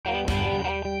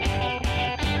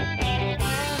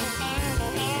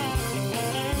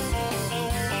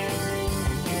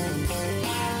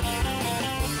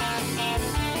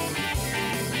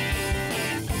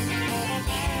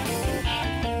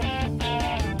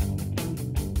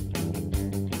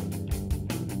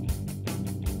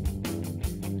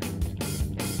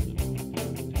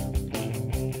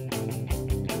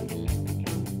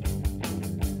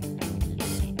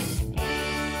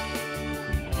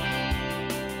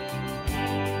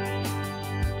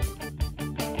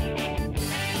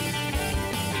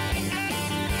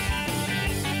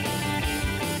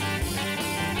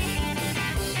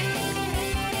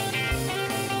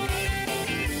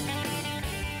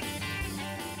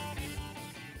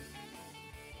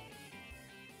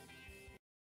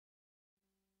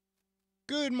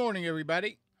Good morning,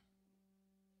 everybody.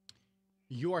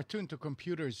 You are tuned to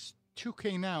Computers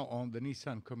 2K Now on the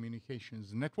Nissan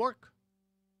Communications Network.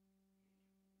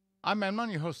 I'm Manman,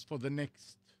 your host for the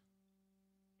next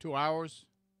 2 hours,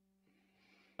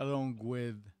 along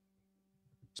with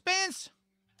Spence.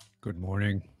 Good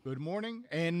morning. Good morning.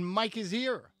 And Mike is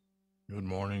here. Good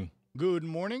morning. Good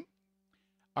morning.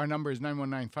 Our number is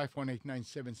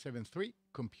 919-518-9773.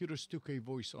 Computers 2K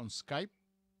Voice on Skype.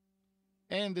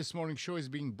 And this morning's show is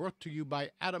being brought to you by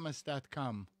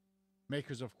Adamas.com,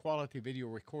 makers of quality video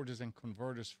recorders and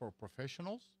converters for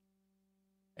professionals.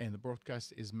 And the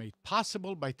broadcast is made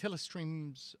possible by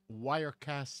Telestream's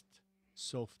Wirecast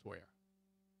software.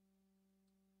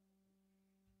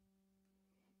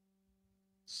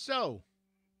 So,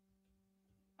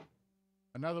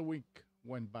 another week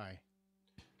went by.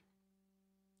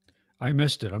 I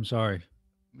missed it. I'm sorry.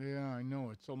 Yeah, I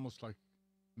know. It's almost like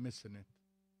missing it.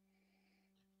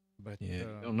 But Yeah,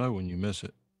 you'll know when you miss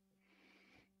it.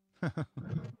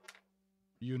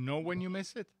 you know when you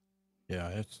miss it? Yeah,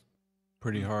 it's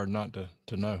pretty hard not to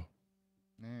know.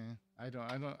 Yeah, I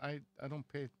don't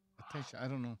pay attention. I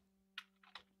don't know.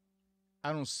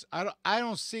 I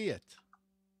don't see it.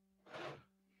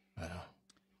 Yeah.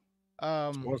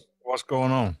 What's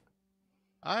going on?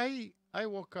 I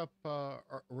woke up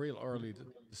real early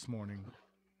this morning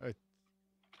at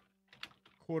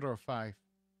 4:45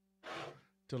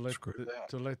 to let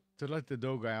the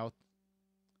dog out,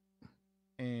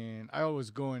 and I always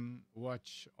go and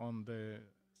watch on the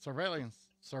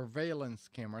surveillance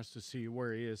cameras to see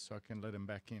where he is so I can let him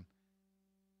back in.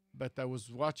 But I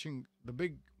was watching the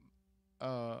big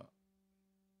no,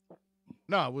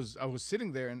 I was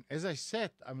sitting there, and as I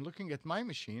sat, I'm looking at my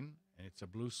machine, and it's a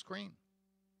blue screen.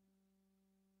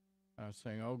 I was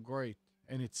saying, "Oh, great!"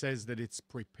 And it says that it's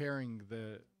preparing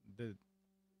the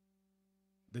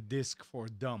disk for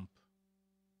dump,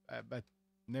 but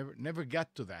never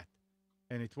got to that,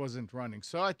 and it wasn't running.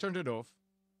 So I turned it off.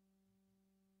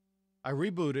 I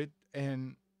rebooted,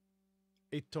 and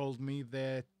it told me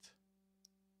that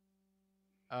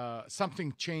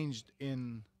something changed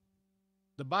in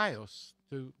the BIOS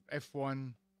to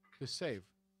F1 to save.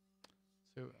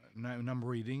 So now I'm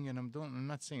reading, and I'm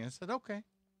not seeing it. I said, okay.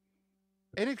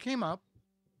 And it came up,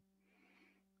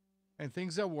 and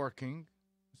things are working.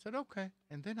 I said, okay.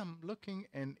 And then I'm looking,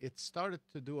 and it started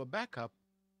to do a backup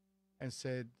and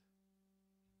said,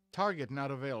 target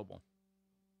not available.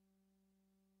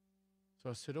 So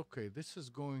I said, okay, this is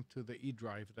going to the E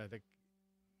drive, that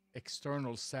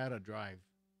external SATA drive.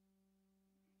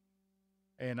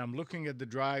 And I'm looking at the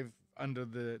drive under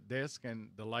the desk, and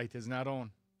the light is not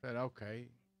on. I said, okay,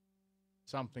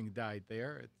 something died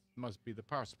there. It must be the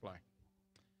power supply.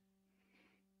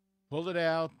 Pulled it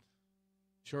out.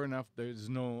 Sure enough, there's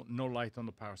no light on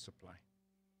the power supply.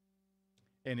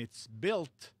 And it's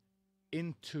built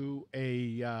into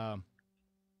an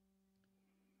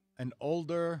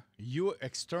older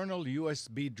external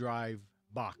USB drive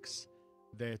box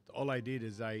that all I did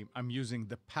is I'm using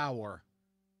the power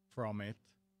from it,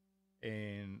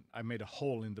 and I made a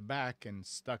hole in the back and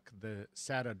stuck the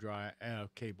SATA drive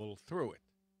cable through it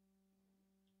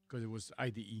because it was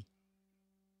IDE.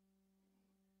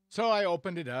 So I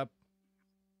opened it up,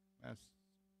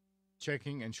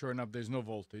 checking, and sure enough, there's no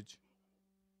voltage.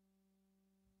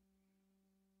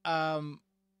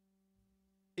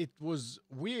 It was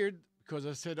weird because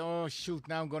I said, oh, shoot,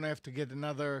 now I'm going to have to get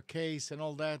another case and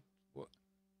all that.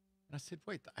 And I said,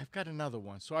 wait, I've got another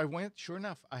one. So I went, sure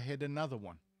enough, I had another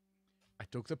one. I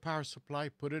took the power supply,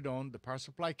 put it on. The power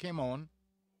supply came on,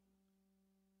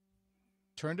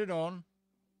 turned it on,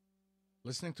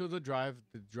 listening to the drive.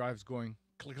 The drive's going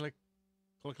click, click,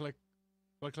 click, click,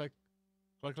 click, click,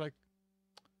 click, click.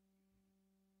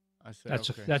 I said,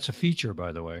 okay. That's a feature,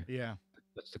 by the way. Yeah.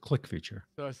 That's the click feature.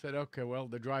 So I said, okay, well,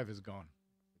 the drive is gone.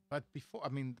 But before,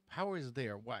 the power is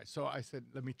there. Why? So I said,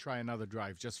 let me try another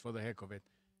drive just for the heck of it.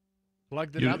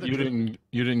 Plugged another. You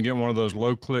didn't get one of those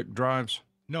low click drives?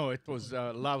 No, it was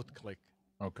loud click.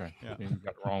 Okay. Yeah. You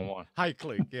got the wrong one. High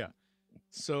click, yeah.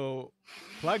 So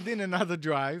plugged in another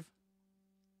drive.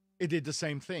 It did the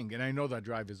same thing, and I know that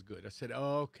drive is good. I said,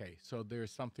 oh, okay, so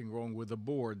there's something wrong with the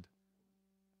board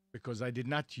because I did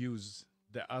not use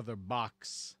the other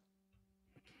box.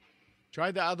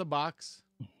 Tried the other box,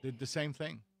 did the same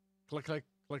thing. Click, click,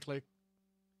 click, click.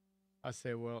 I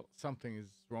say, well, something is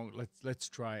wrong. Let's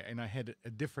try. And I had a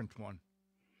different one.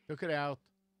 Took it out,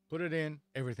 put it in,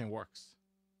 everything works.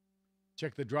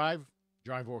 Check the drive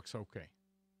works okay.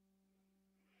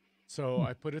 So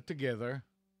I put it together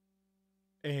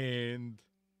and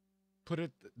put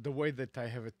it the way that I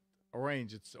have it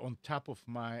arranged. It's on top of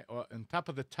on top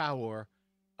of the tower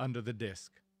under the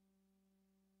disc.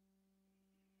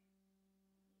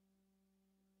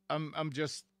 I'm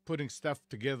just putting stuff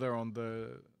together on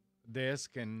the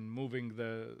desk and moving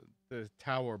the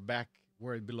tower back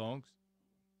where it belongs.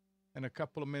 And a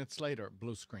couple of minutes later,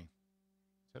 blue screen.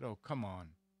 I said, "Oh, come on."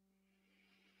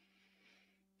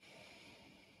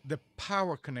 The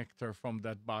power connector from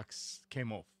that box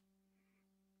came off.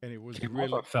 And it was Came off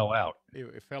really or fell out.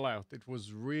 it fell out. It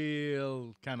was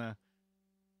real kind of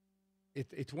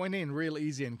it went in real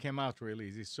easy and came out real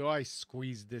easy. So I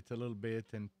squeezed it a little bit,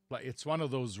 and it's one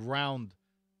of those round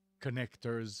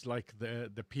connectors like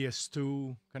the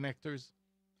PS2 connectors.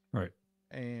 Right.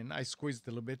 And I squeezed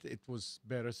it a little bit. It was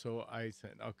better. So I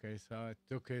said, okay. So I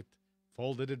took it,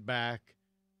 folded it back,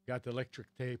 got electric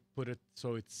tape, put it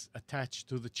so it's attached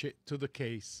to the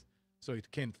case, so it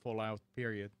can't fall out.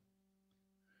 Period.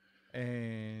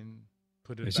 And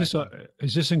put it.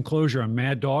 Is this enclosure a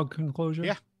Mad Dog enclosure?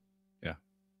 Yeah. Yeah.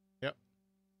 Yep.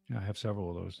 Yeah, I have several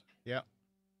of those. Yeah.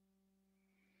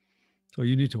 So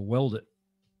you need to weld it.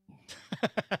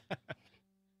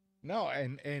 No,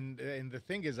 and the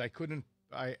thing is, I couldn't.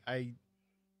 I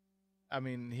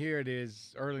mean, here it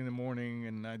is early in the morning,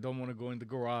 and I don't want to go in the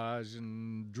garage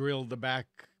and drill the back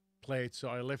plate, so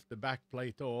I left the back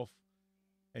plate off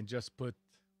and just put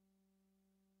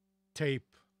tape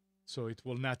so it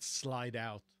will not slide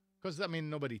out. Because, I mean,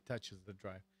 nobody touches the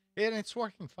drive. And it's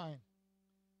working fine.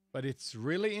 But it's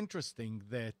really interesting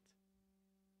that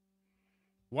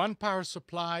one power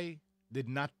supply did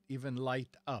not even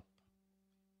light up.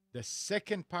 The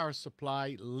second power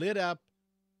supply lit up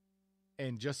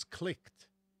and just clicked.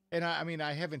 And I mean,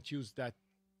 I haven't used that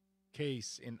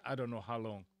case in I don't know how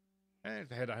long. And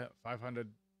it had a 500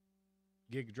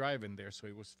 gig drive in there, so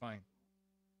it was fine.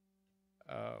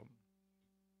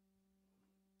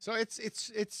 So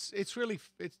it's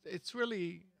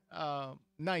really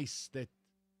nice that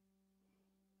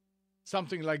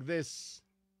something like this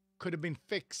could have been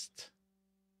fixed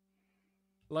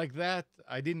like that.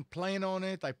 I didn't plan on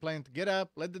it. I planned to get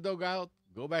up, let the dog out,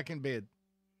 go back in bed,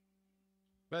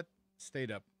 but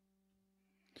stayed up.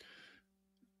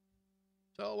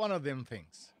 So one of them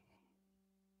things.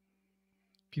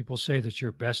 People say that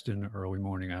you're best in the early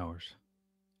morning hours.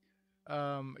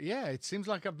 Yeah, it seems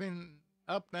like I've been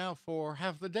up now for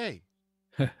half the day.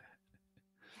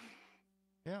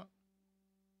 Yeah.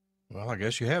 Well, I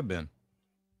guess you have been.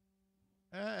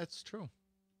 That's true.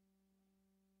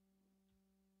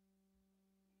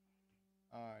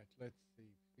 All right, let's see.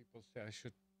 People say I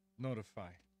should notify.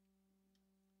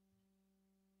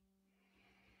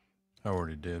 I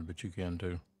already did, but you can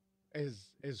too.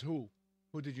 As who?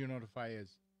 Who did you notify as?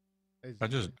 I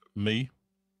just, me?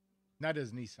 Not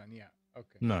as Nissan, yeah.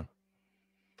 Okay. No.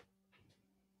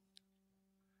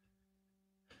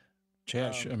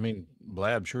 Chat, I mean,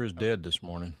 Blab sure is dead this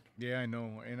morning. Yeah, I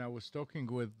know. And I was talking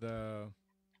with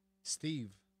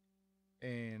Steve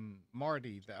and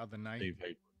Marty the other night.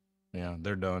 Steve, yeah,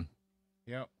 they're done.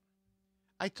 Yeah.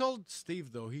 I told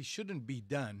Steve, though, he shouldn't be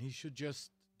done. He should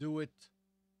just do it.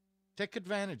 Take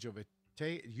advantage of it.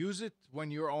 Use it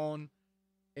when you're on.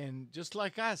 And just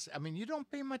like us, I mean, you don't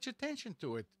pay much attention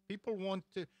to it. People want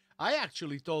to. I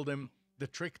actually told him the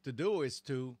trick to do is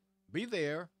to be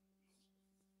there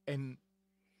and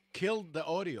kill the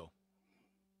audio.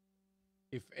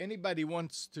 If anybody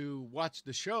wants to watch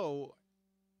the show,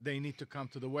 they need to come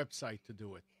to the website to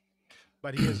do it.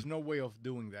 But he has no way of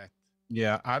doing that.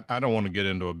 Yeah, I don't want to get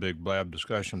into a big Blab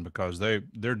discussion because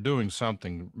they're doing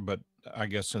something, but I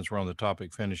guess since we're on the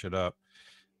topic, finish it up.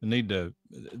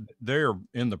 They're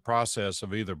in the process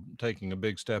of either taking a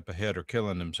big step ahead or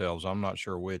killing themselves. I'm not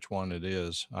sure which one it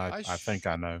is. I think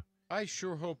I know. I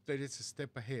sure hope that it's a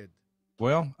step ahead.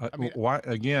 Well, why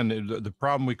again? The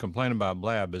problem we complain about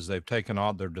Blab is they've taken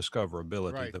all their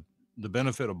discoverability. Right. The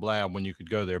benefit of Blab when you could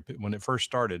go there when it first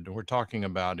started. We're talking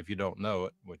about, if you don't know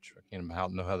it, which I can't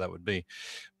know how that would be,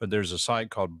 but there's a site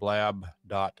called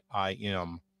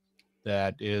blab.im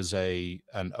that is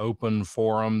an open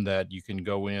forum that you can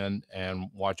go in and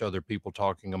watch other people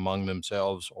talking among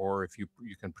themselves, or if you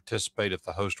can participate if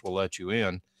the host will let you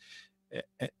in.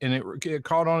 And it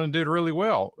caught on and did really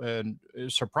well, and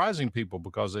it's surprising people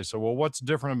because they say, well, what's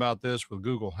different about this with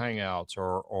Google Hangouts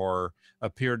or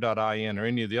Appear.in or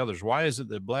any of the others? Why is it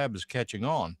that Blab is catching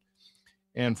on?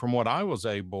 And from what I was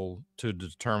able to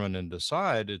determine and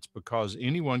decide, it's because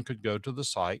anyone could go to the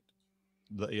site.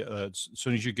 As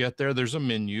soon as you get there, there's a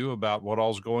menu about what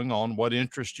all's going on, what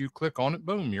interest you click on it.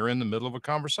 Boom, you're in the middle of a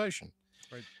conversation.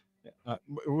 Right.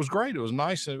 It was great. It was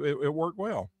nice. It worked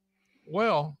well.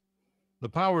 Well, the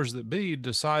powers that be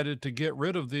decided to get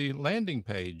rid of the landing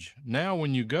page. Now,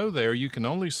 when you go there, you can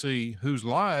only see who's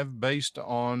live based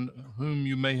on whom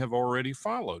you may have already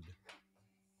followed.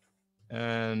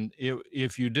 And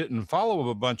if you didn't follow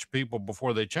a bunch of people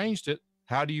before they changed it,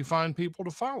 how do you find people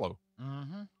to follow?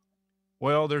 Mm-hmm.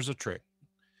 Well, there's a trick.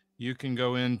 You can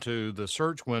go into the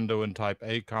search window and type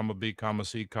A, comma, B, comma,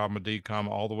 C, comma, D, comma,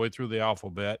 all the way through the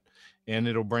alphabet, and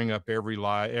it'll bring up every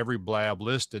blab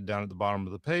listed down at the bottom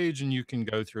of the page, and you can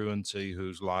go through and see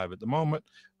who's live at the moment.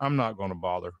 I'm not going to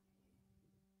bother.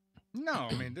 No,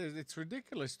 I mean, it's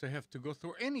ridiculous to have to go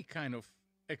through any kind of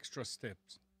extra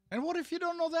steps. And what if you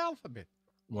don't know the alphabet?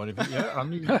 What if? Yeah, I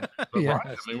mean, Yes. right.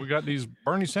 I mean, we got these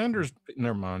Bernie Sanders.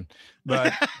 Never mind.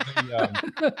 But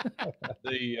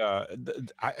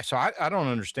I don't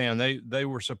understand. They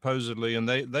were supposedly, and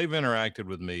they've interacted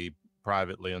with me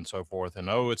privately and so forth. And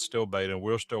it's still beta.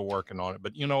 We're still working on it.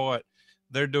 But you know what?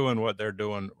 They're doing what they're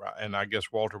doing, and I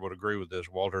guess Walter would agree with this.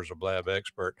 Walter's a blab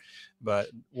expert, but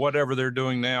whatever they're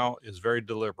doing now is very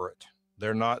deliberate.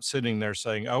 They're not sitting there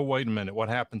saying, "Oh, wait a minute, what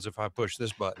happens if I push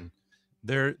this button?"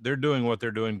 They're doing what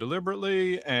they're doing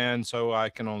deliberately, and so I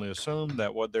can only assume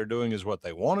that what they're doing is what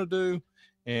they want to do,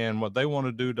 and what they want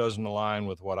to do doesn't align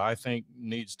with what I think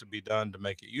needs to be done to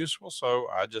make it useful. So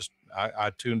I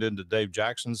tuned into Dave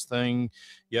Jackson's thing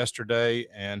yesterday,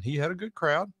 and he had a good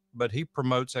crowd, but he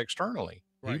promotes externally.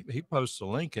 Right. He posts a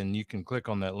link, and you can click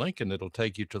on that link, and it'll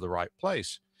take you to the right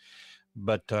place.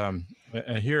 But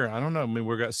here, I don't know. I mean,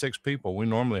 we've got 6 people. We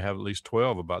normally have at least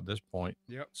 12 about this point.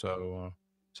 Yep. So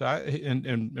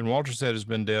and Walter said it's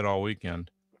been dead all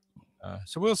weekend.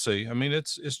 So we'll see. I mean,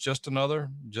 it's just another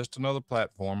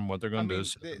platform. What they're going to do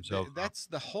is set themselves up. that's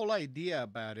the whole idea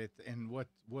about it. And what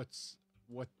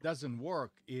doesn't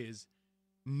work is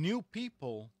new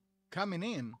people coming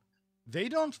in. They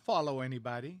don't follow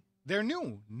anybody. They're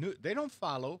new. They don't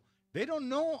follow. They don't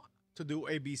know to do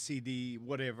A, B, C, D,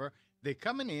 whatever. They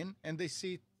coming in and they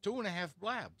see 2.5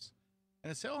 blabs. And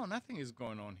they say, "Oh, nothing is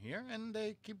going on here." And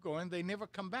they keep going. They never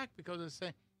come back because they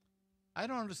say, "I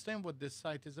don't understand what this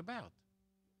site is about."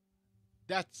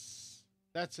 That's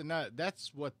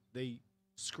what they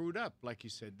screwed up, like you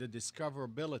said, the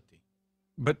discoverability.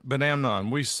 But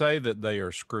Amnon, we say that they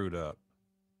are screwed up.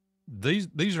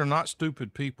 These are not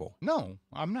stupid people. No,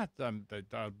 I'm not.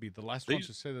 I'll be the last one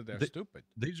to say that they're stupid.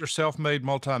 These are self-made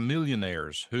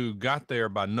multimillionaires who got there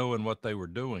by knowing what they were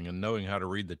doing and knowing how to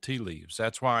read the tea leaves.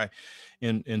 That's why,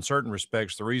 in certain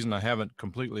respects, the reason I haven't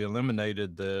completely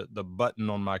eliminated the button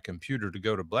on my computer to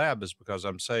go to Blab is because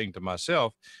I'm saying to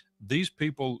myself, these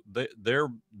people,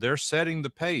 they're setting the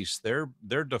pace. They're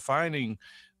defining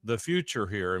the future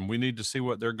here, and we need to see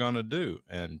what they're going to do.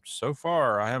 And so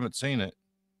far, I haven't seen it.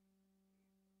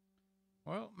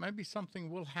 Well, maybe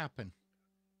something will happen.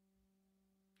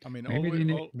 I mean,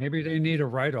 maybe they need a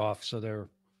write-off, so they're.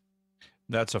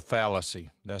 That's a fallacy.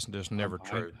 That's just never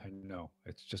true. I know.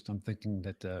 It's just I'm thinking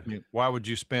that. I mean, why would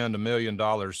you spend $1 million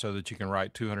so that you can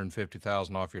write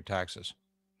 $250,000 off your taxes?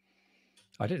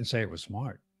 I didn't say it was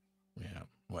smart. Yeah.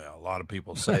 Well, a lot of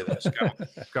people say that. It's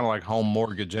kind of like home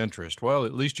mortgage interest. Well,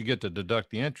 at least you get to deduct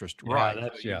the interest, right?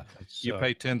 You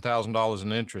pay $10,000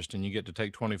 in interest, and you get to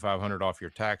take $2,500 off your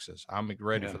taxes. I'm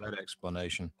ready for that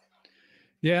explanation.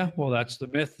 Yeah, well, that's the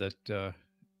myth that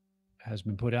has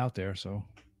been put out there. So,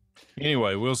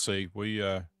 anyway, we'll see.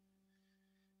 We'll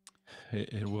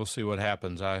see what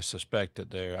happens. I suspect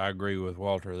that I agree with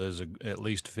Walter. There's at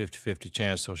least a 50-50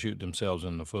 chance they'll shoot themselves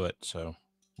in the foot. So.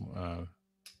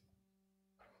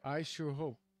 I sure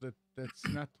hope that that's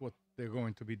not what they're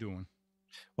going to be doing.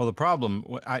 Well, the problem,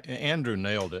 Andrew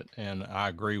nailed it, and I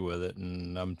agree with it,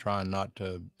 and I'm trying not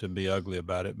to be ugly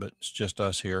about it, but it's just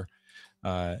us here.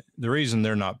 The reason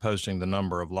they're not posting the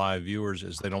number of live viewers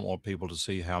is they don't want people to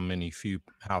see how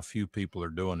few people are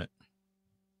doing it.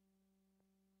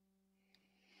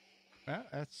 Well,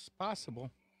 that's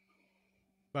possible.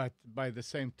 But by the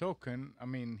same token, I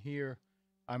mean, here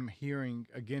I'm hearing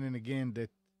again and again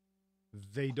that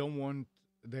they don't want,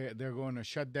 they're going to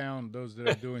shut down those that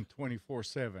are doing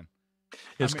 24/7.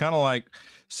 It's kind of like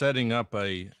setting up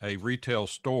a retail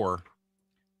store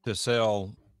to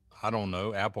sell, I don't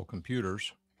know, Apple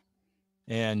computers,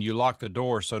 and you lock the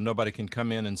door so nobody can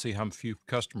come in and see how few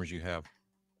customers you have.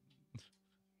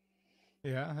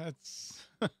 Yeah, that's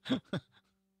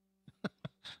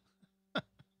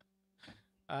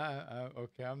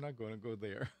okay. I'm not going to go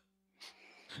there.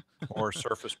 Or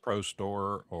Surface Pro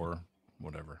store or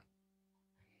whatever.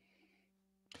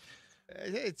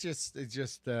 It is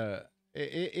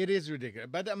ridiculous.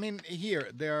 But I mean, here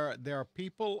there are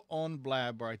people on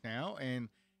Blab right now, and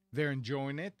they're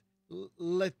enjoying it.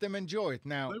 Let them enjoy it.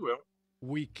 Now, They will.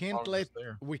 we can't long as let it's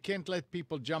there. we can't let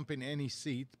people jump in any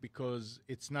seat because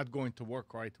it's not going to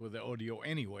work right with the audio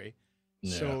anyway.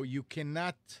 Yeah. So you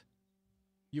cannot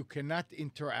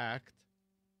interact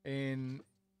and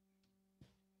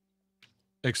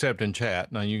Except in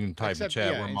chat. Now you can type in except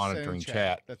chat. yeah, We're instead in monitoring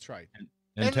chat. That's right. And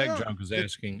And Tech no, Junk is the-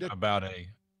 asking the- about a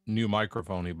new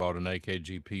microphone. He bought an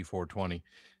AKG P420.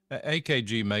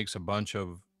 AKG makes a bunch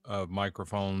of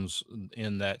microphones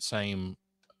in that same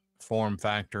form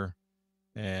factor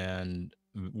and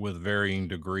with varying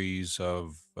degrees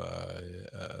of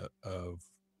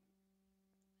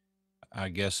I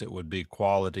guess it would be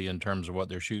quality in terms of what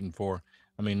they're shooting for.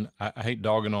 I mean, I hate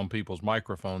dogging on people's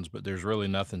microphones, but there's really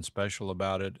nothing special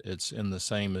about it. It's in the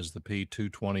same as the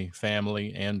P220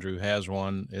 family. Andrew has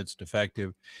one. It's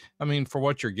defective. I mean, for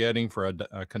what you're getting for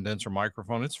a condenser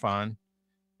microphone, it's fine.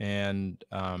 And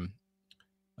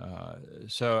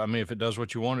so, I mean, if it does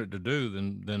what you want it to do,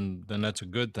 then that's a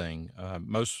good thing.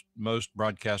 Most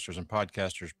broadcasters and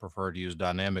podcasters prefer to use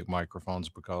dynamic microphones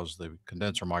because the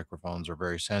condenser microphones are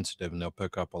very sensitive and they'll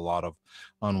pick up a lot of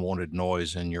unwanted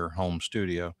noise in your home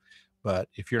studio. But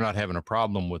if you're not having a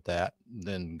problem with that,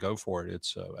 then go for it.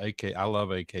 It's AK. I love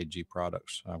AKG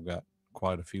products. I've got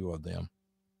quite a few of them.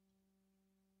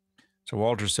 So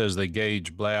Walter says they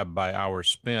gauge Blab by hours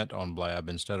spent on Blab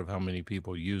instead of how many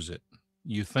people use it.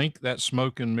 You think that's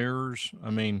smoke and mirrors? I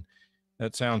mean,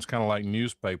 that sounds kind of like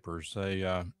newspapers.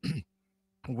 They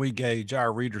we gauge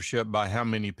our readership by how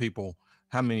many people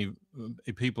in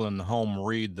the home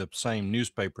read the same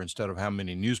newspaper instead of how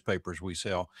many newspapers we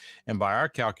sell. And by our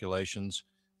calculations,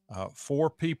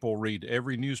 4 people read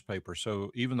every newspaper.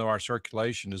 So even though our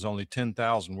circulation is only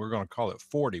 10,000, we're going to call it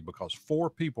 40 because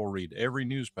 4 people read every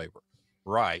newspaper.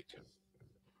 Right.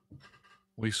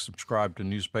 We subscribed to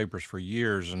newspapers for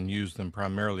years and used them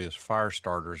primarily as fire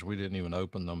starters. We didn't even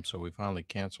open them, so we finally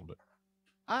canceled it.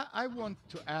 I want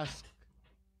to ask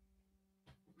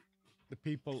the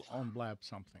people on Blab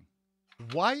something.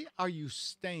 Why are you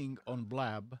staying on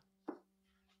Blab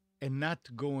and not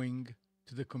going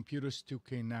to the Computers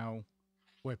 2K Now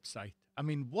website? I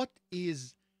mean, what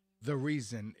is the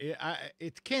reason?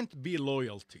 It can't be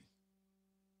loyalty.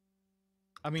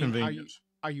 I mean, Convenience.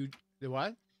 are you the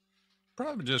what?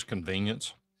 Probably just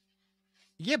convenience.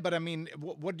 Yeah, but I mean,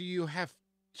 what do you have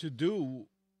to do?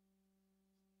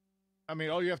 I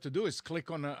mean, all you have to do is click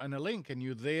on a link and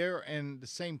you're there, and the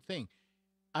same thing.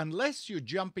 Unless you're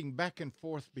jumping back and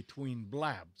forth between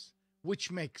Blabs,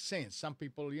 which makes sense. Some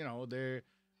people, you know, they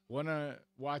want to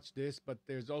watch this, but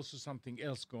there's also something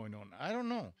else going on. I don't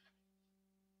know.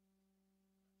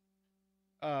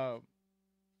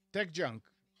 Tech Junk.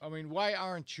 I mean, why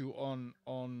aren't you on?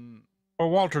 Well,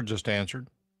 Walter just answered.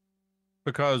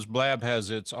 Because Blab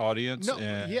has its audience. No,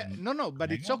 and no,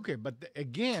 but it's okay. But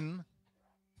again,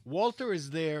 Walter is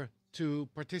there to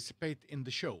participate in the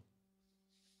show.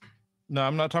 No,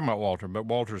 I'm not talking about Walter, but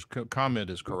Walter's comment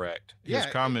is correct. His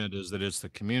comment is that it's the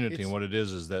community, and what it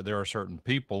is that there are certain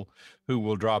people who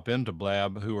will drop into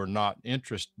Blab who are not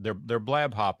interested. They're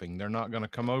Blab hopping. They're not going to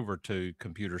come over to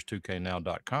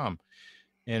computers2know.com.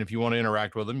 And if you want to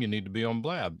interact with them, you need to be on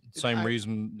Blab. Same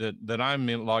reason that I'm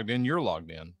logged in, you're logged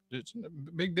in. It's a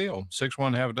big deal. 6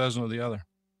 1, half a dozen of the other.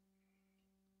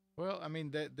 Well, I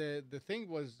mean, the thing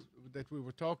was that we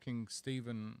were talking,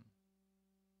 Stephen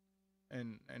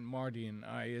and Marty and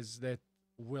I, is that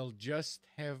we'll just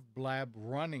have Blab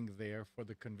running there for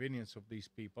the convenience of these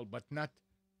people, but not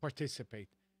participate,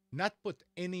 not put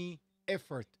any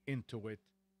effort into it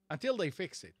until they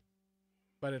fix it.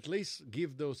 But at least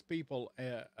give those people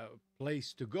a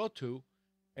place to go to,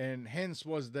 and hence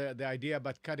was the idea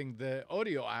about cutting the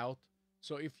audio out.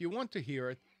 So if you want to hear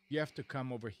it, you have to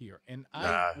come over here. And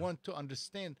I want to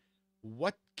understand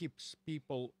what keeps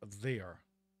people there.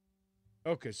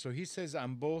 Okay, so he says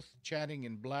I'm both chatting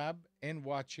in Blab and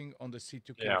watching on the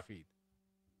C2K feed.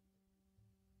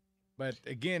 But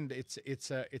again,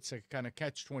 it's a kind of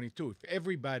catch-22. If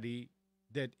everybody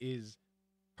that is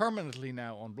permanently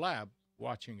now on Blab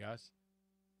watching us,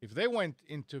 if they went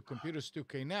into Computers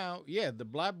 2K Now, yeah, the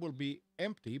Blab will be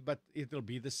empty, but it'll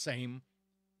be the same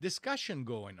discussion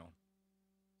going on.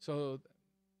 So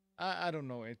I don't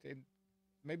know. It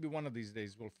maybe one of these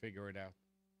days we'll figure it out.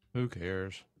 Who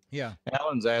cares? Yeah.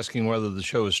 Alan's asking whether the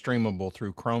show is streamable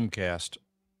through Chromecast.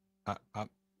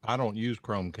 I don't use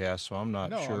Chromecast, so I'm not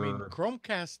sure. No, I mean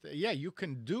Chromecast. Yeah, you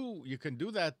can do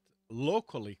that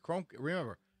locally.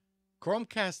 Remember,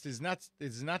 Chromecast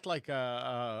is not like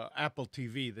a Apple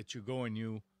TV that you go and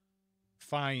you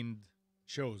find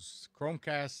shows.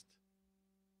 Chromecast,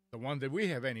 the one that we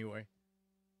have anyway,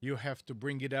 you have to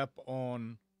bring it up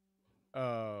on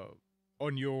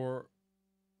your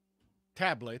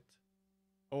tablet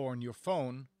or on your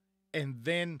phone and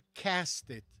then cast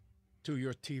it to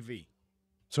your TV.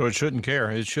 So it shouldn't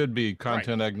care. It should be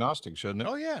content agnostic, shouldn't it?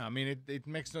 Oh yeah, I mean it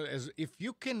makes no as if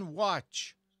you can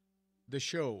watch the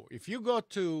show. If you go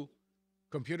to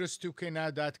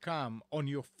computers2know.com on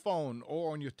your phone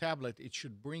or on your tablet, it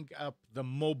should bring up the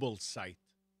mobile site.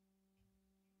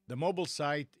 The mobile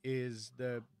site is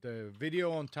the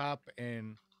video on top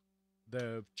and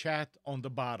the chat on the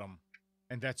bottom,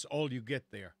 and that's all you get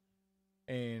there.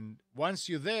 And once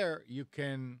you're there, you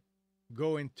can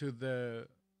go into the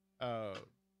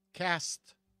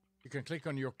cast. You can click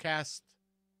on your cast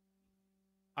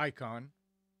icon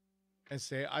and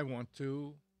say, I want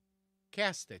to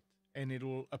cast it, and it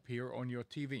will appear on your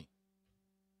TV.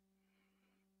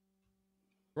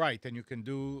 Right, and you can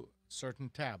do certain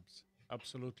tabs.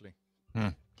 Absolutely.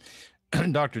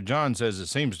 Dr. John says, it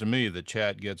seems to me the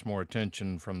chat gets more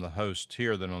attention from the host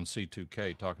here than on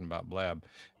C2K talking about Blab.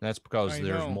 And that's because I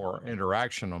there's know. more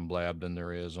interaction on Blab than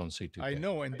there is on C2K. I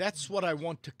know, and that's what I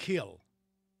want to kill.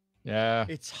 Yeah.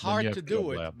 It's then hard you have to kill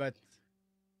do it, Blab. but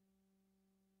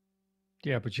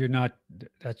Yeah, but you're not.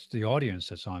 That's the audience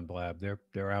that's on Blab.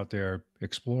 They're out there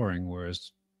exploring,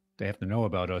 whereas they have to know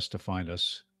about us to find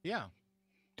us. yeah.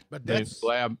 But They, that's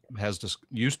Blab has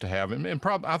used to have, and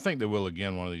probably I think they will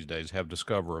again one of these days, have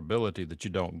discoverability that you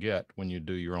don't get when you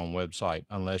do your own website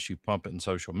unless you pump it in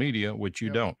social media, which you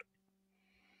Yep. don't.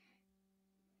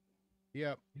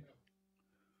 yeah.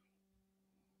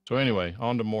 So anyway,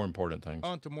 on to more important things.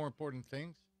 On to more important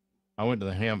things. I went to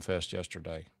the Ham Fest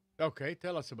yesterday. Okay,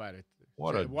 tell us about it.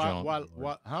 What Say- a while,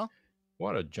 junkyard. huh?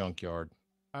 What a junkyard.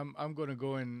 I'm going to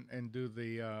go in and do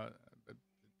the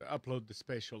upload the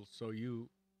special, so you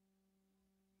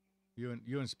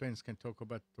and Spence can talk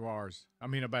about drawers. I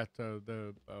mean about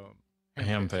the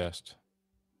Ham Fest.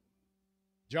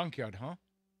 junkyard, huh?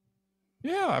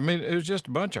 Yeah, I mean, it was just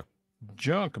a bunch of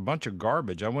junk, a bunch of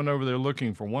garbage. I went over there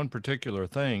looking for one particular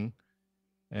thing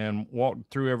and walked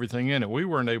through everything in it. We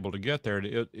weren't able to get there.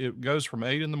 It goes from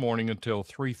 8 in the morning until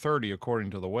 3:30,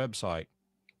 according to the website.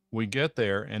 We get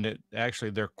there, and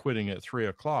they're quitting at 3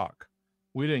 o'clock.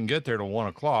 We didn't get there till 1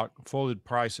 o'clock, full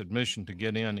price admission to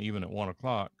get in, even at 1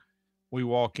 o'clock. We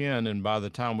walk in, and by the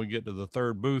time we get to the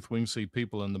third booth, we can see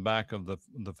people in the back of the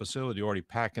facility already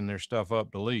packing their stuff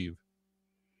up to leave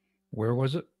Where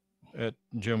was it? at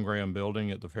Jim Graham Building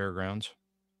at the fairgrounds.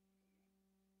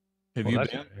 Have Well, you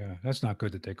that's, been? yeah, that's not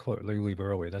good that they leave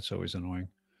early. That's always annoying.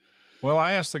 Well,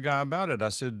 I asked the guy about it. I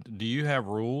said, do you have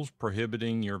rules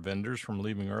prohibiting your vendors from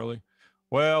leaving early?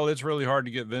 Well, it's really hard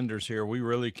to get vendors here. We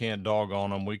really can't dog on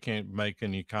them. We can't make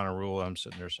any kind of rule. I'm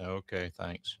sitting there saying, okay,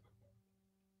 thanks.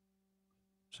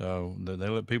 So they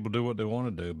let people do what they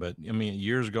want to do. But I mean,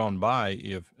 years gone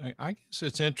by, I guess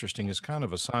it's interesting. It's kind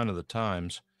of a sign of the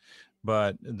times.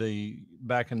 But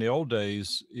back in the old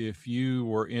days, if you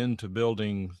were into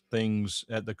building things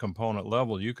at the component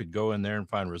level, you could go in there and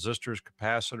find resistors,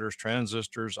 capacitors,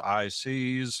 transistors,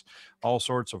 ICs, all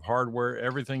sorts of hardware,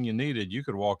 everything you needed. You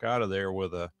could walk out of there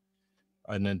with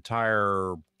an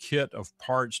entire kit of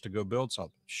parts to go build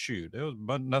something. Shoot, it was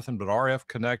nothing but RF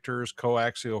connectors,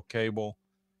 coaxial cable,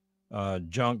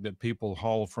 junk that people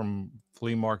haul from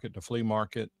flea market to flea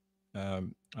market.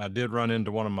 I did run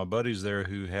into one of my buddies there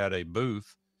who had a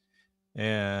booth,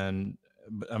 and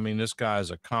I mean, this guy is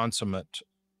a consummate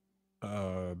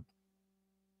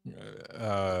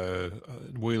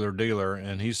wheeler dealer,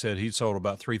 and he said he sold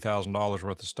about $3,000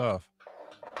 worth of stuff.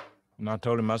 And I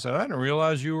told him, I said, I didn't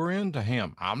realize you were into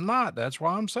him. I'm not. That's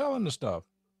why I'm selling the stuff.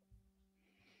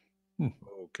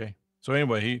 Okay. So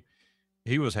anyway,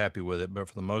 he was happy with it, but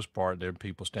for the most part, there are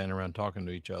people standing around talking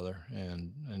to each other,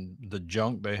 and the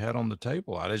junk they had on the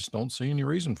table, I just don't see any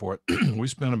reason for it. We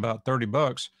spent about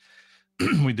 $30.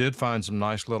 We did find some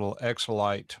nice little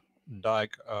Exolite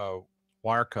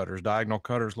wire cutters, diagonal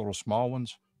cutters, little small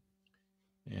ones,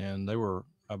 and they were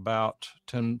about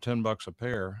 $10 a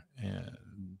pair. And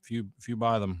if you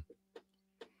buy them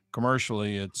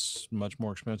commercially, it's much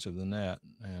more expensive than that.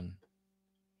 And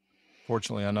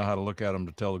fortunately, I know how to look at them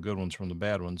to tell the good ones from the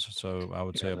bad ones. So I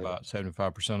would say about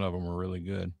 75% of them are really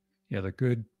good. Yeah, the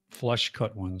good flush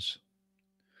cut ones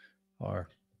are,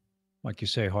 like you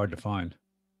say, hard to find.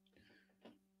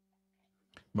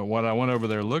 But what I went over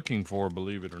there looking for,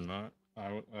 believe it or not,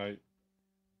 where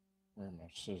are my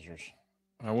scissors?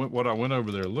 What I went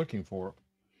over there looking for,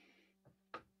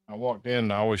 I walked in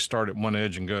and I always start at one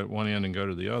edge and go at one end and go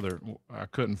to the other. I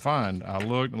couldn't find. I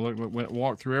looked and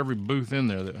walked through every booth in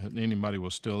there that anybody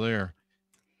was still there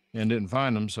and didn't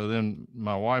find them. So then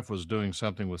my wife was doing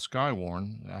something with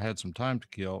Skywarn. I had some time to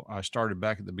kill. I started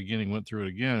back at the beginning, went through it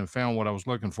again, and found what I was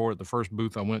looking for at the first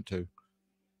booth I went to.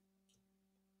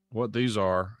 what these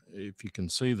are, if you can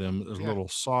see them, there's Yeah. little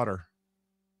solder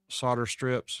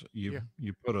strips. You Yeah.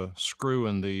 you put a screw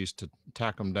in these to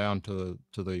tack them down to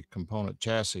the component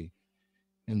chassis,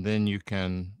 and then you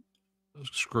can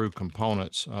solder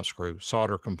components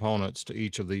to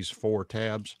each of these 4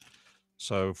 tabs.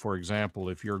 So, for example,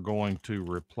 if you're going to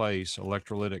replace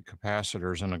electrolytic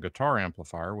capacitors in a guitar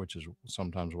amplifier, which is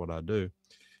sometimes what I do,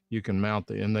 you can mount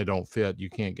and they don't fit. You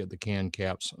can't get the can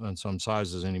caps in some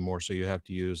sizes anymore, so you have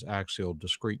to use axial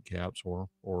discrete caps, or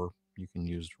you can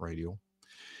use radial.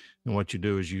 And what you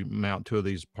do is you mount 2 of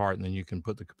these apart, and then you can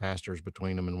put the capacitors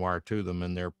between them and wire to them,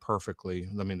 and they're perfectly.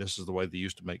 I mean, this is the way they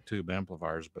used to make tube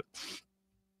amplifiers, but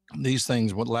these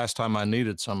things. Last time I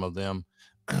needed some of them,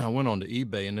 I went on to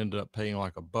eBay and ended up paying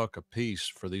like $1 a piece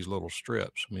for these little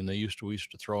strips. I mean, we used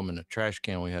to throw them in a trash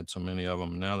can. We had so many of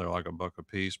them. Now they're like $1 a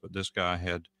piece. But this guy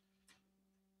had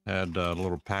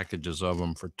little packages of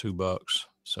them for $2.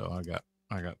 So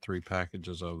I got 3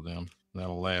 packages of them.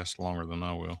 That'll last longer than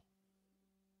I will.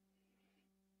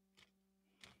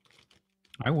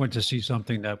 I went to see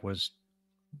something that was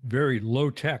very low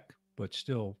tech, but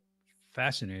still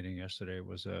fascinating yesterday. It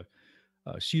was a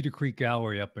Cedar Creek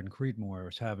Gallery up in Creedmoor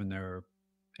was having their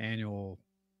annual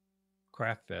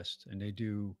craft fest, and they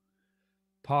do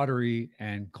pottery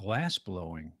and glass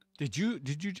blowing. Did you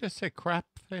just say crap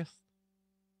fest?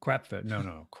 Crap fest?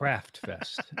 No, craft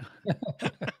fest.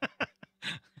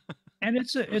 And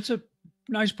it's a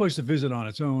nice place to visit on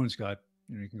its own. It's got,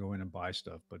 you can go in and buy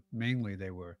stuff, but mainly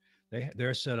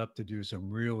they're set up to do some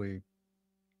really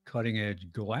cutting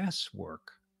edge glass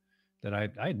work that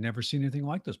I'd never seen anything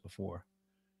like this before.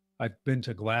 I've been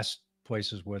to glass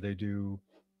places where they do,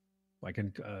 like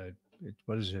in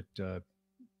what is it,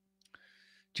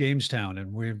 Jamestown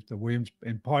and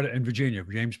in Virginia.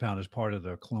 Jamestown is part of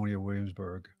the Colonial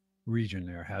Williamsburg region.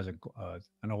 There has an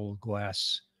old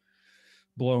glass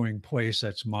blowing place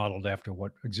that's modeled after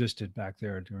what existed back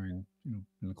there during, in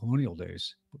the colonial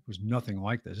days. It was nothing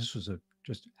like this. This was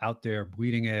just out there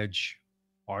bleeding edge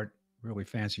art, really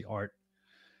fancy art,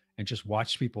 and just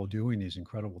watch people doing these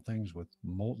incredible things with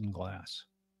molten glass.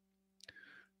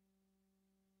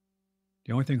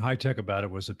 The only thing high tech about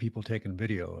it was the people taking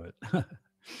video of it.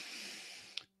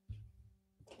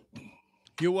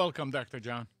 You're welcome, Dr.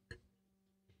 John.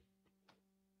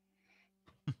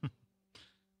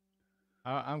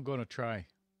 I'm going to try.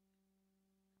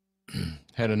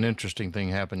 Had an interesting thing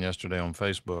happen yesterday on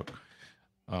Facebook.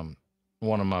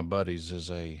 One of my buddies is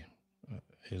a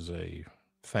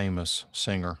famous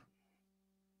singer,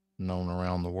 known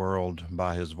around the world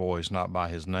by his voice, not by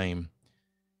his name.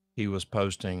 He was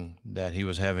posting that he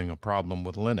was having a problem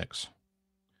with Linux.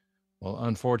 Well,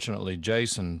 unfortunately,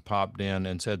 Jason popped in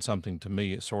and said something to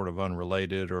me sort of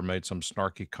unrelated, or made some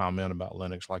snarky comment about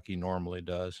Linux like he normally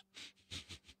does.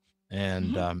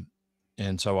 And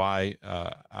so I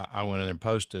went in and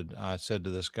posted. I said to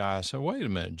this guy, I said, "Wait a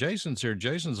minute, Jason's here.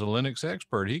 Jason's a Linux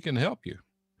expert. He can help you."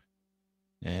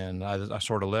 And I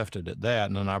sort of left it at that.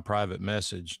 And then I private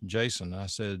messaged Jason. I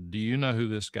said, "Do you know who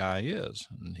this guy is?"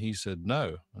 And he said,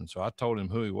 "No." And so I told him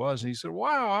who he was. And he said,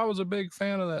 "Wow, I was a big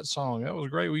fan of that song. That was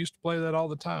great. We used to play that all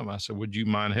the time." I said, "Would you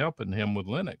mind helping him with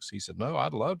Linux?" He said, "No,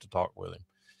 I'd love to talk with him."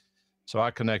 So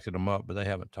I connected them up, but they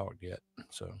haven't talked yet.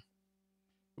 So,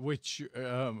 which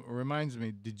reminds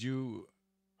me, did you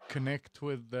connect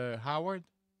with Howard?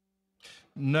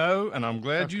 No, and I'm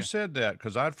glad you said that,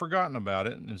 because I'd forgotten about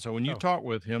it. And so when you talk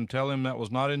with him, tell him that was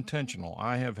not intentional.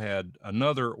 I have had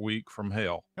another week from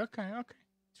hell. Okay,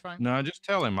 it's fine. No, just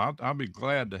tell him I'll be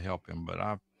glad to help him.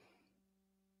 But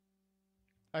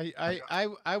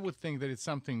I would think that it's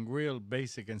something real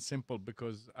basic and simple,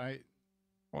 because it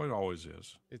always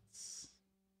is. It's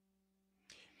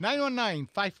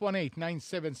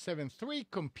 919-518-9773,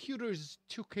 Computers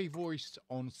 2K Voice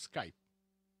on Skype.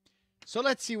 So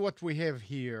let's see what we have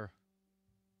here.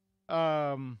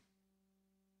 We're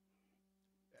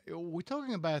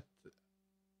talking about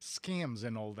scams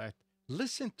and all that.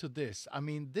 Listen to this. I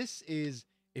mean, this is,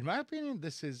 in my opinion,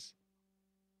 this is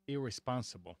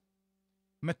irresponsible.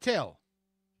 Mattel,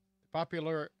 the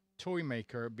popular toy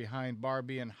maker behind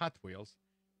Barbie and Hot Wheels,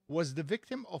 was the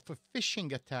victim of a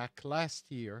phishing attack last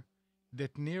year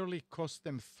that nearly cost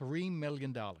them $3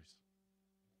 million.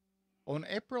 On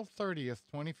April 30th,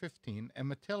 2015, a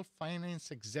Mattel finance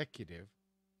executive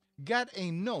got a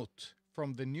note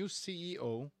from the new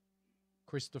CEO,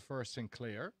 Christopher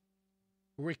Sinclair,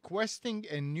 requesting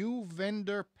a new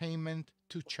vendor payment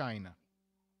to China.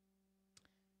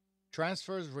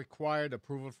 Transfers required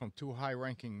approval from 2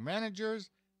 high-ranking managers.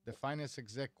 The finance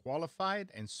exec qualified,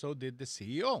 and so did the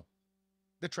CEO.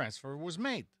 The transfer was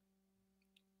made.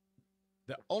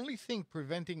 The only thing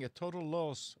preventing a total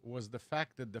loss was the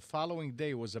fact that the following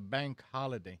day was a bank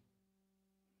holiday.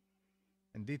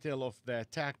 And detail of the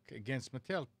attack against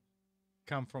Mattel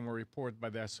come from a report by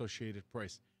the Associated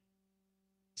Press.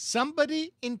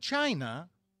 Somebody in China,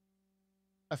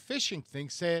 a phishing thing,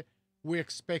 said, we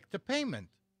expect a payment.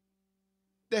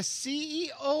 The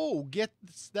CEO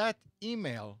gets that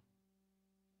email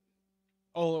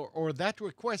or that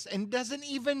request and doesn't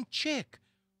even check.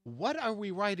 What are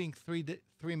we writing $3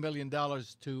 million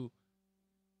to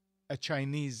a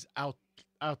Chinese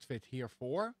outfit here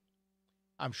for?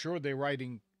 I'm sure they're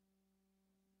writing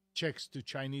checks to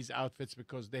Chinese outfits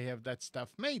because they have that stuff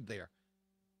made there.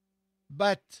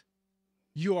 But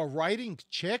you are writing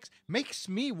checks? Makes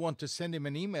me want to send him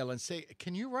an email and say,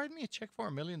 can you write me a check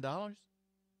for $1 million?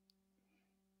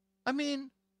 I mean,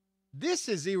 this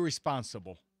is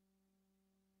irresponsible.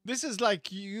 This is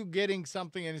like you getting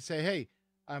something and say, hey,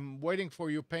 I'm waiting for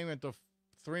your payment of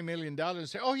 $3 million. And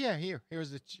say, oh, yeah,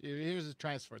 here's the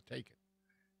transfer. Take it.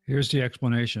 Here's the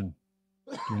explanation.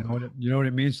 You know what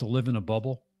it means to live in a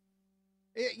bubble?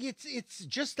 It's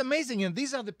just amazing. And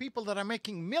these are the people that are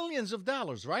making millions of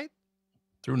dollars, right?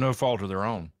 Through no fault of their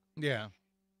own. Yeah.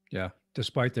 Yeah,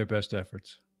 despite their best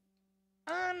efforts.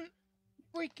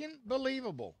 Unfreaking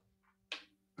believable.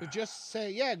 To just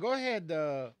say, yeah, go ahead,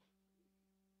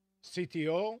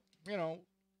 CTO,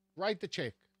 write the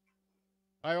check.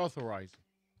 I authorize it.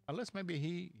 Unless maybe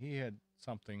he had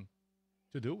something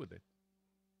to do with it.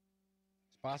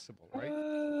 It's possible, right?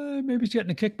 Maybe he's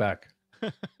getting a kickback.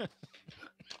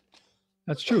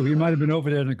 That's true. He might have been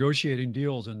over there negotiating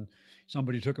deals and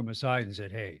somebody took him aside and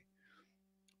said, hey,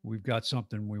 we've got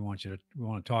something we want to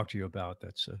talk to you about.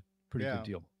 That's a pretty good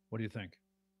deal. What do you think?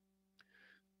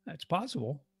 That's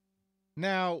possible.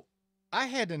 Now, I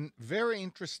had a very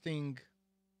interesting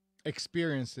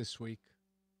experience this week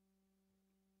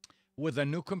with a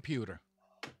new computer.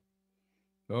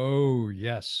 Oh,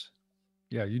 yes.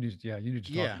 Yeah, you need to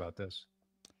talk about this.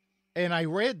 And I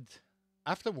read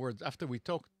afterwards, after we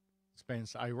talked,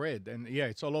 Spence, I read, and yeah,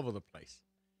 it's all over the place.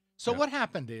 So what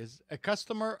happened is a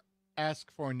customer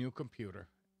asked for a new computer,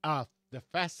 the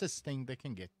fastest thing they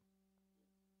can get.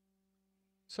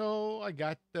 So I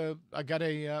got an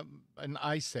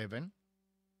i7.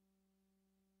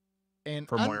 And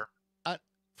From where?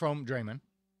 From Draymond.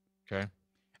 Okay.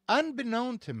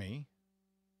 Unbeknown to me,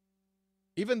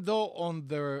 even though on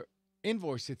the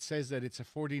invoice it says that it's a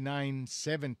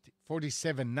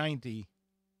 4790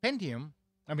 Pentium,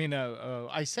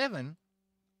 i7,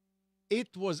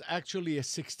 it was actually a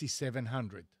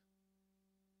 6700,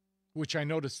 which I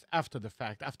noticed after the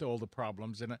fact, after all the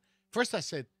problems. And first I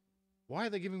said, why are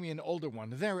they giving me an older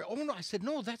one? I said,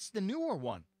 no, that's the newer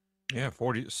one. Yeah,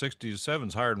 67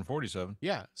 is higher than 47.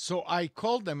 Yeah. So I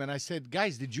called them and I said,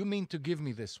 guys, did you mean to give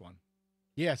me this one?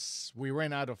 Yes, we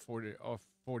ran out of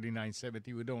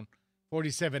 4970.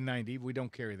 4790. We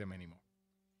don't carry them anymore.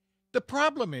 The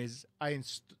problem is, and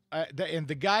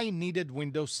the guy needed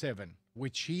Windows 7,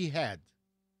 which he had,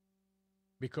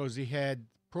 because he had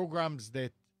programs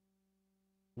that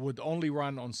would only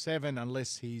run on 7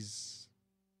 unless he's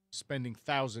spending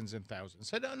thousands and thousands.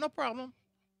 Said, no problem.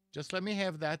 Just let me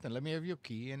have that and let me have your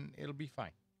key and it'll be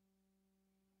fine.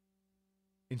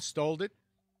 Installed it.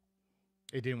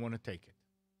 It didn't want to take it.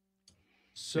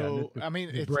 So,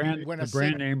 the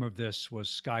brand name of this was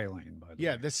Skylane, by the way.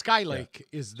 Yeah, the Skylake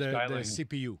is the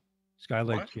CPU.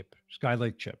 Skylake chip.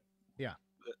 Skylake chip. Yeah.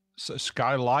 So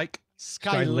Skylake?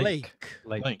 Skylake.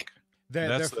 Lake.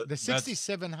 The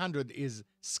 6700 is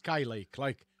Skylake,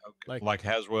 like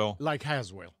Haswell. Like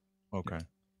Haswell. Okay.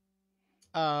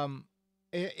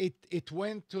 It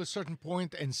went to a certain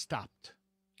point and stopped.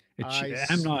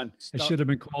 Amnon, it should have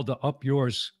been called the Up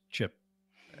Yours chip.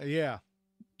 Yeah.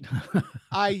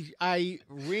 I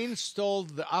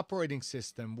reinstalled the operating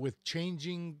system with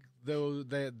changing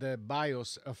the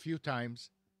BIOS a few times,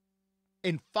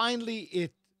 and finally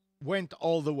it went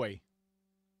all the way.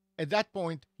 At that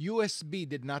point, USB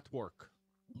did not work.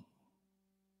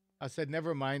 I said,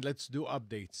 never mind, let's do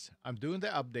updates. I'm doing the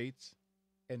updates,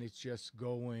 and it's just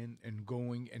going and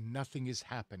going, and nothing is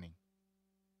happening.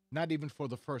 Not even for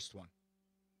the first one.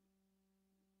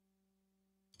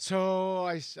 So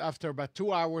after about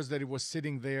 2 hours that it was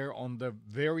sitting there on the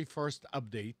very first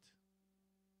update,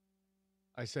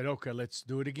 I said, okay, let's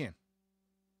do it again.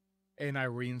 And I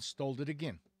reinstalled it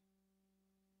again.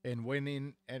 And went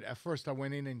in, and at first I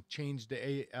went in and changed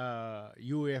the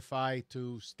UEFI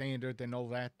to standard and all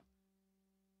that.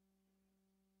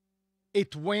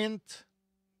 It went,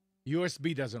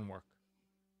 USB doesn't work.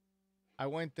 I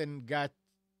went and got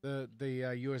the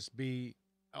USB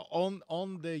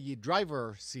on the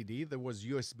driver CD there was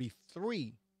USB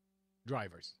 3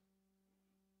 drivers.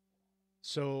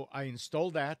 So I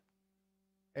installed that,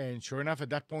 and sure enough, at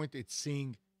that point, it's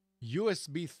seeing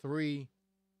USB 3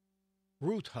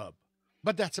 root hub,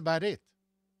 but that's about it.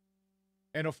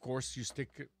 And of course, you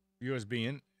stick USB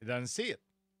in, it doesn't see it.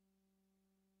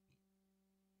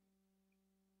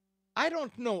 I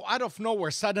don't know, out of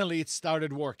nowhere, suddenly it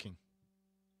started working.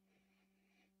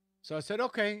 So I said,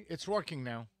 okay, it's working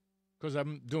now, because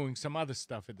I'm doing some other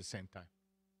stuff at the same time.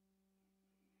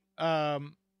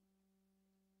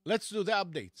 Let's do the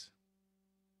updates.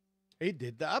 It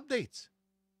did the updates.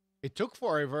 It took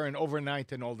forever and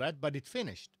overnight and all that, but it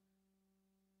finished.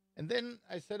 And then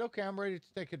I said, okay, I'm ready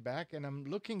to take it back. And I'm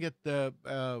looking at the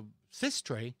sys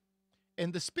tray,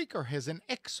 and the speaker has an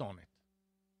X on it.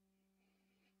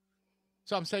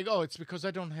 So I'm saying, oh, it's because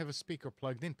I don't have a speaker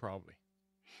plugged in, probably.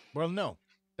 Well, no.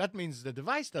 That means the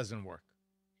device doesn't work.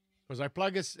 Because I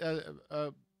plug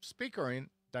a speaker in,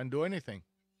 doesn't do anything.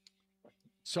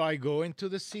 So I go into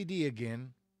the CD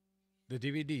again, the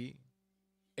DVD,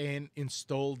 and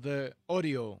install the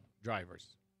audio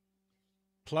drivers.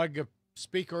 Plug a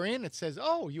speaker in, it says,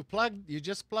 oh, you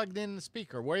just plugged in the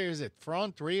speaker. Where is it?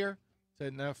 Front, rear? I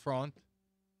said, no, front.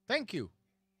 Thank you.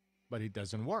 But it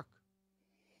doesn't work.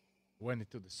 Went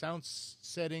into the sound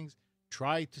settings,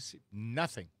 tried to see,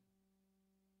 nothing.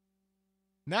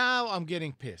 Now I'm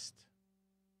getting pissed.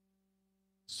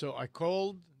 So I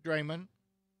called Draymond,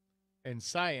 and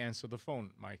Cy answered the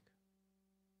phone, Mike.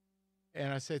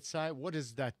 And I said, Cy, what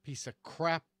is that piece of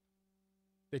crap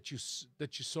that you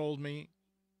sold me?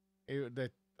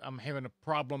 That I'm having a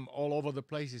problem all over the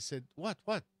place. He said, what?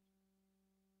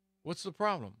 What's the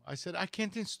problem? I said, I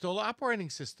can't install an operating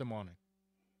system on it.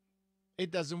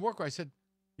 It doesn't work. I said,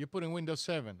 you're putting Windows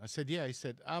 7. I said, yeah. He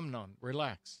said, Amnon,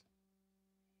 relax.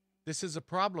 This is a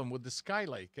problem with the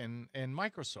Skylake and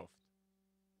Microsoft.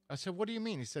 I said, what do you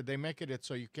mean? He said, they make it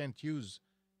so you can't use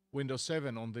Windows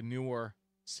 7 on the newer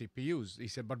CPUs. He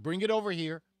said, but bring it over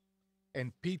here,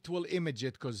 and Pete will image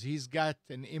it because he's got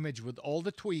an image with all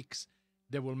the tweaks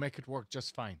that will make it work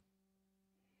just fine.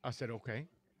 I said, okay.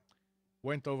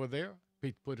 Went over there.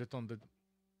 Pete put it on the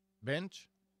bench.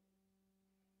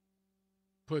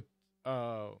 Put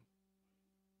the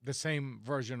same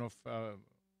version of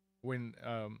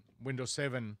Windows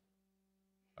 7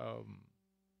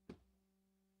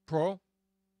 Pro.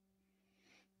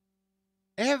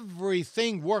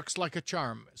 Everything works like a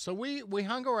charm. So we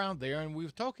hung around there and we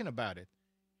were talking about it.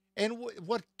 And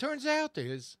what turns out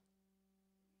is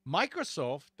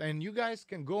Microsoft, and you guys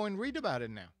can go and read about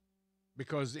it now,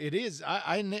 because it is,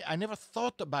 I never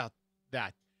thought about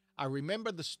that. I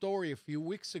remember the story a few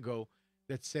weeks ago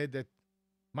that said that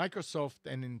Microsoft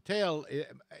and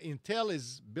Intel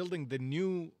is building the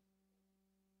new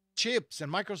chips,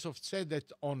 and Microsoft said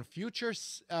that on future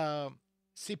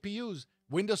CPUs,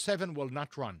 Windows 7 will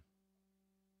not run.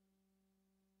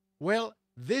 Well,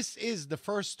 this is the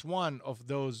first one of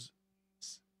those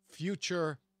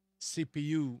future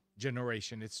CPU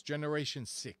generation. It's generation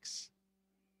 6.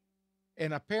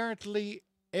 And apparently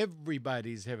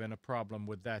everybody's having a problem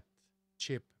with that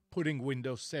chip putting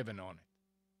Windows 7 on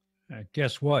it.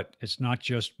 Guess what? It's not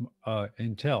just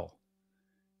Intel.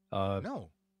 No.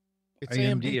 It's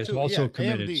AMD is too. also Yeah,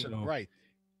 committed. AMD, So right.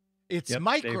 It's Yep,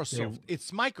 Microsoft.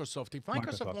 It's Microsoft. If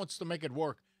Microsoft wants to make it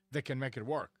work, they can make it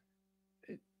work.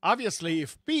 Obviously,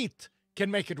 if Pete can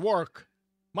make it work,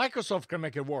 Microsoft can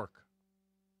make it work.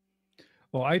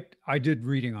 Well, I did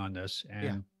reading on this,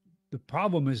 and the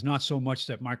problem is not so much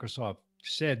that Microsoft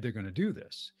said they're going to do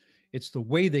this; it's the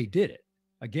way they did it.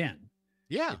 Again,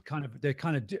 Yeah. they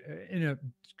kind of in a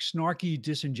snarky,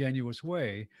 disingenuous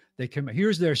way.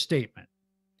 Here's their statement: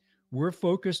 we're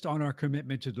focused on our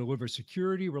commitment to deliver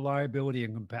security, reliability,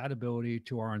 and compatibility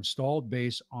to our installed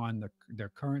base on their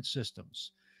current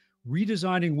systems.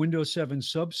 Redesigning Windows 7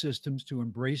 subsystems to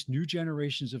embrace new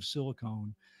generations of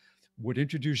silicon would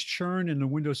introduce churn in the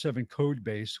Windows 7 code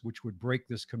base, which would break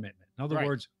this commitment. In other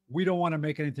words, we don't want to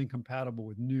make anything compatible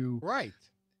with new. Right.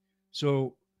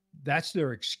 So that's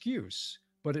their excuse.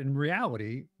 But in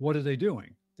reality, what are they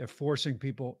doing? They're forcing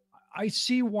people. I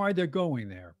see why they're going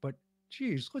there, but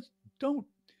geez, don't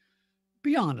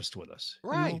be honest with us.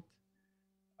 Right.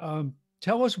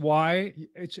 Tell us why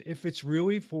if it's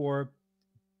really for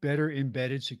better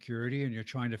embedded security and you're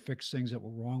trying to fix things that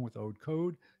were wrong with old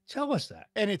code, tell us that.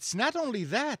 And it's not only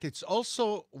that, it's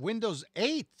also Windows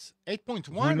 8,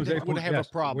 8.1 that would have a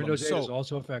problem. Windows 8 is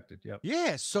also affected. Yep.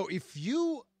 Yeah. So if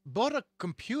you bought a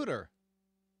computer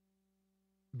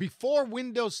before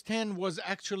Windows 10 was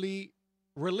actually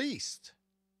released,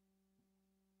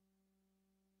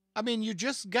 I mean, you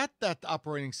just got that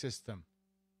operating system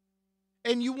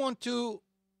and you want to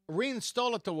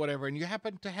reinstall it or whatever, and you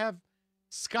happen to have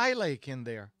Skylake in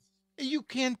there. You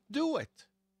can't do it.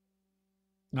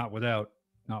 Not without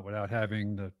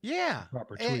having the Yeah.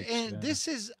 proper And, tweaks. and Yeah.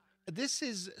 this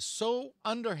is so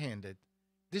underhanded.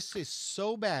 This is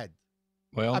so bad.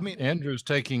 Well, I mean, Andrew's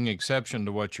taking exception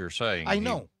to what you're saying. I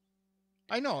know,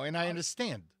 and I I-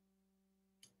 understand.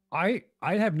 I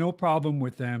have no problem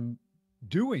with them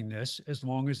doing this as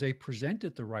long as they present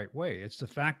it the right way. It's the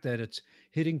fact that it's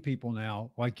hitting people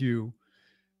now, like you.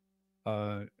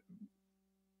 Uh,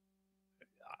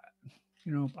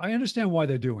 I understand why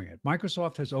they're doing it.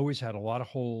 Microsoft has always had a lot of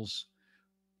holes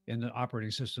in the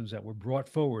operating systems that were brought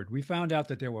forward. We found out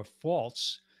that there were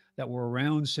faults that were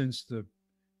around since the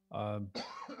um,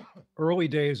 early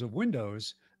days of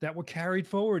Windows that were carried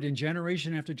forward in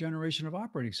generation after generation of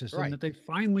operating system Right. that they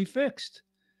finally fixed.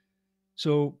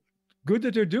 So good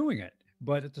that they're doing it,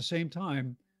 but at the same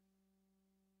time,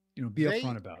 be They-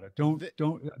 upfront about it. they-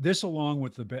 Don't this along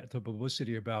with the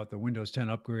publicity about the Windows 10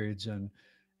 upgrades and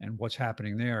what's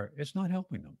happening there. It's not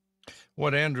helping them.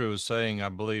 What Andrew is saying, I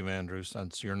believe, Andrew,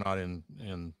 since you're not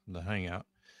in the hangout,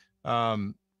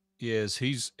 is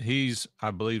he's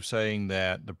I believe saying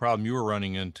that the problem you were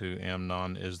running into,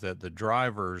 Amnon, is that the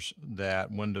drivers that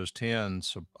Windows 10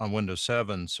 on Windows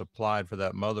 7 supplied for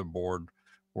that motherboard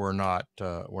were not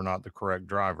the correct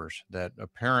drivers. That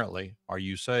apparently, are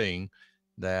you saying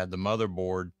that the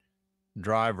motherboard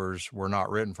drivers were not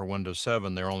written for Windows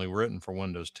 7? They're only written for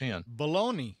Windows 10.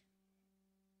 Baloney.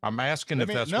 I'm asking Let if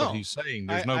me- that's no. what he's saying.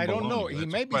 There's no I don't know. baloney. He That's a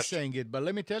may be question. saying it, but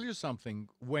let me tell you something.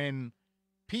 When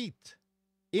Pete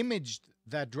imaged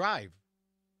that drive,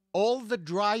 all the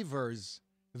drivers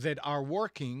that are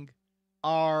working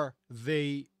are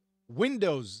the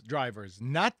Windows drivers,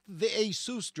 not the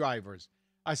ASUS drivers.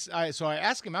 So I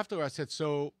asked him after. I said,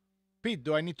 "So, Pete,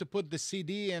 do I need to put the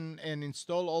CD and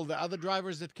install all the other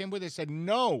drivers that came with it?" He said,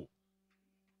 "No.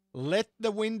 Let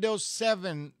the Windows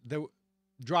 7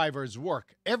 drivers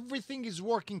work. Everything is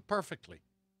working perfectly."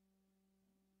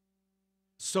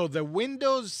 So the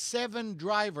Windows 7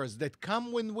 drivers that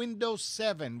come with Windows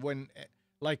 7,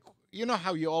 like, you know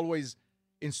how you always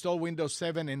install Windows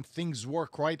 7 and things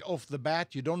work right off the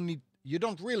bat? You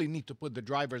don't really need to put the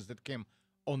drivers that came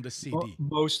on the CD.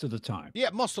 Most of the time. Yeah,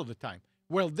 most of the time.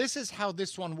 Well, this is how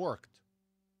this one worked.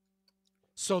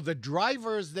 So the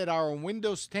drivers that are on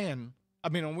Windows 7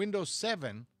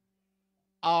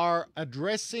 are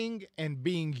addressing and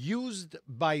being used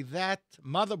by that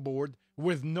motherboard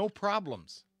with no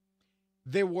problems.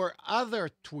 There were other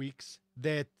tweaks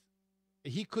that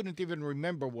he couldn't even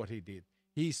remember what he did.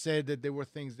 He said that there were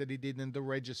things that he did in the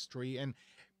registry, and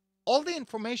all the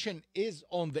information is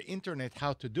on the internet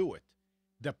how to do it.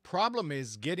 The problem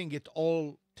is getting it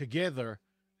all together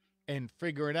and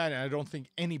figure it out. And I don't think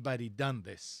anybody done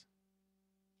this.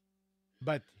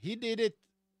 But he did it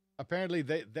apparently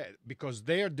because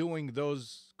they are doing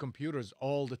those computers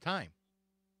all the time.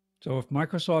 So if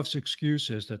Microsoft's excuse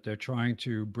is that they're trying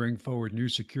to bring forward new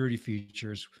security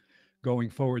features going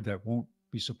forward that won't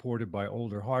be supported by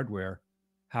older hardware,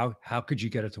 how could you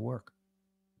get it to work?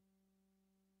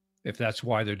 If that's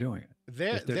why they're doing it.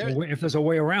 If there's a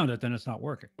way around it, then it's not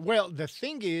working. Well, the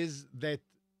thing is that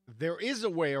there is a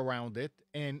way around it,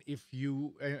 and if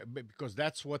you because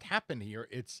that's what happened here,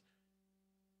 it's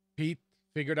Pete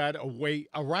figured out a way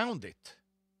around it.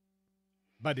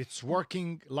 But it's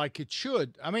working like it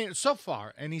should. I mean, so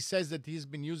far. And he says that he's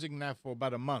been using that for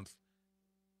about a month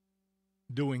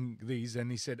doing these.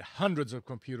 And he said hundreds of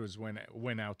computers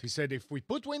went out. He said, if we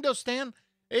put Windows 10,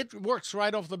 it works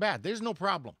right off the bat. There's no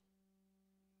problem.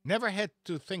 Never had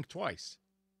to think twice.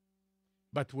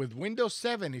 But with Windows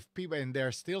 7, if people, and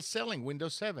they're still selling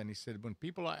Windows 7, he said, when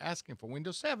people are asking for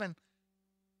Windows 7,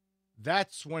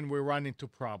 that's when we run into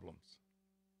problems.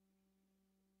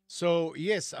 So,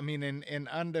 yes, I mean, and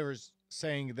Anders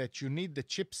saying that you need the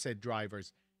chipset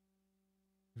drivers.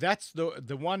 That's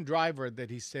the one driver that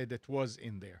he said that was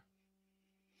in there.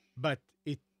 But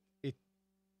it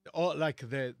all like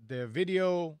the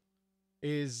video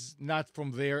is not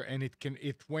from there, and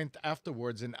it went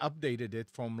afterwards and updated it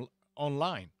from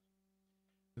online.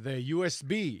 The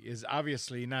USB is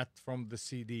obviously not from the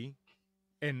CD,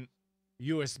 and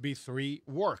USB 3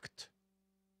 worked.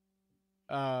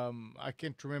 I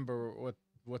can't remember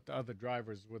what the other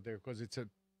drivers were there because it's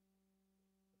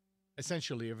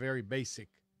essentially a very basic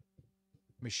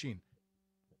machine.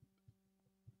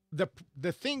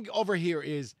 The thing over here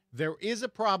is there is a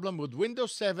problem with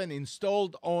Windows 7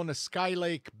 installed on a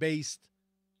Skylake based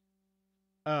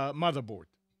motherboard.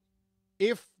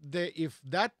 If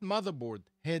that motherboard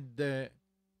had the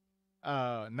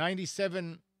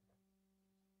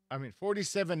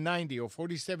 4790 or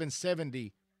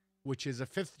 4770, which is a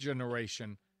 5th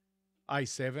generation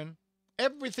i7,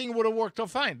 everything would have worked out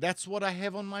fine. That's what I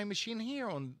have on my machine here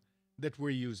that we're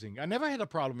using. I never had a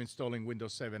problem installing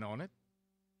Windows 7 on it.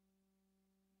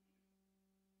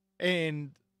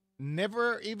 And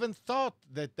never even thought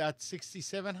that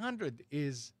 6700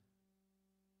 is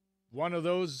one of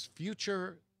those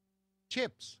future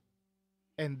chips.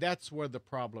 And that's where the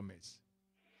problem is.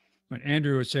 But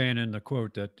Andrew was saying in the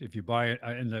quote that if you buy it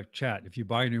in the chat, if you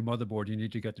buy a new motherboard, you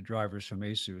need to get the drivers from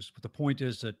ASUS. But the point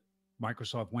is that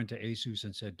Microsoft went to ASUS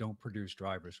and said, don't produce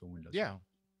drivers for Windows. Yeah.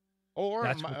 Or,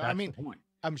 that's the point.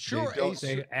 I'm sure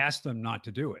they asked them not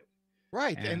to do it.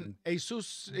 Right. And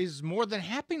ASUS is more than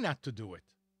happy not to do it.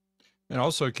 And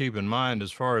also keep in mind,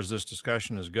 as far as this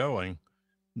discussion is going,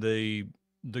 the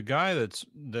guy that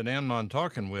Amnon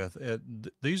talking with,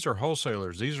 these are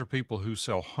wholesalers. These are people who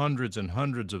sell hundreds and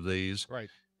hundreds of these. Right.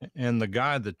 And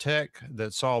the tech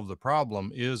that solved the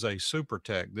problem is a super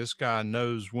tech. This guy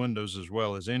knows Windows as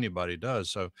well as anybody does.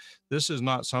 So this is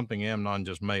not something Amnon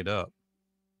just made up.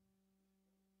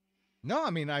 No, I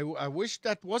mean, I wish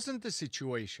that wasn't the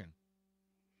situation.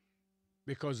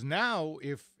 Because now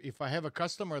if I have a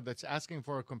customer that's asking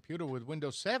for a computer with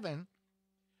Windows 7,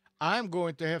 I'm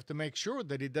going to have to make sure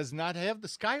that it does not have the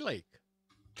Skylake.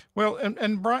 Well,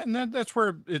 and Brian, that's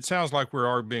where it sounds like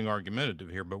we're being argumentative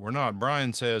here, but we're not.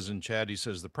 Brian says in chat, he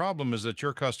says, the problem is that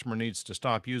your customer needs to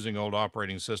stop using old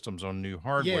operating systems on new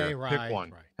hardware. Yeah, right. Pick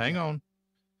one. Right. Hang on.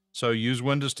 So use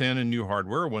Windows 10 and new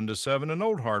hardware, Windows 7 and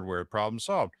old hardware. Problem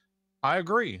solved. I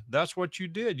agree. That's what you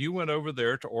did. You went over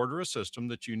there to order a system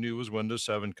that you knew was Windows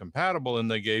 7 compatible, and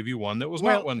they gave you one that was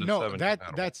not Windows 7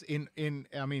 compatible. That's to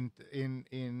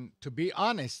be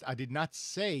honest, I did not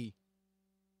say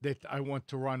that I want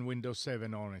to run Windows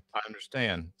 7 on it. I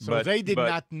understand. So they did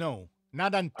not know.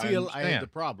 Not until I had the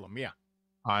problem. Yeah.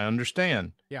 I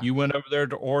understand. Yeah. You went over there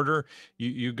to order.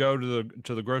 You go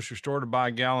to the grocery store to buy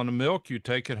a gallon of milk. You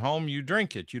take it home. You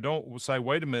drink it. You don't say,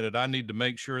 "Wait a minute, I need to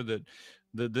make sure that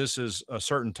this is a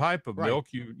certain type of milk."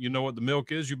 You know what the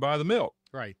milk is. You buy the milk.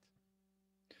 Right.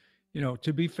 You know,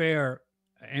 to be fair,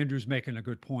 Andrew's making a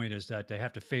good point is that they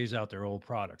have to phase out their old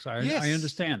products. I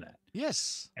understand that.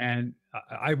 Yes. And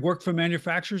I worked for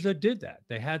manufacturers that did that.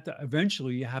 They had to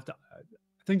eventually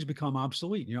things become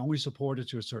obsolete. You only support it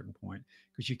to a certain point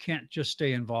because you can't just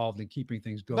stay involved in keeping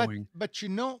things going. But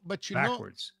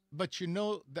backwards. But you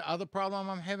know the other problem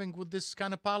I'm having with this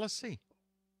kind of policy.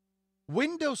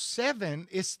 Windows 7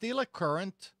 is still a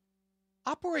current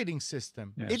operating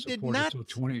system. Yeah, it did not.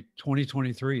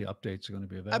 2023 updates are going to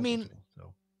be available. I mean,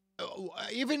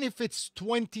 even if it's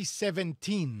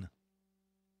 2017,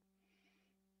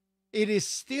 it is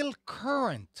still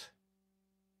current.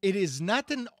 It is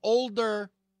not an older.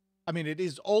 I mean, it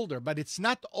is older, but it's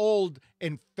not old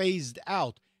and phased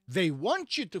out. They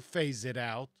want you to phase it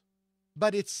out,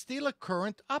 but it's still a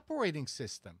current operating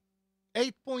system.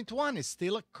 8.1 is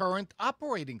still a current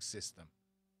operating system.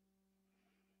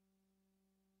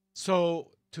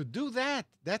 So to do that,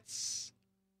 that's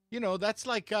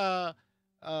like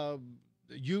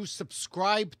you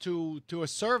subscribe to a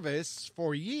service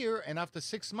for a year, and after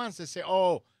 6 months they say,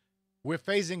 "Oh, we're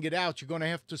phasing it out. You're going to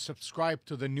have to subscribe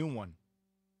to the new one."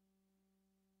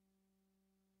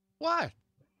 What?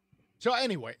 So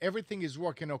anyway, everything is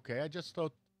working okay. I just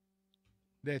thought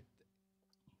that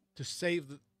to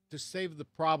save the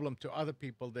problem to other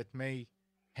people that may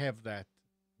have that,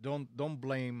 don't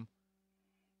blame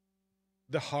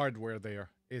the hardware there.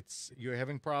 You're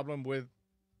having problem with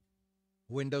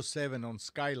Windows 7 on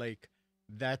Skylake.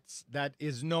 That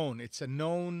is known. It's a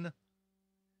known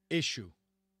issue.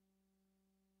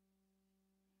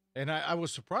 And I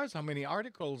was surprised how many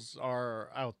articles are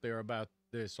out there about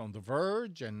this on The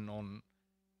Verge and on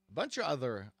a bunch of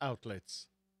other outlets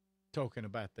talking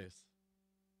about this.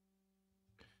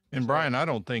 And Brian, I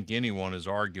don't think anyone is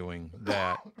arguing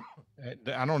that.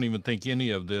 I don't even think any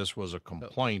of this was a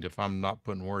complaint, if I'm not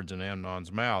putting words in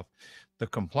Amnon's mouth. The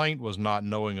complaint was not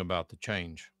knowing about the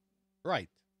change. Right.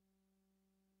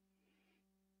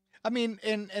 I mean,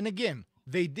 and again,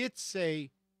 they did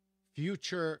say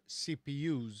future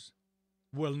CPUs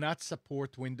will not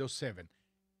support Windows 7.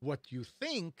 What you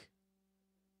think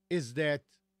is that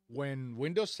when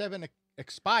Windows 7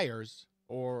 expires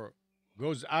or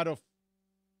goes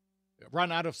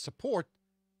run out of support,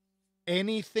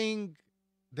 anything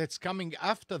that's coming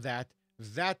after that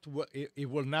it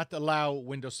will not allow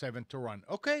Windows 7 to run.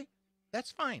 Okay,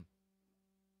 that's fine.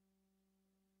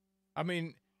 I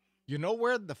mean, you know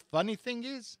where the funny thing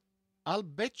is? I'll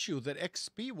bet you that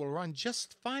XP will run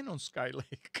just fine on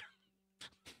Skylake.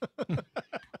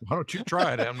 Why don't you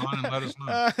try it, Amnon, and let us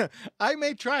know? I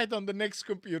may try it on the next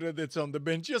computer that's on the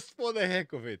bench just for the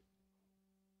heck of it.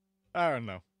 I don't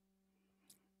know.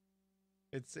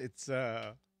 It's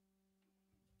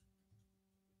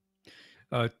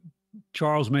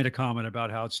Charles made a comment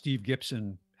about how Steve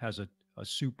Gibson has a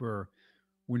super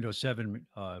Windows 7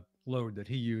 load that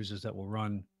he uses that will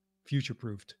run future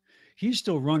proofed. He's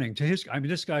still running to his. I mean,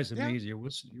 this guy's Yeah. amazing. It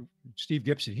was Steve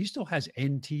Gibson. He still has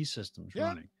NT systems Yeah.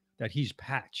 running that he's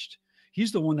patched.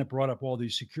 He's the one that brought up all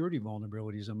these security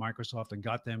vulnerabilities in Microsoft and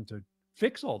got them to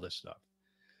fix all this stuff.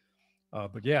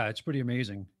 But yeah, it's pretty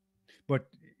amazing. But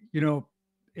you know,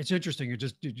 it's interesting. It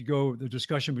just did you go the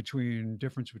discussion between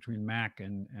difference between Mac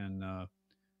and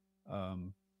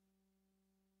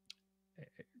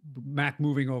Mac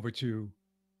moving over to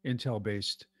Intel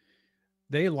based.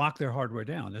 They lock their hardware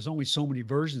down. There's only so many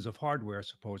versions of hardware,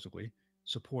 supposedly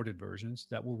supported versions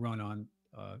that will run on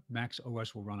Mac's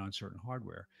OS will run on certain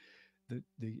hardware. The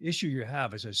issue you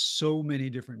have is there's so many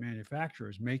different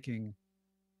manufacturers making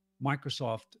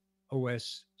Microsoft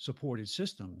OS supported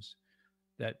systems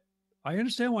that I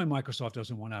understand why Microsoft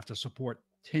doesn't want to have to support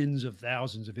tens of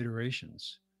thousands of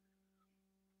iterations.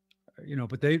 You know,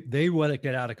 but they let it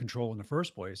get out of control in the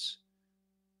first place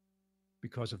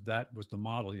because of that was the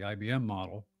model, the IBM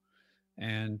model.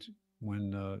 And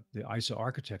when the ISA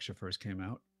architecture first came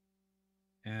out,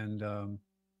 and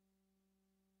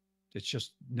it's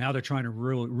just now they're trying to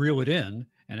reel it in,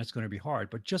 and it's going to be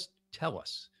hard. But just tell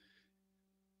us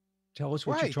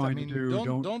what you're trying to do.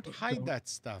 Don't hide that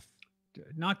stuff.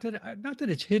 Not that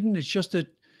it's hidden. It's just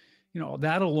that, you know,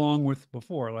 that along with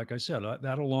before, like I said,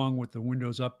 that along with the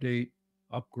Windows update,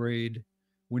 upgrade,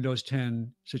 Windows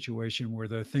 10 situation where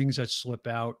the things that slip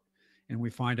out and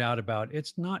we find out about,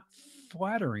 it's not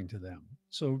flattering to them.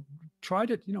 So try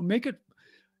to, you know,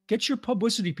 get your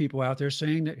publicity people out there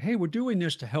saying that, hey, we're doing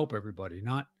this to help everybody,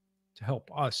 not to help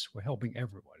us. We're helping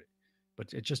everybody.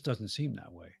 But it just doesn't seem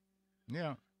that way.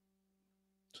 Yeah.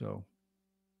 So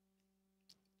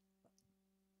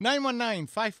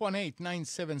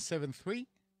 919-518-9773.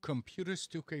 Computers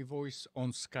took a voice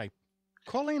on Skype.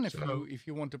 Call in if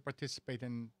you want to participate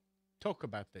and talk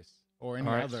about this or any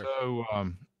other. So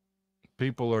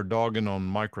people are dogging on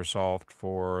Microsoft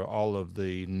for all of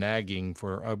the nagging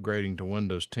for upgrading to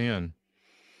Windows 10.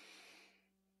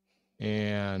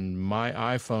 And my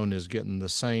iPhone is getting the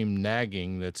same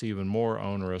nagging that's even more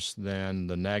onerous than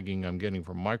the nagging I'm getting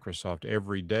from Microsoft.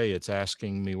 Every day it's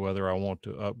asking me whether I want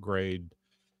to upgrade.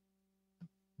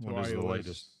 What is the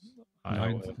latest?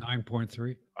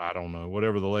 9.3. I don't know,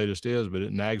 whatever the latest is, but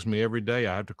it nags me every day.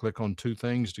 I have to click on two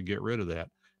things to get rid of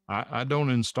that. I don't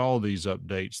install these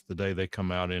updates the day they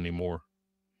come out anymore.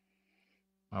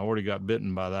 I already got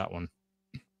bitten by that one.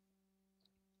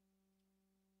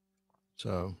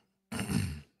 So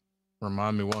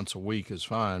remind me once a week is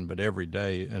fine, but every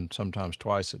day and sometimes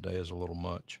twice a day is a little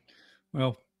much.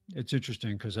 Well, it's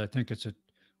interesting because I think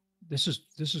this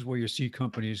is where you see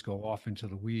companies go off into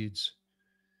the weeds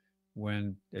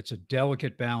when it's a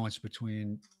delicate balance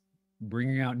between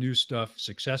bringing out new stuff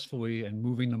successfully and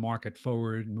moving the market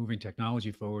forward, moving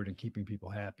technology forward and keeping people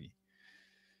happy.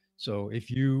 So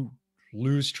if you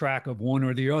lose track of one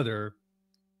or the other,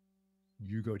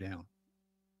 you go down.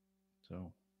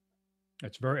 So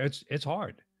it's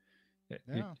hard.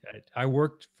 Yeah. I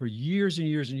worked for years and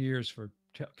years and years for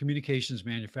communications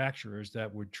manufacturers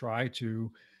that would try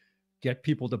to get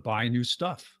people to buy new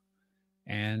stuff.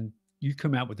 And you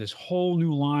come out with this whole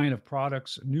new line of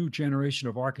products, new generation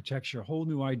of architecture, whole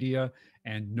new idea,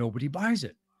 and nobody buys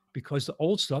it because the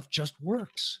old stuff just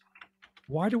works.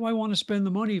 Why do I want to spend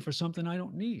the money for something I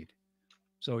don't need?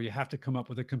 So you have to come up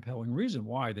with a compelling reason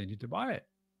why they need to buy it.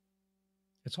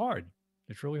 It's hard.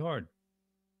 It's really hard.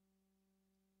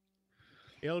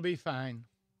 It'll be fine.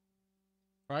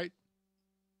 Right?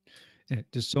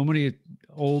 There's so many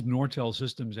old Nortel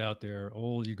systems out there.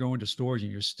 You go into stores and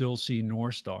you still see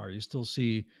Norstar. You still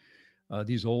see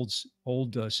these old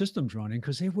systems running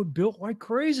because they were built like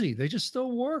crazy. They just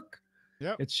still work.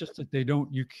 Yeah. It's just that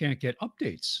you can't get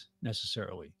updates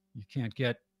necessarily. You can't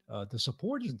get the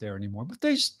support isn't there anymore, but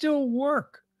they still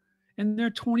work, and they're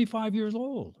 25 years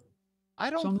old.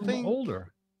 Some of them are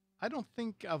older. I don't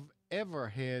think I've ever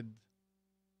had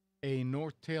a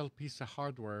Nortel piece of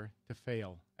hardware to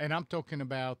fail. And I'm talking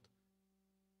about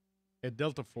a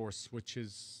Delta Force, which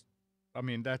is, I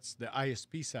mean, that's the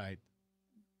ISP side.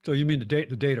 So you mean the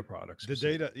data products? The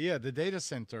data, yeah, the data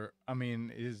center, I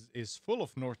mean, is full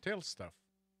of Nortel stuff.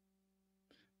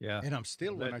 Yeah. And I'm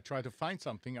still, when I try to find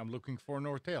something, I'm looking for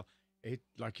Nortel. It,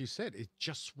 like you said, it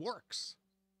just works.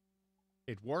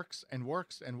 It works and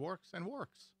works and works and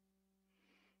works.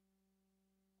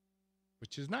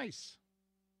 which is nice.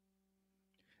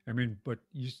 I mean, but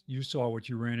you saw what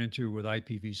you ran into with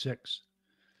IPv6 and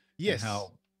Yes.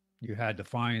 how you had to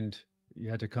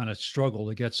kind of struggle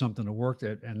to get something to work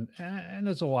that, and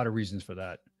there's a lot of reasons for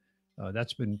that.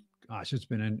 That's been, gosh, it's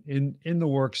been in the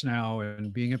works now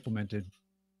and being implemented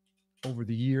over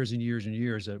the years and years and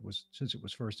years since it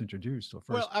was first introduced or first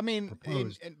Well, I mean,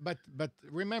 proposed. but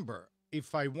remember,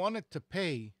 if I wanted to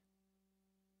pay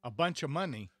a bunch of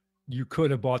money, You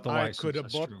could have bought the I license. could have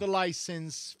That's bought true. the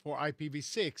license for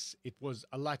IPv6. It was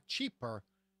a lot cheaper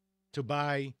to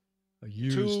buy A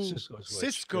used two Cisco switch.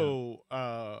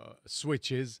 Cisco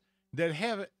switches that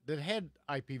had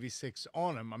IPv6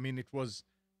 on them. I mean, it was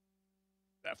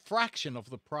a fraction of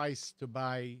the price to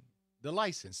buy the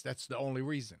license. That's the only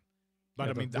reason. But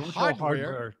Yeah, I mean, the Nortel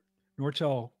hardware,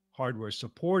 Nortel hardware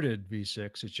supported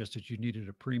V6. It's just that you needed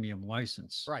a premium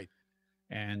license. right?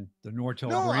 And the Nortel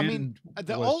No, I brand mean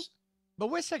the was old. But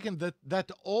wait a second.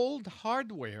 That old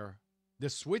hardware, the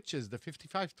switches, the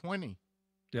 5520,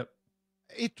 yep.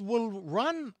 it will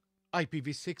run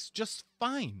IPv6 just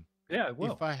fine Yeah, it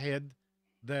will. if I had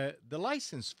the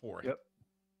license for it. Yep.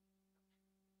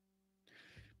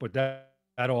 But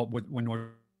that all when Nortel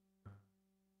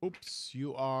Oops, you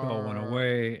went are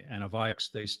away and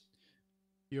Avix,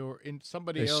 you're in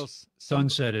somebody they else.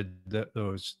 sunsetted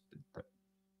those.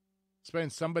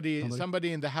 Spence, somebody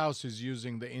in the house is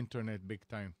using the internet big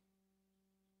time.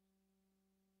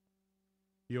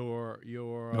 Your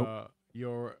Nope.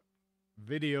 your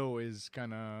video is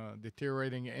kind of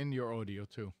deteriorating and your audio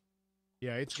too.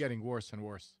 Yeah, it's getting worse and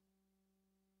worse.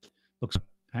 Looks.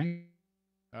 Hang.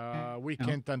 We No.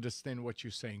 can't understand what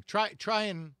you're saying. Try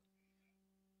and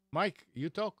Mike, you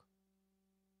talk.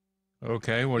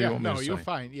 Okay, what do Yeah, you want me no, to you're say?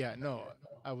 fine. Yeah, no,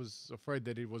 I was afraid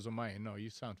that it was on my end. No, you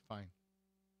sound fine.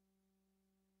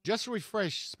 Just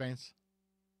refresh, Spence.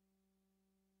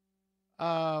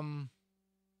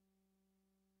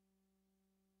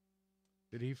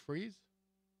 Did he freeze?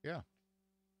 Yeah.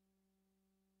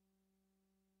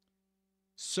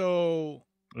 So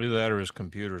Either that or his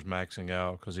computer's maxing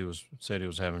out because said he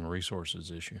was having a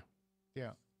resources issue.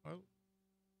 yeah. Well,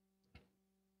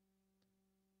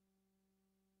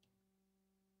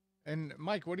 and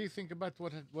Mike, what do you think about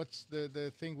what's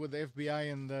the thing with the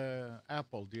FBI and the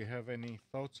Apple? Do you have any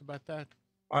thoughts about that?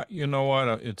 You know what?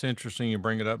 It's interesting you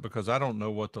bring it up because I don't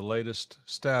know what the latest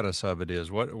status of it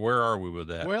is. Where are we with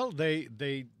that? Well, they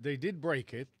did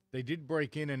break it. They did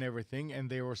break in and everything, and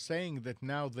they were saying that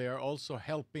now they are also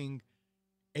helping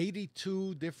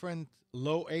 82 different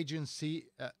low agencies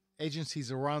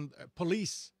around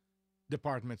police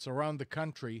departments around the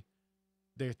country.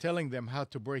 They're telling them how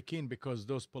to break in because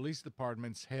those police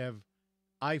departments have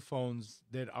iPhones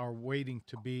that are waiting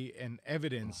to be an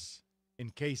evidence in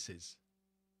cases.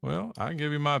 Well, I can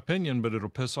give you my opinion, but it'll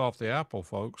piss off the Apple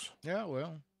folks. Yeah,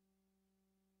 well,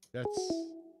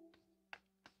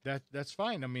 that's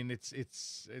fine. I mean,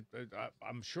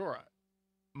 I'm sure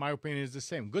my opinion is the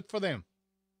same. Good for them.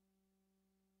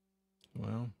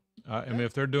 Well, I mean,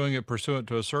 if they're doing it pursuant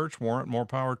to a search warrant, more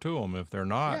power to them. If they're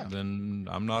not, Yeah. then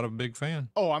I'm not a big fan.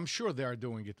 Oh, I'm sure they are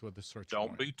doing it with the search Don't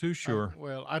warrant. be too sure.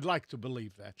 Well, I'd like to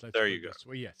believe that. Let's There put you it go. this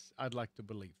way. Yes, I'd like to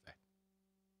believe that.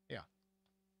 Yeah,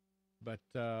 but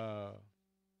there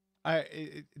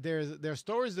are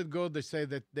stories that go. They say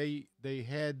that they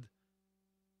had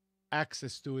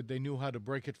access to it. They knew how to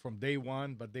break it from day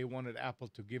one, but they wanted Apple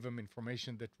to give them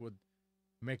information that would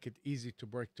make it easy to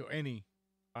break to any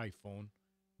iPhone.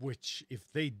 Which, if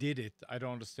they did it, I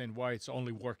don't understand why it's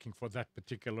only working for that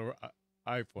particular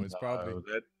iPhone. It's probably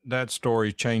No, that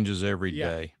story changes every Yeah.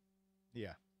 day.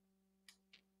 yeah.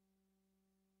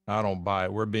 I don't buy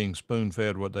it. We're being spoon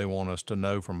fed what they want us to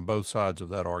know from both sides of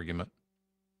that argument.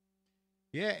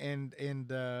 Yeah, and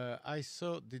I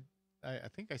saw I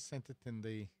think I sent it in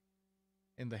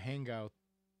the Hangout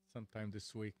sometime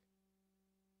this week.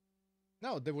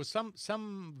 No, there was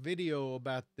some video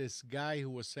about this guy who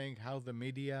was saying how the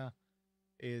media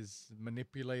is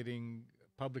manipulating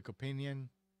public opinion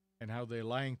and how they're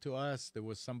lying to us. There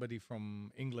was somebody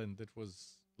from England that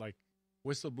was like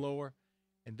whistleblower,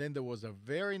 and then there was a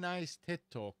very nice TED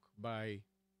talk by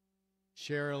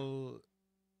Cheryl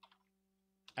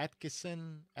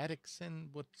Atkinson,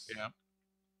 what's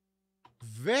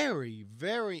very,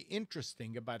 very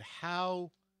interesting about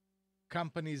how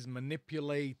companies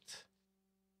manipulate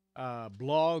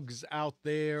blogs out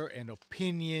there and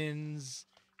opinions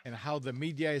and how the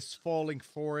media is falling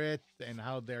for it and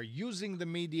how they're using the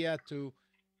media to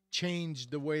change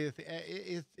the way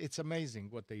it's amazing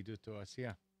what they do to us.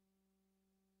 Yeah.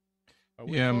 Are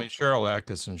we Yeah, I mean, close? Cheryl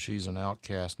Atkinson, she's an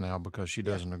outcast now because she Yeah.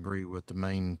 doesn't agree with the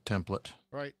main template.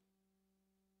 Right.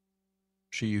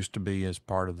 She used to be as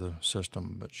part of the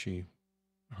system, but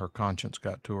her conscience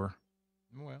got to her.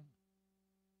 Well,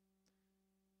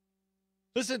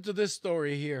 listen to this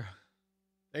story here.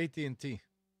 AT&T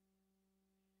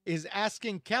is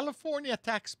asking California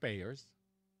taxpayers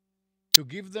to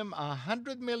give them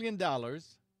 $100 million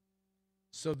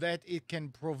so that it can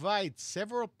provide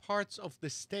several parts of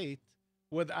the state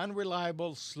with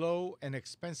unreliable, slow, and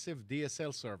expensive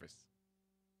DSL service.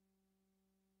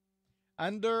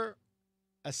 Under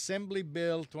Assembly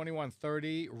Bill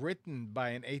 2130, written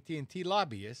by AT&T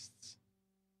lobbyists,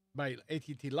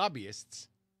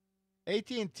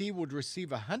 AT&T would receive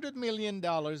 $100 million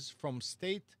from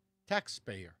state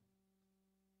taxpayer.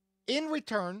 In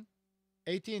return,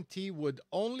 AT&T would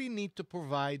only need to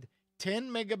provide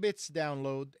 10 megabits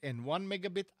download and 1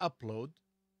 megabit upload,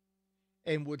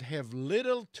 and would have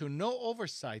little to no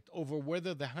oversight over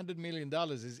whether the $100 million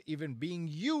is even being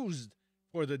used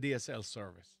for the DSL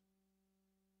service.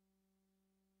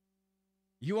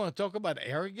 You want to talk about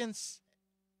arrogance?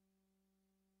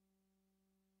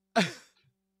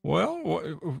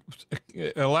 Well,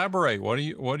 elaborate. What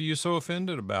are you so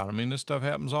offended about? I mean, this stuff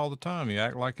happens all the time. You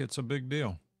act like it's a big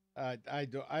deal. I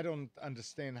don't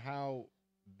understand how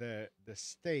the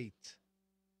state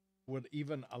would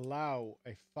even allow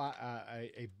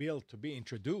a bill to be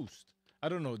introduced. I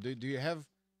don't know. Do you have?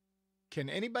 Can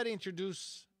anybody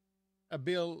introduce a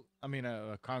bill? I mean,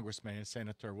 a congressman, a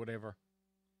senator, whatever,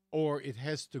 or it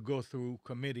has to go through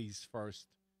committees first.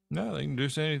 No, they can do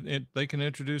anything. They can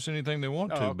introduce anything they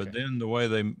want to, Oh, but okay. then the way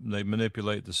they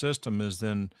manipulate the system is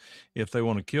then, if they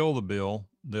want to kill the bill,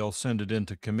 they'll send it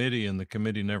into committee, and the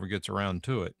committee never gets around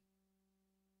to it.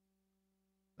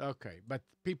 Okay, but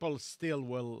people still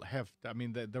will have to, I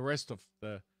mean, the rest of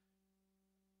the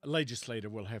legislature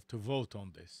will have to vote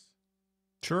on this.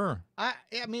 Sure. I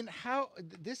mean, how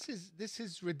this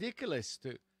is ridiculous.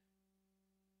 To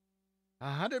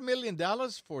 $100 million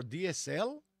for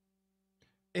DSL,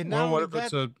 and Well, now what if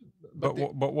it's but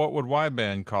what would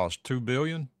wideband cost? $2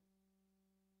 billion?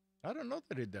 I don't know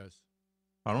that it does.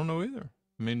 I don't know either.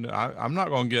 I mean, I'm not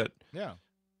going to get. Yeah.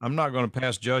 I'm not going to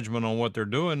pass judgment on what they're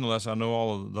doing unless I know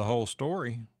all of the whole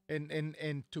story.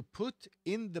 And to put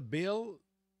in the bill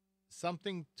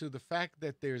something to the fact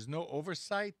that there's no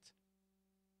oversight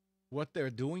what they're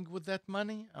doing with that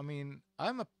money. I mean,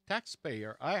 I'm a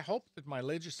taxpayer. I hope that my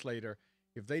legislator,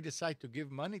 if they decide to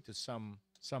give money to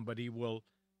somebody, will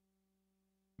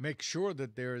make sure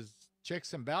that there's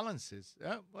checks and balances.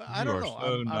 Well, I don't know.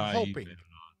 So I'm hoping. Naive.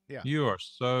 Yeah. You are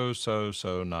so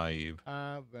naive.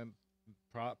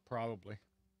 Probably.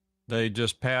 They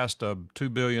just passed a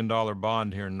 $2 billion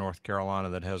bond here in North Carolina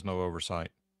that has no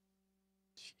oversight.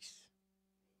 Jeez.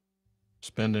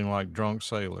 Spending like drunk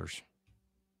sailors.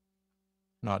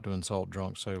 Not to insult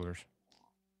drunk sailors.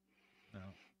 No.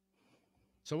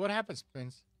 So what happens,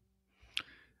 Prince?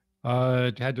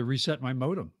 Had to reset my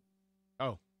modem.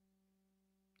 Oh.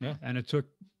 Yeah, and it took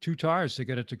 2 tires to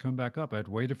get it to come back up. I'd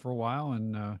waited for a while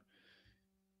and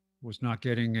was not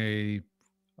getting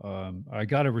I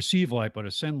got a receive light, but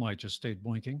a send light just stayed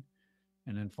blinking.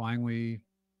 And then finally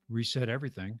reset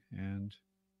everything. And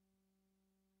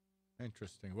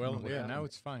interesting. Well, yeah, now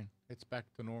it's fine. It's back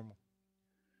to normal.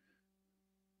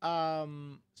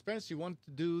 Spence, you want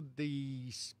to do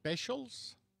the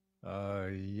specials?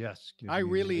 yes.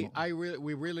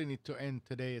 we really need to end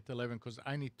today at 11 because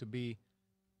I need to be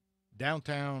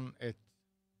downtown at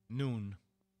noon.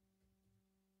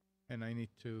 And I need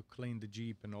to clean the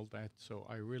Jeep and all that. So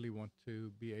I really want to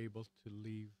be able to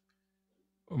leave.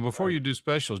 Before you do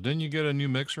specials, didn't you get a new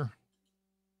mixer?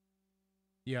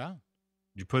 Yeah.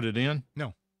 Did you put it in?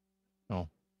 No. Oh.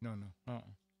 No.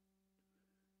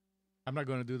 I'm not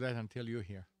going to do that until you're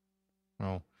here.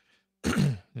 Oh.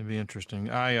 It'd be interesting.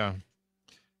 I've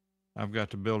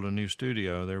got to build a new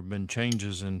studio. There have been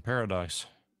changes in Paradise.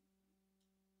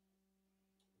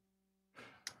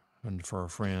 And for a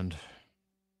friend.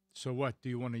 So what? Do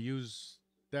you want to use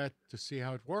that to see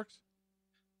how it works?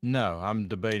 No, I'm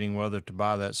debating whether to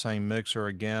buy that same mixer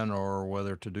again or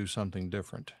whether to do something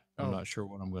different. I'm not sure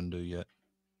what I'm going to do yet.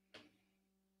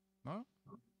 No?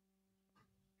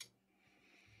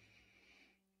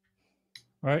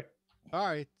 All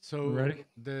right. So ready?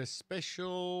 The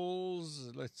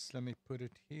specials, let me put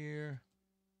it here.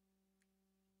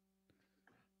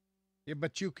 Yeah,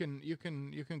 but you can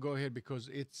go ahead because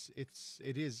it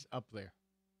is up there.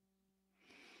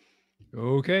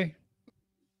 Okay.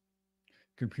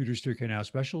 Computer Sticker Now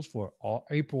specials for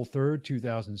April 3rd,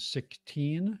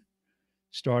 2016.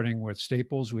 Starting with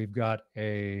Staples, we've got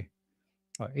a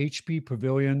HP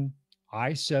Pavilion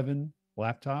i7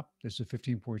 laptop. This is a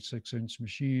 15.6-inch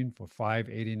machine for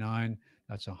 $589.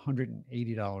 That's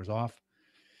 $180 off.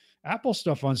 Apple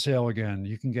stuff on sale again.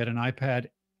 You can get an iPad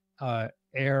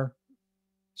Air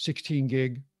 16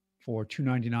 gig for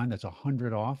 $299. That's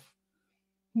 $100 off.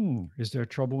 Is there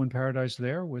trouble in paradise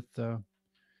there with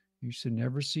you should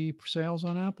never see sales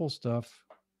on Apple stuff.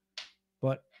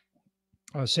 But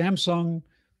Samsung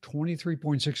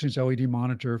 23.6-inch LED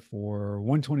monitor for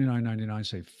 $129.99,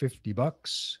 save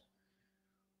 $50.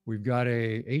 We've got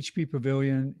a HP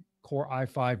Pavilion Core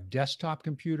i5 desktop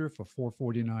computer for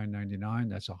 $449.99.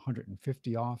 That's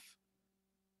 $150 off.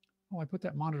 Oh, I put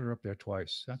that monitor up there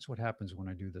twice. That's what happens when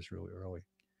I do this really early.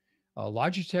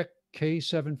 Logitech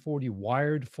K740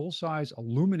 wired full-size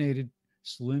illuminated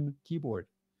slim keyboard,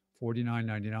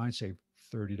 $49.99, save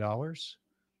 $30.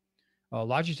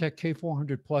 Logitech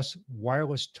K400 Plus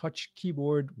wireless touch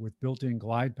keyboard with built-in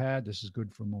glide pad. This is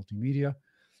good for multimedia.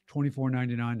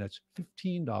 $24.99. That's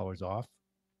 $15 off.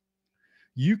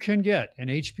 You can get an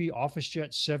HP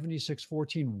OfficeJet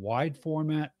 7614 wide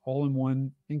format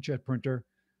all-in-one inkjet printer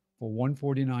for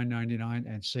 $149.99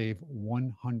 and save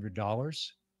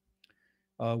 $100.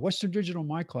 Western Digital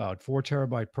MyCloud 4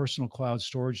 terabyte personal cloud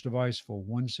storage device for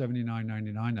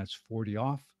 $179.99. That's $40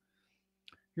 off.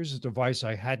 Here's a device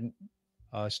I hadn't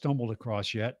stumbled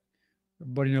across yet.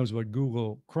 Everybody knows what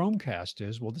Google Chromecast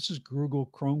is. Well, this is Google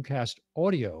Chromecast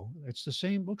Audio. It's the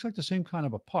same, looks like the same kind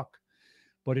of a puck,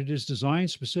 but it is designed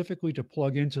specifically to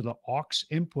plug into the aux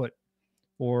input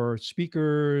for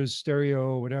speakers,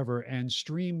 stereo, whatever, and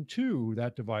stream to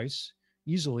that device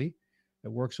easily.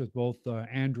 It works with both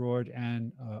Android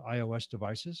and iOS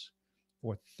devices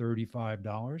for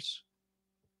 $35.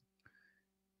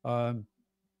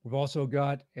 We've also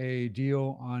got a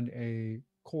deal on a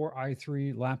Core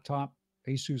i3 laptop,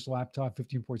 Asus laptop,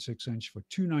 15.6-inch for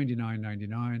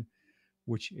 $299.99,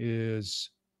 which is,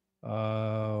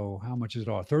 how much is it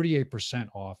off? 38%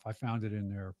 off. I found it in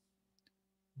their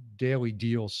daily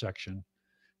deals section,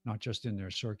 not just in their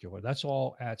circular. That's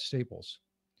all at Staples.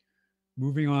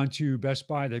 Moving on to Best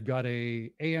Buy, they've got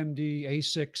a AMD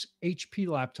A6 HP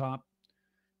laptop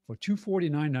for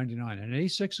 $249.99. And an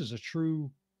A6 is a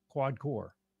true quad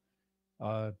core.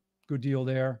 Good deal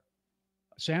there.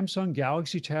 Samsung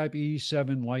Galaxy Tab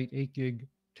E7 Lite 8 gig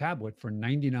tablet for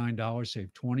 $99, save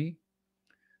 $20.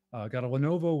 Got a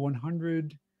Lenovo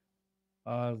 100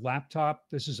 laptop.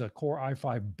 This is a Core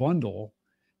i5 bundle.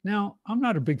 Now, I'm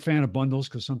not a big fan of bundles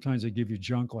because sometimes they give you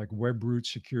junk like WebRoot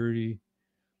security,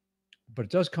 but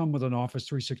it does come with an Office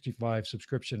 365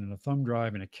 subscription and a thumb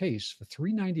drive and a case for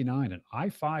 $399, an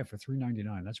i5 for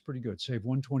 $399. That's pretty good. Save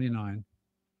 $129.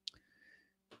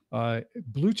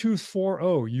 Bluetooth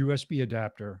 4.0 USB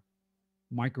adapter,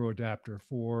 micro adapter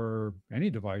for any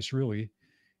device, really,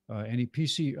 any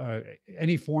PC,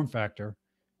 any form factor,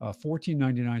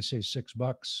 $14.99, say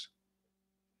 $6.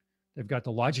 They've got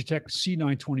the Logitech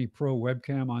C920 Pro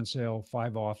webcam on sale,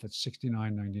 $5 off at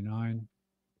 $69.99.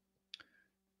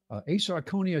 Acer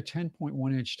Iconia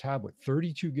 10.1-inch tablet,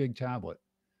 32 gig tablet,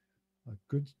 a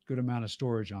good amount of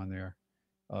storage on there,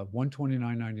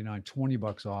 $129.99,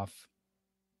 $20 off.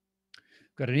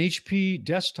 Got an HP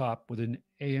desktop with an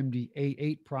AMD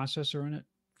A8 processor in it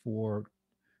for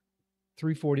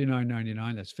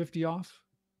 $349.99. That's $50 off.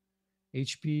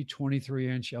 HP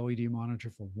 23-inch LED monitor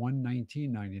for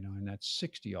 $119.99. That's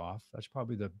 $60 off. That's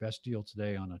probably the best deal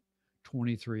today on a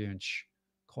 23-inch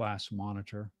class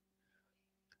monitor.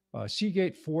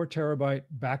 Seagate 4 terabyte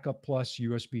backup plus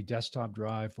USB desktop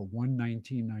drive for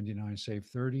 $119.99, save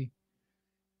 $30.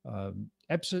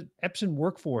 Epson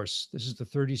Workforce. This is the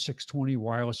 3620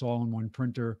 wireless all-in-one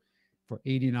printer for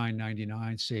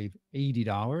 $89.99, save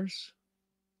 $80.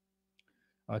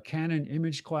 Canon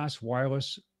Image Class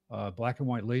wireless black and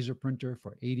white laser printer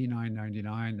for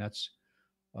 $89.99. That's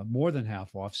more than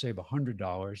half off, save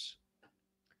 $100.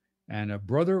 And a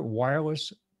Brother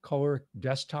wireless color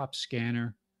desktop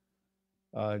scanner.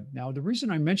 Now, the reason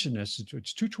I mention this,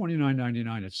 it's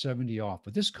 $229.99, it's $70 off,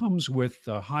 but this comes with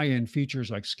high-end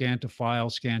features like scan to file,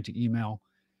 scan to email.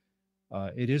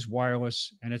 It is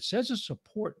wireless, and it says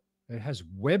it has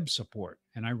web support.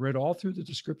 And I read all through the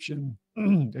description,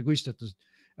 at least at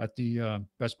the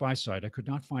Best Buy site. I could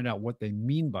not find out what they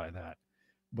mean by that.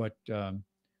 But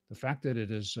the fact that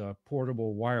it is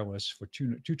portable wireless for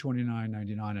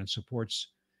 $229.99 and supports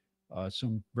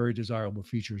some very desirable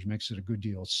features makes it a good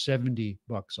deal. $70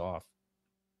 off.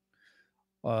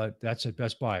 That's at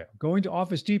Best Buy. Going to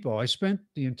Office Depot. I spent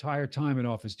the entire time at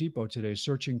Office Depot today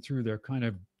searching through their kind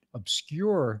of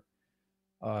obscure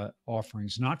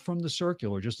offerings, not from the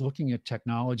circular, just looking at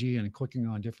technology and clicking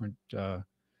on different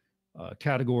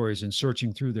categories and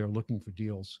searching through there looking for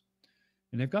deals.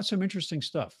 And they've got some interesting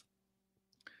stuff.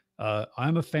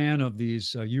 I'm a fan of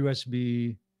these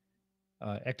USB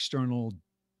external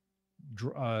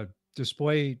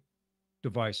display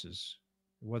devices,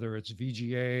 whether it's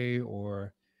VGA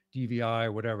or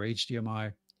DVI, whatever,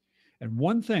 HDMI. And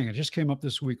one thing, it just came up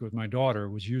this week with my daughter,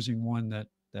 was using one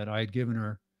that I had given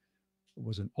her. It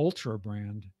was an Ultra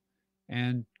brand,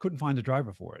 and couldn't find the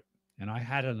driver for it. And I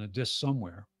had it on a disk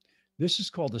somewhere. This is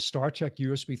called the StarTech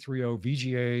USB 3.0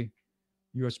 VGA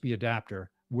USB adapter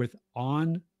with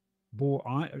onboard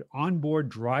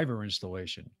driver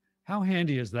installation. How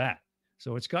handy is that?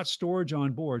 So it's got storage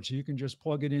on board, so you can just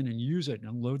plug it in and use it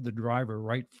and load the driver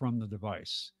right from the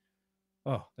device.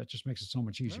 Oh, that just makes it so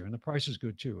much easier. And the price is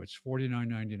good too. It's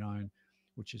 $49.99,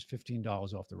 which is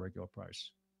 $15 off the regular price.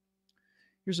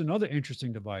 Here's another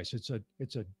interesting device. It's a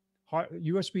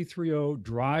USB 3.0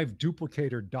 drive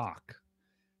duplicator dock,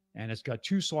 and it's got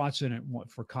 2 slots in it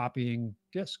for copying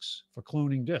disks, for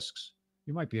cloning disks.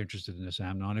 You might be interested in this,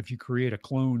 Amnon. If you create a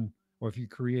clone, or if you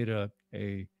create a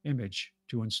image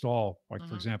to install, like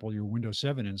for example, your Windows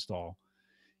 7 install,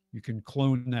 you can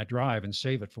clone that drive and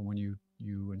save it for when you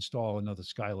install another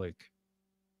Skylake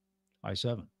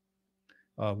i7.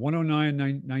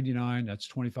 $109.99. That's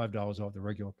 $25 off the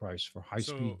regular price for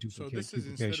high-speed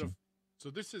duplication.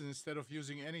 So this is instead of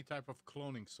using any type of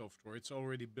cloning software, it's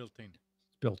already built in. It's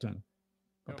built in.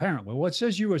 Apparently. Well, it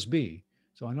says USB,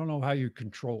 so I don't know how you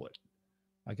control it.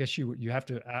 I guess you have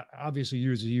to obviously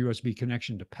use a USB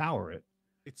connection to power it.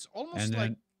 It's almost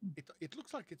like it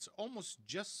looks like it's almost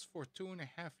just for 2.5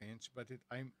 inch, but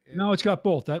no, it's got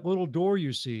both. That little door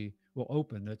you see will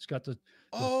open. It's got the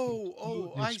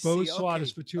exposed slot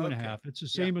is for 2.5. It's the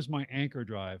same as my Anchor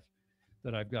drive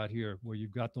that I've got here, where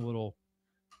you've got the little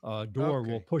door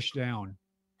will push down.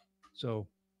 So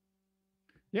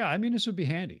yeah, I mean, this would be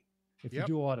handy if you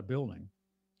do a lot of building.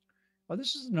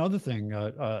 This is another thing,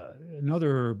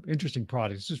 another interesting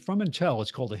product. This is from Intel.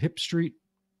 It's called a Hip Street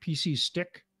PC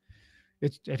Stick.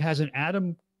 It has an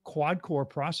Atom quad-core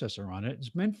processor on it.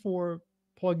 It's meant for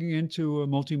plugging into a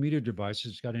multimedia device.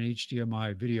 It's got an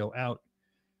HDMI video out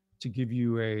to give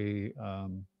you a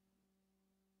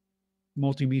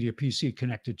multimedia PC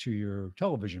connected to your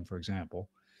television, for example.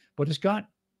 But it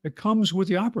comes with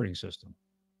the operating system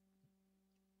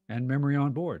and memory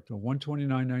on board. So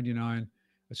 $129.99.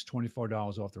 That's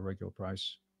 $24 off the regular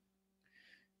price.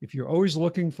 If you're always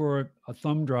looking for a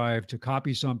thumb drive to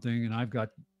copy something, and I've got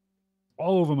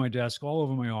all over my desk, all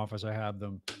over my office, I have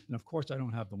them. And of course, I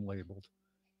don't have them labeled.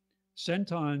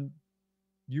 Centon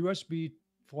USB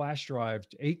flash drive,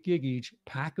 8 gig each,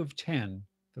 pack of 10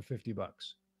 for $50.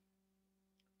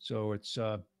 So it's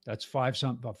that's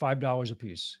about $5 a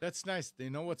piece. That's nice. Do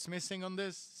you know what's missing on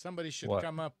this? Somebody should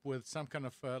come up with some kind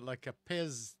of like a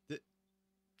Pez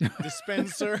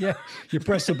dispenser. Yeah, you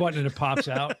press the button and it pops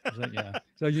out. Yeah,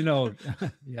 so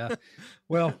yeah.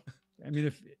 Well, I mean,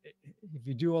 if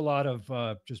you do a lot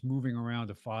of just moving around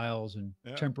the files and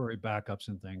temporary backups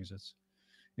and things, it's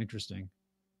interesting.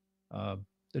 The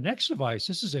next device,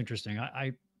 this is interesting.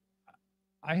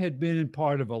 I had been in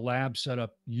part of a lab set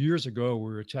up years ago.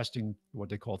 We were testing what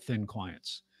they call thin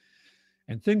clients,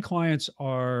 and thin clients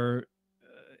are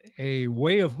a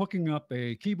way of hooking up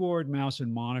a keyboard, mouse,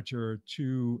 and monitor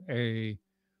to it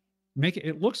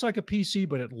looks like a PC,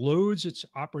 but it loads its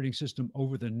operating system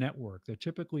over the network. There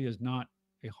typically is not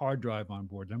a hard drive on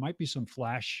board. There might be some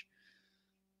flash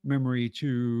memory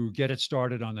to get it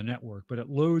started on the network, but it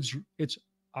loads its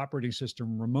operating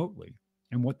system remotely.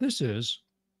 And what this is,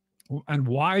 and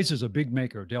Wyze is a big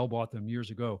maker. Dell bought them years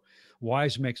ago.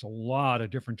 Wyze makes a lot of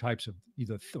different types of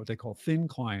either what they call thin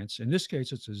clients. In this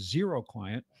case, it's a zero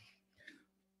client,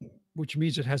 which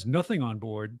means it has nothing on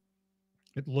board.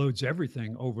 It loads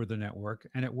everything over the network,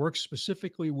 and it works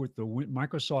specifically with the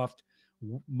Microsoft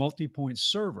multi-point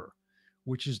server,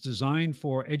 which is designed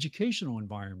for educational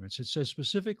environments. It says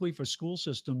specifically for school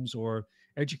systems or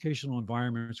educational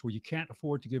environments where you can't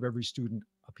afford to give every student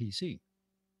a PC.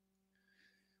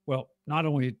 Well, not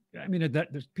only, I mean,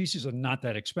 the PCs are not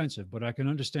that expensive, but I can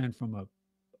understand from a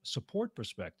support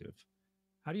perspective,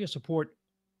 how do you support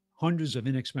hundreds of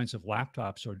inexpensive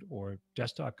laptops or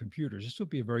desktop computers? This would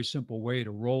be a very simple way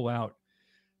to roll out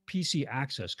PC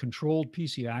access, controlled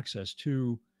PC access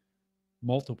to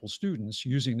multiple students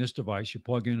using this device. You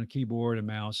plug in a keyboard, a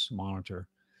mouse, monitor,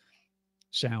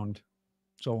 sound,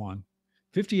 so on.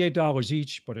 $58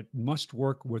 each, but it must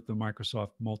work with the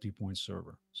Microsoft multi-point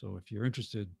server. So if you're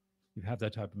interested, you have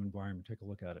that type of environment, take a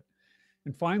look at it.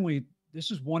 And finally, this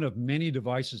is one of many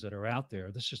devices that are out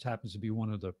there. This just happens to be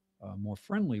one of the more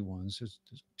friendly ones. There's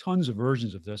tons of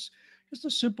versions of this. Just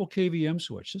a simple KVM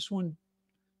switch. This one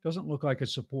doesn't look like it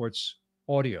supports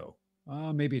audio.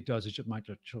 Maybe it does. It just might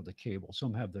not show the cable.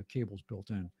 Some have the cables built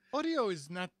in. Audio is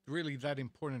not really that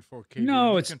important for KVM.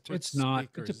 No, You it's can put it's not. It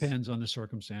speakers. depends on the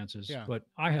circumstances. Yeah. But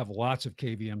I have lots of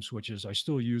KVM switches. I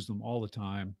still use them all the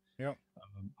time. Yep.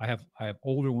 I have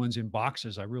older ones in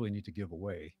boxes I really need to give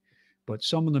away, but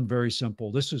some of them very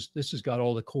simple. This has got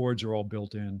all the cords are all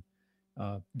built in.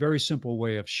 Very simple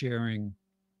way of sharing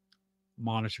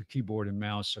monitor, keyboard, and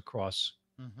mouse across.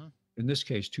 Mm-hmm. In this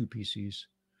case, two PCs.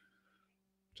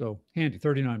 So handy,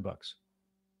 $39.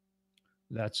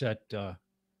 That's at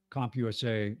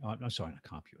CompUSA. No, sorry, not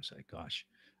CompUSA. Gosh,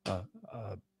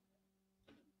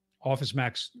 Office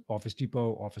Max, Office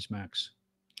Depot, Office Max.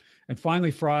 And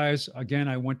finally, Fry's. Again,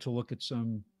 I went to look at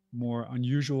some more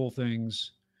unusual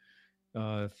things.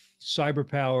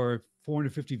 CyberPower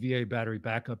 450 VA battery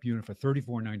backup unit for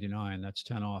 $34.99. That's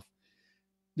 10 off.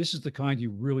 This is the kind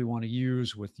you really want to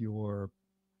use with your,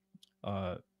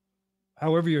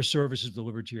 however your service is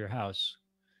delivered to your house.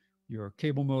 Your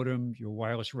cable modem, your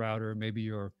wireless router, maybe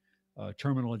your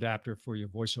terminal adapter for your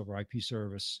voice over IP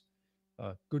service.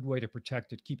 Good way to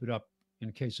protect it, keep it up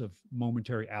in case of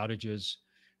momentary outages.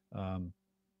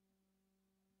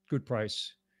 Good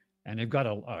price. And they've got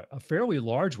a fairly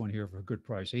large one here for a good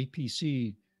price.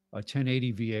 APC, a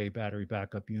 1080 VA battery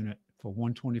backup unit for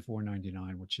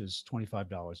 $124.99, which is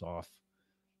 $25 off.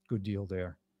 Good deal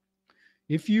there.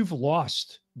 If you've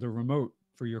lost the remote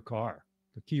for your car,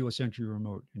 the keyless entry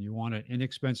remote, and you want an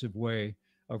inexpensive way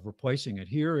of replacing it,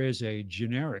 here is a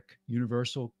generic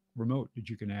universal remote that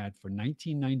you can add for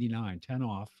 $19.99, 10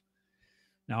 off.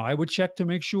 Now, I would check to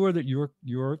make sure that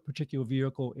your particular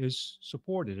vehicle is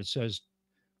supported. It says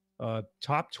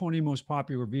top 20 most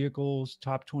popular vehicles,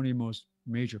 top 20 most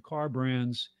major car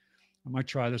brands. I might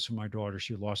try this with my daughter.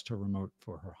 She lost her remote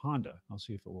for her Honda. I'll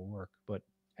see if it will work. But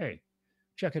hey,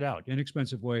 check it out.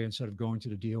 Inexpensive way instead of going to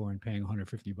the dealer and paying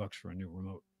 $150 for a new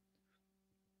remote.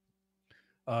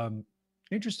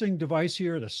 Interesting device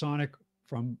here, the Sonic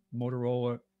from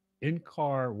Motorola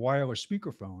in-car wireless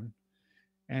speakerphone.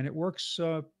 And it works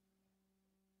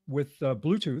with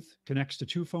Bluetooth, connects to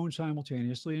two phones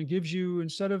simultaneously, and gives you,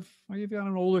 instead of, if you've got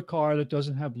an older car that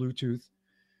doesn't have Bluetooth,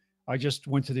 I just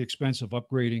went to the expense of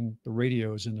upgrading the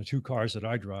radios in the two cars that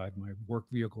I drive, my work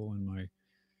vehicle and my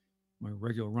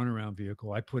regular runaround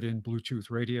vehicle. I put in Bluetooth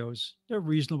radios. They're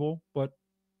reasonable, but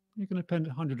you can spend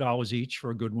 $100 each for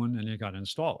a good one, and you got to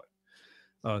install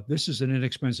it. This is an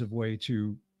inexpensive way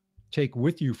to take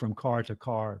with you from car to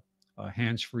car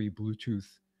hands-free Bluetooth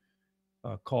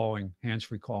calling,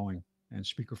 hands-free calling, and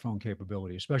speakerphone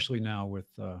capability, especially now with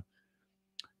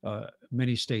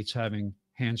many states having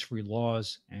hands-free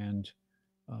laws and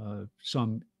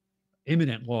some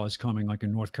imminent laws coming, like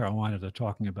in North Carolina, they're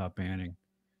talking about banning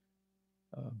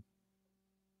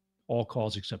all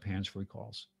calls except hands-free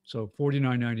calls. So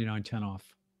 $49.99, 10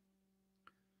 off.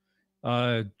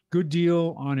 Good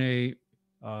deal on a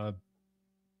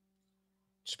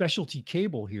specialty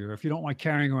cable here. If you don't like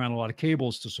carrying around a lot of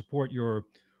cables to support your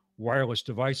wireless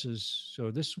devices. So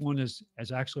this one has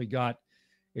actually got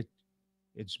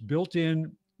it's built-in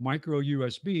micro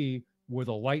USB with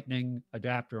a lightning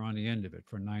adapter on the end of it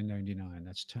for $9.99.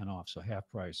 That's 10 off, so half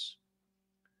price.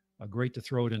 Great to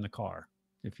throw it in the car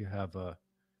if you have a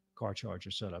car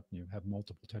charger set up and you have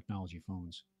multiple technology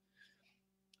phones.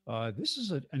 This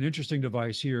is an interesting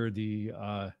device here, the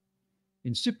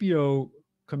Incipio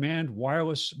Command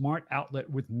Wireless Smart Outlet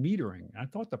with metering. I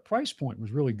thought the price point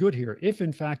was really good here. If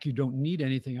in fact you don't need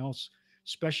anything else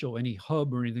special, any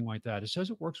hub or anything like that, it says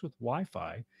it works with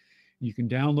Wi-Fi. You can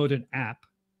download an app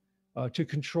to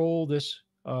control this,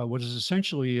 what is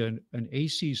essentially an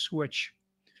AC switch,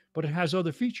 but it has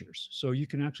other features. So you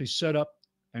can actually set up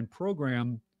and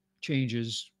program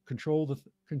changes, control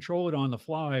it on the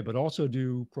fly, but also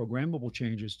do programmable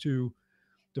changes to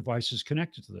devices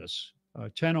connected to this.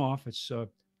 10 off, it's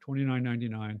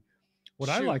 $29.99. What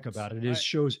I like about it is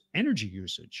shows energy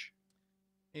usage.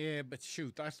 Yeah, but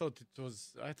shoot, I thought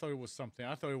it was something.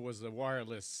 I thought it was a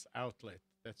wireless outlet.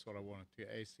 That's what I wanted, the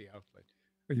AC outlet.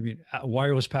 What do you mean,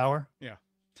 wireless power? Yeah.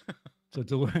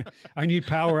 So I need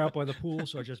power out by the pool,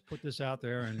 so I just put this out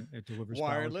there and it delivers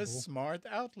wireless smart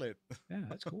outlet. Yeah,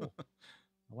 that's cool.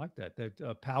 I like that.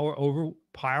 That power over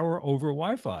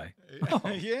Wi-Fi. Oh,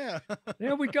 yeah.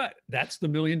 There we go. That's the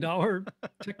 $1 million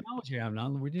technology I'm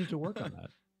on. We need to work on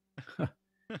that.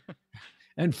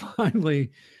 And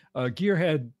finally,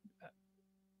 Gearhead.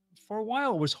 For a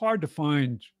while, it was hard to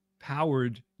find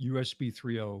powered USB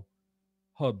 3.0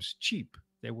 hubs cheap.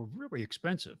 They were really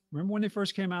expensive. Remember when they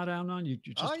first came out, Amnon? You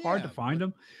just hard to find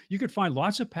them. You could find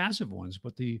lots of passive ones,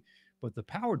 but the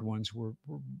powered ones were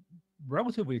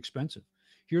relatively expensive.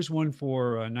 Here's one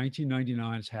for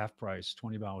 $19.99. It's half price,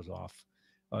 $20 off.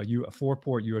 A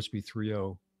 4-port USB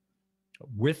 3.0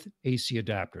 with AC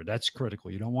adapter. That's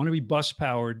critical. You don't want to be bus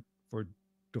powered for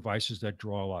devices that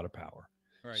draw a lot of power.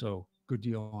 Right. So good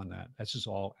deal on that. That's just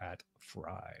all at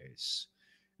Fry's.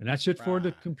 And that's it for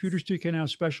the Fry's. Computers TK Now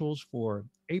specials for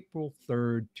April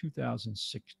 3rd,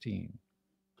 2016.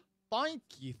 Thank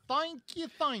you, thank you,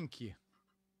 thank you.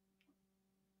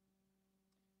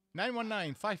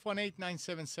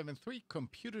 919-518-9773,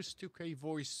 Computers 2K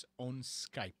voice on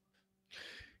Skype.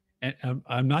 And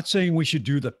I'm not saying we should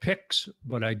do the picks,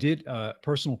 but I did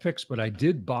personal picks, but I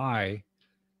did buy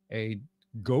a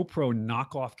GoPro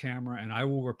knockoff camera, and I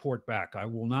will report back. I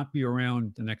will not be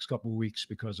around the next couple of weeks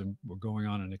because we're going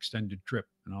on an extended trip,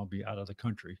 and I'll be out of the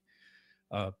country.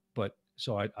 But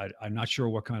so I'm not sure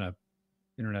what kind of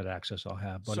internet access I'll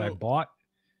have. But I So- bought.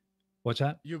 What's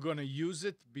that? You're going to use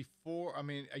it before, I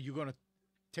mean, are you going to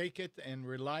take it and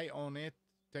rely on it,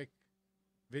 take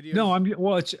videos? No,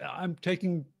 I'm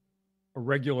taking a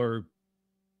regular,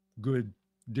 good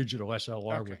digital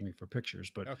SLR with Okay. me for pictures,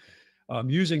 but. Okay.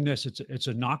 I'm using this. It's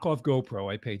a knockoff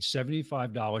GoPro. I paid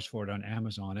 $75 for it on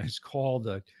Amazon. It's called,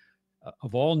 of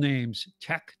all names,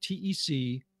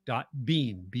 TEC.Bean,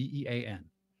 B-E-A-N.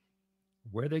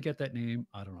 Where they get that name,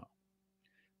 I don't know.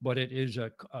 But it is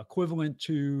equivalent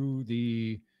to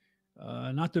the,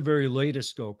 not the very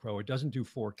latest GoPro. It doesn't do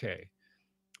 4K,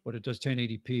 but it does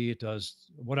 1080p. It does,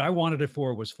 what I wanted it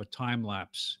for was for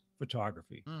time-lapse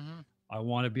photography. Mm-hmm. I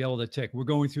want to be able to we're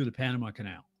going through the Panama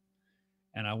Canal.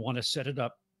 And I want to set it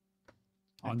up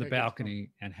And on the take it from- balcony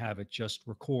and have it just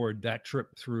record that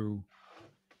trip through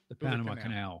the Through the Panama canal.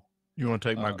 Canal. You want to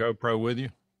take my GoPro with you?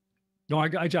 No, I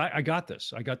got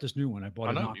this. I got this new one. I bought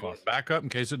I a know. You want knockoff. to back up in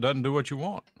case it doesn't do what you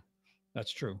want.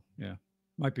 That's true. Yeah.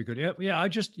 Might be good. Yeah. I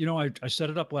just, I set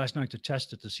it up last night to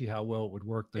test it to see how well it would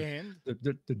work. And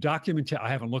The document, I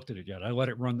haven't looked at it yet. I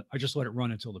just let it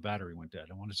run until the battery went dead.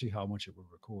 I want to see how much it would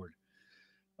record.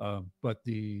 But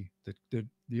the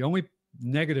only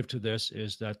negative to this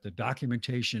is that the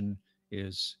documentation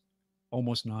is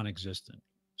almost non-existent.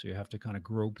 So you have to kind of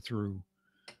grope through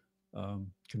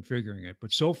configuring it.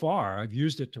 But so far, I've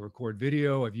used it to record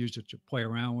video. I've used it to play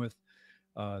around with.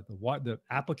 The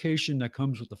application that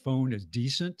comes with the phone is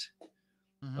decent.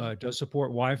 Mhm. It does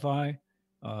support Wi-Fi.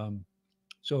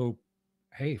 So,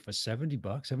 hey, for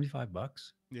 $70,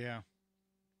 $75, yeah,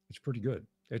 it's pretty good.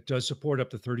 It does support up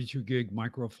to 32 gig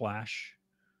micro flash.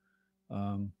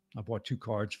 I bought 2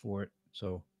 cards for it.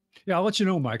 So yeah, I'll let you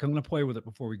know, Mike. I'm going to play with it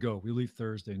before we go. We leave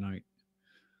Thursday night.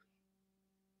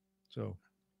 So,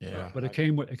 Yeah. but it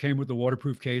came with the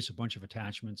waterproof case, a bunch of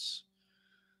attachments.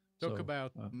 talk So,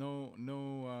 about no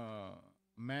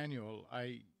manual.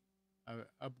 I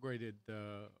upgraded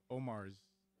Omar's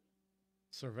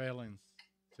surveillance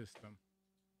system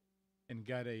and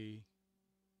got a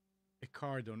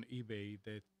card on eBay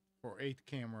that for 8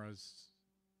 cameras,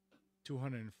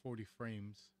 240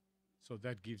 frames. So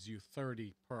that gives you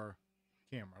 30 per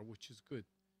camera, which is good.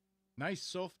 Nice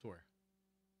software.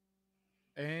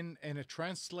 And a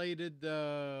translated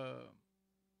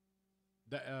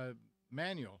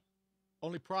manual.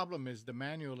 Only problem is the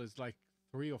manual is like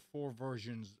 3 or 4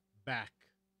 versions back.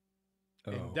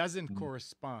 It Oh, doesn't mm.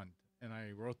 correspond. And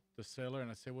I wrote the seller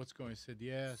and I said, "What's going?" He said,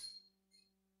 "Yes,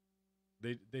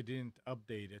 they didn't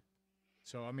update it."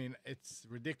 So I mean, it's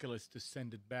ridiculous to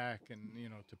send it back and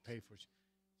to pay for it.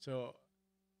 So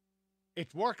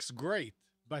it works great,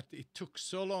 but it took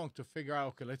so long to figure out.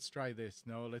 Okay, let's try this.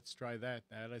 No, let's try that.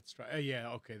 Let's try.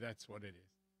 Yeah, okay, that's what it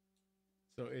is.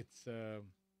 So it's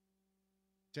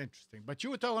interesting. But you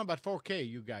were talking about 4K,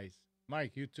 you guys,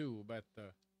 Mike, you too. But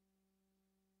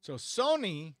so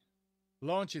Sony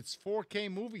launched its 4K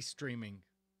movie streaming.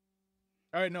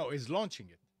 No, is launching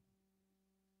it.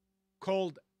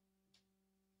 Called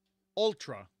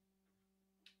Ultra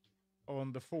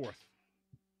on the 4th.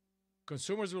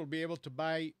 Consumers will be able to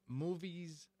buy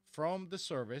movies from the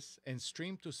service and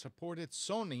stream to supported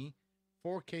Sony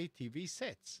 4K TV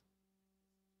sets.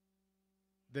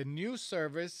 The new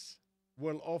service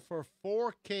will offer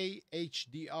 4K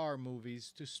HDR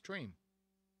movies to stream,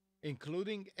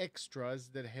 including extras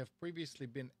that have previously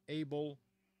been able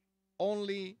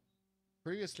only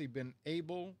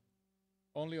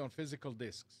on physical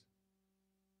discs.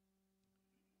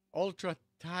 Ultra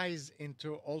ties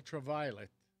into Ultraviolet,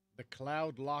 the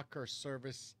cloud locker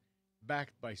service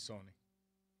backed by Sony.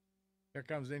 Here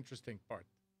comes the interesting part.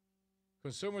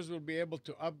 Consumers will be able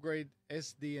to upgrade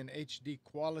SD and HD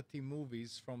quality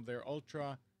movies from their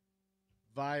Ultraviolet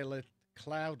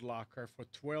cloud locker for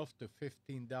 $12 to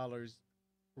 $15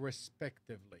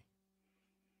 respectively.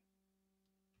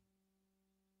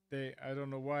 I don't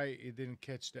know why it didn't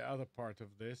catch the other part of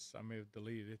this. I may have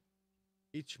deleted it.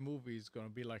 Each movie is going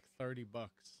to be like $30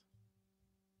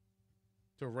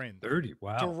 to rent. 30. To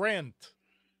Wow. rent,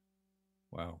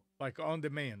 Wow. like on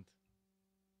demand.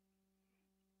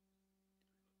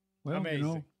 Well,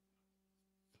 Amazing.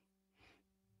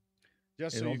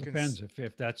 Just it so all you can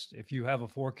depends. If you have a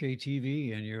 4K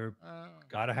TV and you're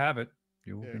gotta have it,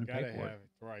 you're yeah, going to pay gotta for have it.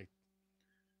 it. Right.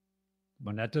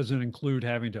 But that doesn't include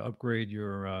having to upgrade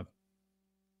your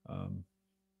um,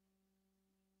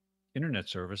 internet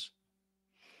service.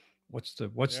 What's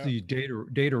Yeah. the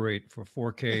data rate for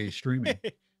 4K streaming?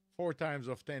 4 times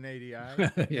of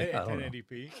 1080i, Yeah, I don't know.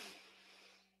 1080p.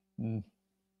 Mm.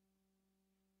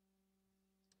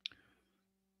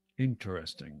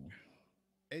 Interesting.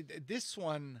 This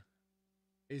one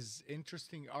is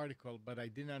interesting article, but I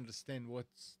didn't understand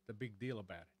what's the big deal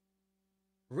about it.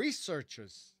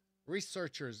 Researchers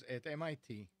at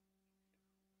MIT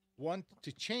want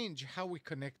to change how we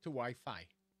connect to Wi-Fi.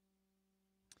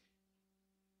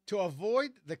 To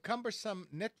avoid the cumbersome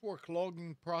network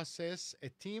logging process, a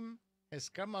team has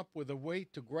come up with a way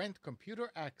to grant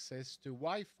computer access to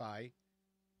Wi-Fi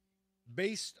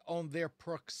based on their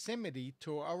proximity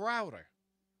to a router.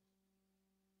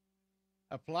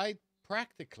 Applied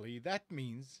practically, that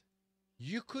means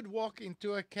you could walk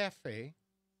into a cafe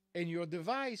and your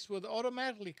device would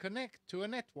automatically connect to a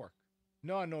network.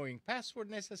 No annoying password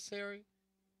necessary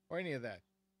or any of that.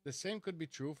 The same could be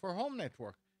true for home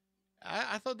network.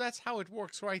 I thought that's how it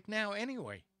works right now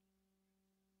anyway.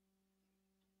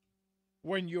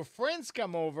 When your friends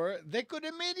come over, they could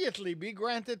immediately be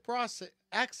granted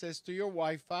access to your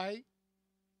Wi-Fi.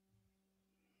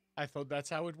 I thought that's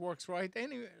how it works right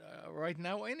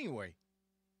now anyway.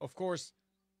 Of course,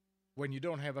 when you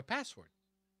don't have a password.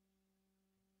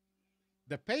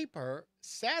 The paper,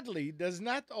 sadly, does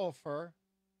not offer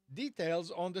details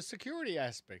on the security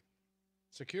aspect.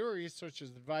 Security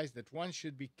researchers advise that one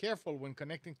should be careful when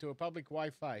connecting to a public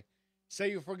Wi-Fi.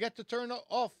 Say you forget to turn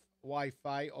off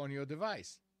Wi-Fi on your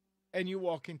device and you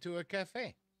walk into a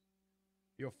cafe.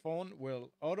 Your phone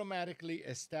will automatically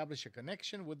establish a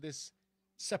connection with this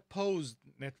supposed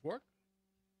network.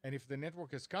 And if the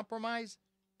network is compromised,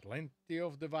 plenty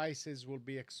of devices will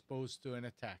be exposed to an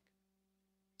attack.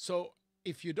 So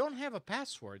if you don't have a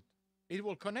password, it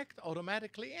will connect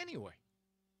automatically anyway.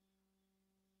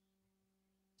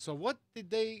 So what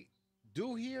did they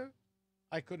do here?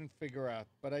 I couldn't figure out,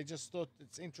 but I just thought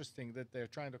it's interesting that they're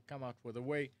trying to come out with a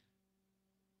way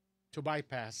to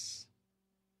bypass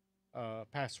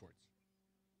passwords.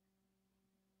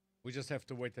 We just have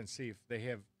to wait and see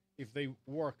if they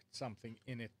worked something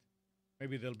in it.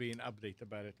 Maybe there'll be an update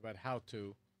about it, about how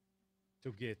to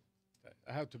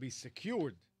be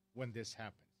secured when this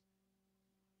happens.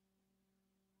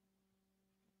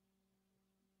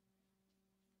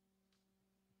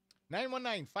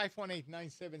 (919)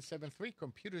 518-9773,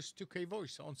 Computers 2K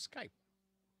Voice on Skype.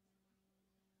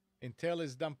 Intel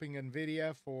is dumping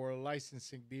NVIDIA for a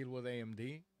licensing deal with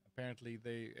AMD. Apparently,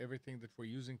 everything that we're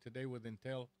using today with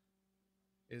Intel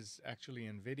is actually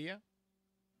NVIDIA.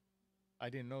 I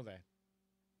didn't know that.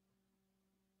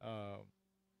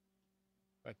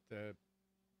 But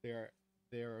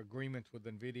their agreement with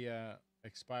NVIDIA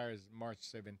expires March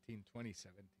 17,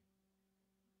 2017.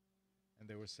 And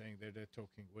they were saying that they're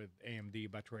talking with AMD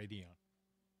about Radeon.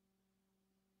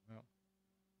 Well,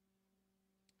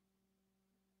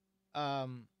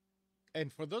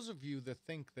 and for those of you that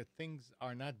think that things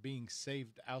are not being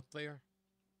saved out there,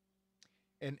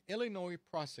 an Illinois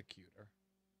prosecutor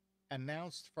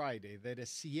announced Friday that a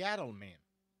Seattle man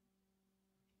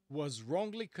was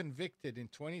wrongly convicted in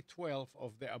 2012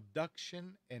 of the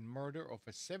abduction and murder of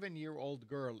a 7-year-old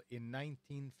girl in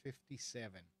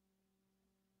 1957.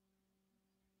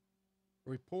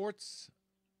 Reports,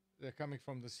 they're coming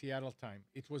from the Seattle Times.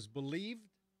 It was believed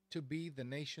to be the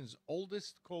nation's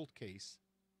oldest cold case,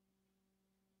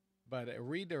 but a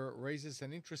reader raises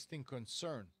an interesting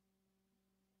concern.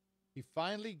 He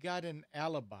finally got an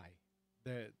alibi.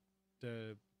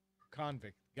 The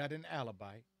convict got an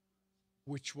alibi,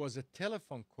 which was a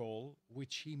telephone call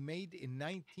which he made in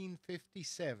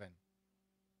 1957.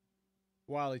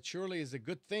 While it surely is a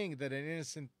good thing that an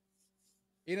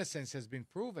innocence has been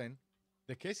proven,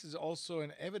 the case is also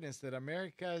an evidence that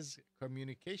America's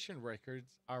communication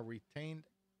records are retained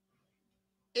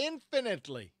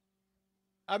infinitely.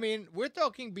 I mean, we're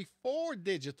talking before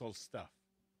digital stuff.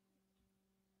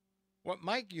 What,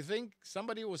 Mike, you think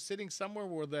somebody was sitting somewhere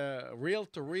with a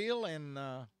reel-to-reel and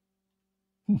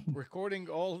recording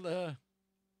all the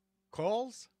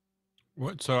calls?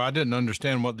 What? So I didn't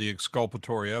understand what the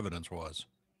exculpatory evidence was.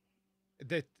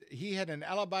 that he had an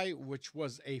alibi, which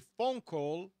was a phone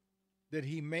call that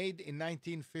he made in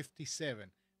 1957.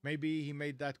 Maybe he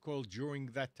made that call during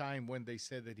that time when they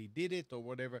said that he did it or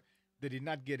whatever. They did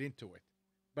not get into it,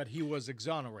 but he was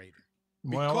exonerated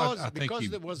Well, I think because he,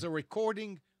 there was a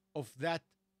recording of that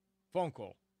phone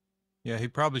call. yeah, he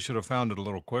probably should have found it a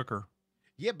little quicker.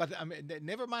 Yeah, but I mean,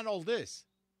 never mind all this.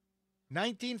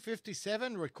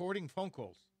 1957 recording phone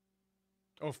calls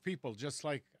of people just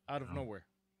like out of Oh. nowhere.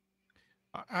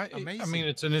 I mean, Amazing.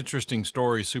 it's an interesting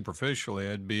story superficially.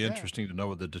 It'd be Yeah. interesting to know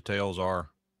what the details are.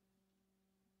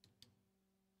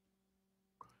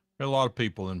 There are a lot of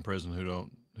people in prison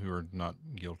who are not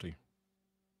guilty.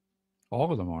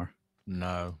 All of them are.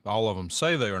 No, all of them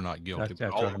say they are not guilty, but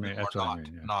That's all what I of mean. them That's are what I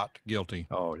mean. Yeah. not guilty.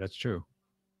 Oh, that's true.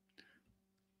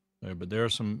 But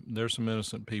there's some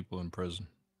innocent people in prison.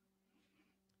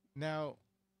 Now,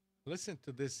 listen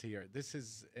to this here. This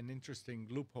is an interesting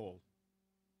loophole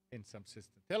in some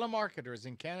system. Telemarketers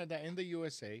in Canada and the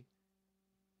USA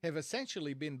have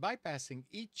essentially been bypassing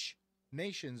each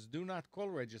nation's do not call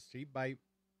registry by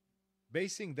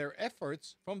basing their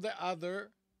efforts from the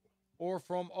other or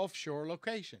from offshore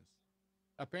locations.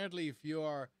 Apparently, if you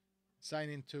are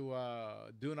signed into a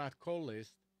do not call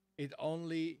list, it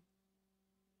only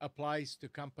applies to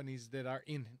companies that are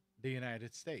in the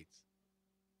United States.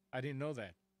 I didn't know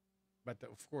that. But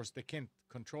of course, they can't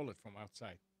control it from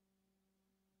outside.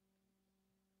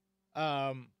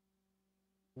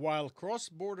 While cross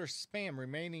border spam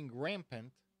remaining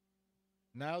rampant,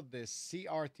 now the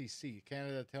CRTC,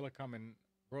 Canada Telecom and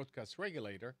Broadcast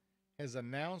Regulator, has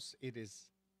announced it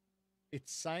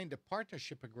signed a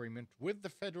partnership agreement with the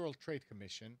Federal Trade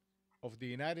Commission of the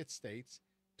United States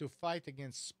to fight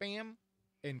against spam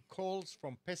and calls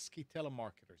from pesky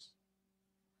telemarketers.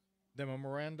 The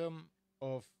memorandum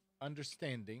of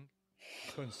understanding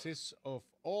consists of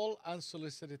all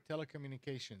unsolicited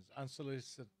telecommunications,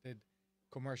 unsolicited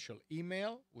commercial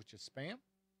email, which is spam,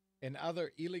 and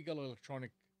other illegal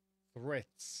electronic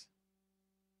threats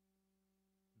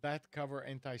that cover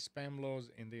anti-spam laws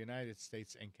in the United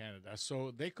States and Canada.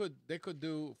 So they could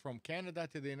do from Canada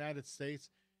to the United States,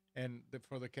 and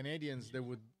for the Canadians, they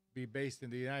would be based in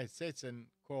the United States and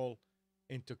call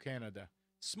into Canada.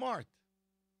 Smart.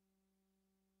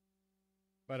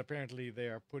 But apparently they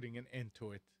are putting an end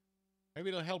to it. Maybe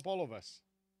it'll help all of us.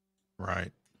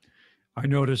 Right. I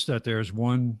noticed that there's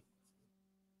one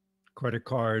credit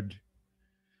card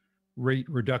rate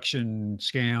reduction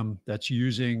scam that's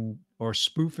using or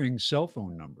spoofing cell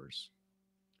phone numbers.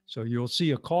 So you'll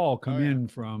see a call come Oh, yeah. in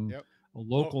from Yep. a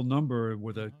local number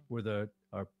with Mhm.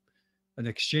 an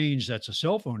exchange that's a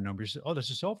cell phone number. You say, oh, that's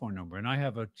a cell phone number. And I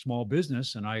have a small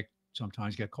business and I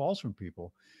sometimes get calls from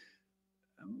people.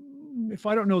 If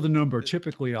I don't know the number,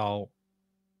 typically I'll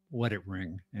let it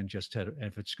ring and just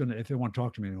if they want to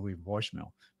talk to me, they'll leave a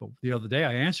voicemail. But the other day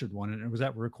I answered one and it was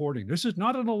that recording. This is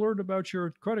not an alert about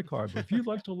your credit card, but if you'd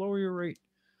like to lower your rate.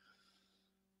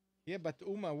 Yeah, but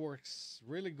UMA works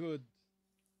really good.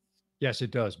 Yes,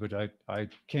 it does, but I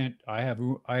can't. I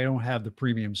don't have the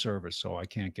premium service, so I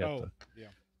can't get the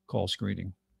Yeah. call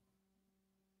screening.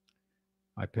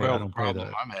 I Well, the don't pay problem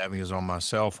that. I'm having is on my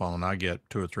cell phone. I get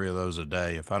 2 or 3 of those a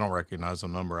day. If I don't recognize the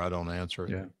number, I don't answer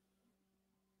it. Yeah.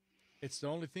 It's the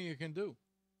only thing you can do.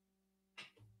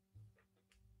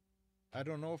 I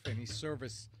don't know if any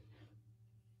service,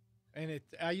 and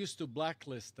I used to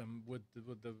blacklist them with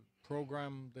the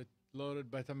program that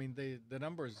loaded, but I mean the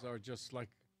numbers are just like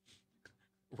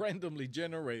randomly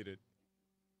generated.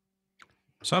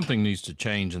 Something needs to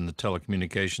change in the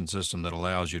telecommunication system that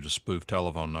allows you to spoof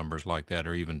telephone numbers like that,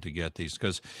 or even to get these.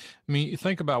 Because, I mean, you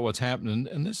think about what's happening,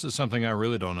 and this is something I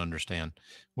really don't understand.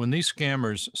 When these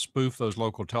scammers spoof those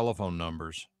local telephone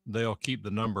numbers, they'll keep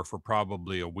the number for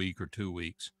probably a week or 2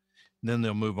 weeks. Then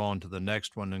they'll move on to the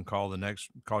next one and call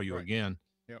you Right. again.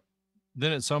 Yep.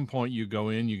 Then at some point you go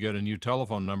in, you get a new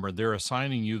telephone number. They're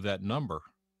assigning you that number.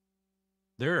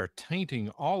 They're tainting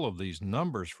all of these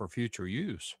numbers for future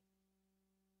use.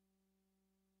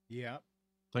 Yeah.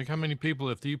 Think how many people,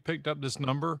 if you picked up this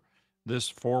number, this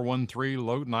 413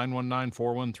 919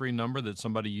 413 number that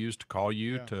somebody used to call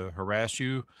you Yeah. to harass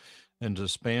you and to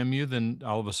spam you, then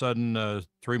all of a sudden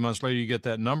 3 months later you get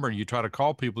that number and you try to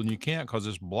call people and you can't because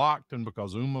it's blocked, and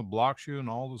because UMA blocks you and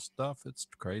all this stuff. It's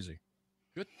crazy.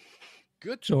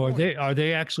 Good. So point. are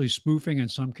they actually spoofing in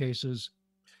some cases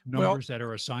numbers that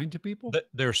are assigned to people?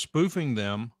 They're spoofing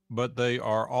them, but they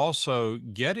are also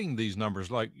getting these numbers.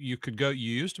 Like you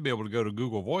used to be able to go to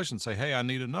Google Voice and say, hey, I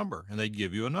need a number, and they'd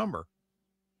give you a number.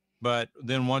 But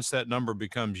then once that number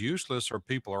becomes useless or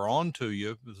people are on to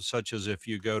you, such as if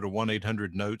you go to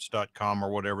 1-800-NOTES.com or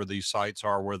whatever these sites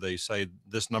are where they say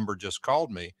this number just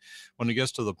called me, when it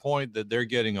gets to the point that they're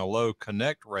getting a low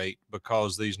connect rate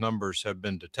because these numbers have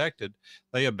been detected,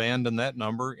 they abandon that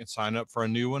number and sign up for a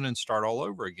new one and start all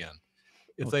over again.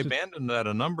 If Well, they to- abandon that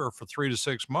a number for 3 to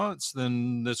 6 months,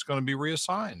 then it's going to be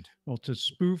reassigned. Well, to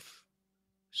spoof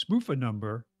a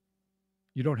number,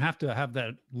 you don't have to have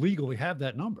that legally have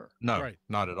that number. No, Right.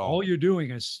 not at all. All you're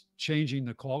doing is changing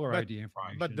the caller But- ID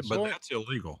information. but the So But point- that's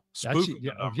illegal. that's Spoofing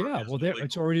yeah, the number is well, there it's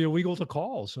illegal. already illegal to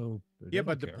call. So they Yeah, don't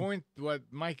but the care. point what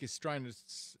Mike is trying to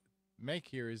make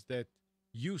here is that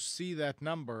you see that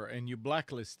number and you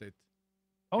blacklist it.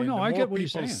 Oh and no, the I more get what you're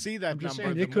people saying. see that I'm just number,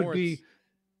 saying the it could more be. it's-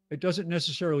 It doesn't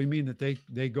necessarily mean that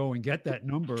they go and get that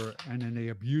number and then they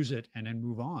abuse it and then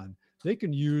move on. They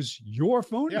can use your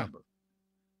phone Yeah. number.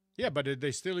 Yeah, but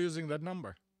they're still using that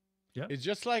number. Yeah. It's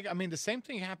just like, I mean, the same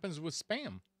thing happens with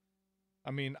spam.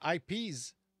 I mean,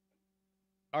 IPs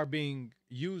are being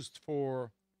used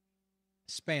for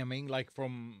spamming, like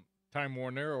from Time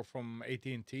Warner or from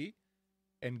AT&T,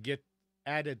 and get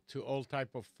added to all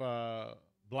type of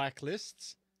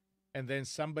blacklists. And then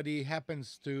somebody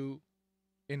happens to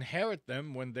inherit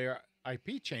them when their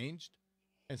IP changed,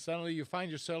 and suddenly you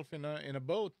find yourself in a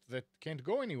boat that can't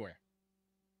go anywhere.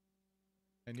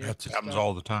 And you have That to happens start-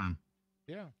 all the time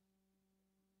Yeah.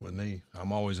 with me.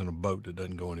 I'm always in a boat that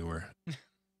doesn't go anywhere.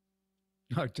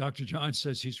 Dr. John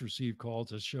says he's received calls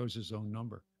that shows his own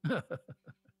number.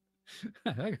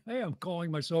 Hey, I'm calling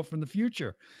myself from the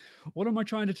future. What am I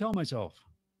trying to tell myself?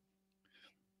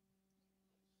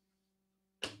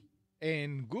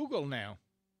 And Google now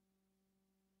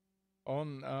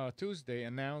on Tuesday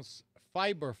announced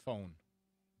Fiber Phone.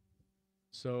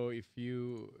 So if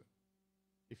you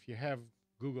have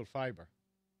Google Fiber,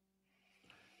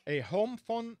 a home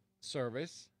phone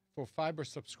service for fiber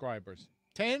subscribers,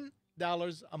 $10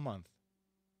 a month.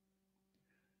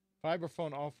 Fiber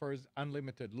Phone offers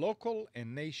unlimited local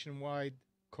and nationwide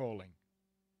calling,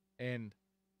 and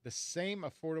the same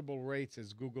affordable rates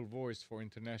as Google Voice for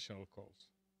international calls.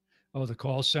 Oh, the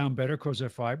calls sound better because they're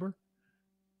fiber?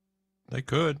 They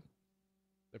could.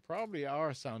 They probably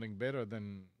are sounding better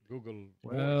than Google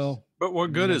Voice. Well, But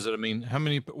what good Yeah. is it? I mean,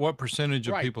 what percentage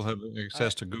of Right. people have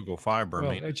access to Google Fiber?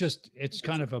 well, I mean, it's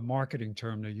kind of a marketing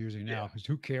term they're using now Yeah. because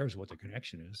who cares what the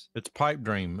connection is? it's pipe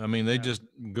dream. I mean, Yeah.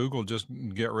 Google just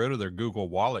get rid of their Google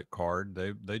Wallet card.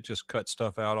 They just cut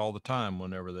stuff out all the time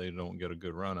whenever they don't get a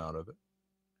good run out of it.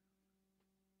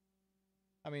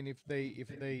 I mean, if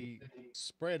they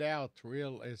spread out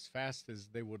real as fast as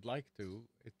they would like to,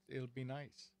 it'll be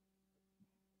nice.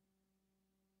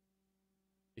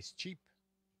 It's cheap.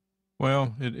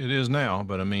 Well, it is now,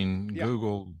 but I mean, Yeah.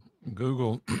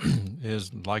 Google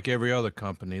is like every other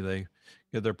company. They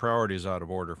get their priorities out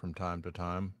of order from time to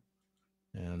time.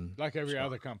 And Like every so-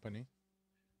 other company.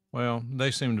 well, they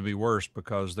seem to be worse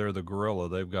because they're the gorilla.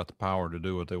 They've got the power to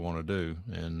do what they want to do,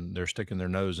 and they're sticking their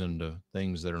nose into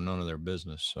things that are none of their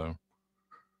business. So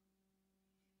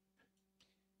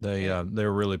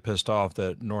they're really pissed off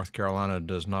that North Carolina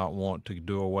does not want to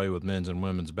do away with men's and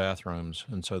women's bathrooms,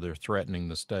 and so they're threatening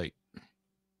the state.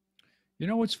 You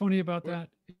know what's funny about Well- that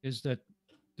is that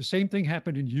the same thing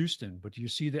happened in Houston, but do you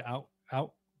see the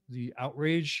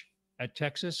outrage at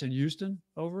Texas and Houston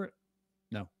over it?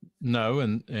 No,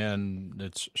 and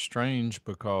it's strange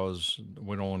because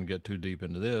we don't want to get too deep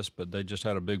into this, but they just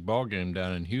had a big ball game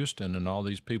down in Houston, and all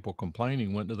these people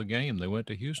complaining went to the game. They went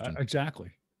to Houston.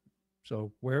 Exactly.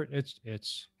 So where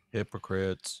it's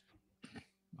Hypocrites.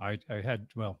 I had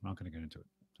well, I'm not going to get into it.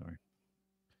 Sorry.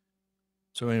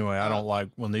 So anyway, I Uh, don't like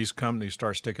when these companies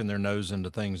start sticking their nose into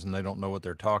things and they don't know what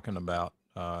they're talking about.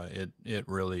 It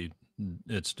really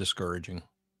it's discouraging.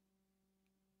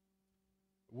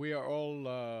 We are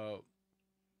all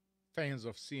fans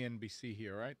of CNBC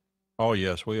here, right? Oh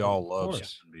yes, we all love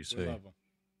course. We CNBC. love them.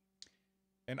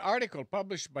 An article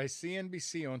published by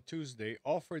CNBC on Tuesday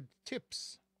offered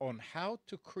tips on how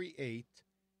to create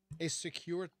a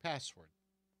secured password,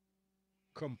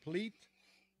 complete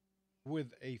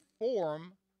with a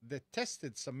form that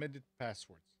tested submitted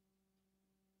passwords.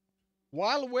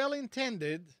 While well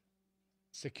intended,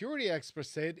 security experts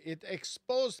said it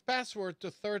exposed password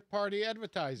to third-party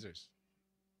advertisers.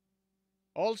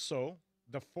 Also,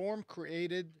 the form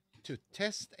created to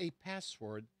test a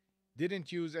password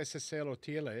didn't use SSL or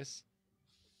TLS,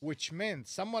 which meant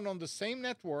someone on the same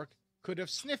network could have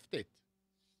sniffed it.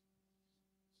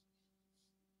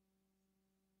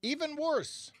 Even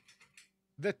worse,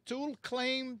 the tool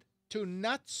claimed to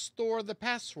not store the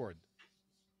password,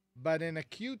 but an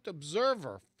acute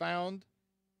observer found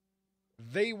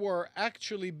they were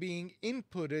actually being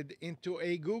inputted into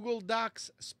a Google Docs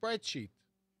spreadsheet.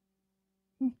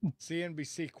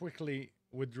 CNBC quickly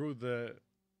withdrew the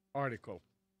article.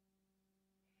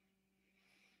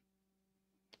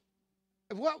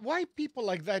 Why people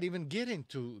like that even get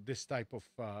into this type of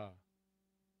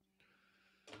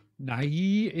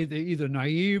Naive, either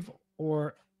naive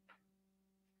or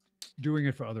doing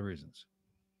it for other reasons.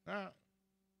 uh,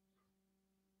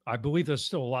 I believe there's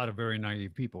still a lot of very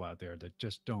naive people out there that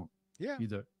just don't yeah.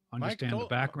 either understand the told-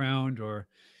 background or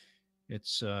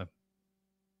it's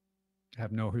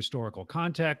have no historical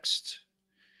context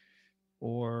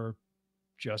or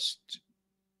just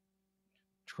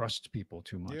trust people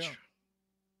too much. Yeah.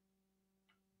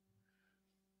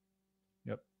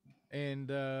 Yep.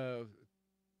 And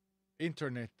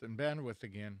internet and bandwidth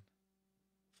again.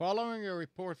 Following a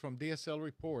report from DSL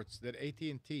Reports that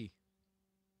AT&T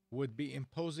would be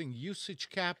imposing usage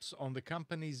caps on the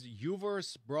company's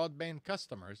UVerse broadband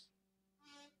customers,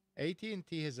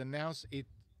 AT&T has announced it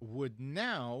would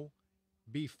now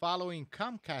be following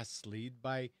Comcast's lead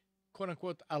by,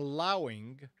 quote-unquote,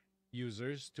 allowing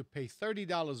users to pay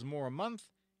 $30 more a month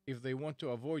if they want to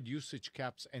avoid usage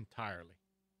caps entirely.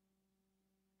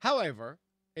 However,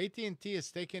 AT&T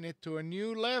has taken it to a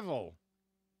new level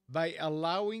by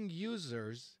allowing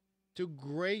users to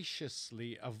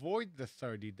graciously avoid the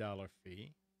 $30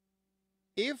 fee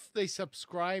if they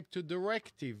subscribe to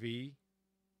DirecTV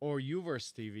or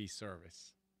UVerse TV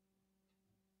service.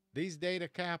 These data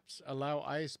caps allow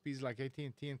ISPs like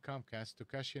AT&T and Comcast to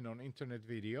cash in on internet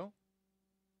video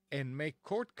and make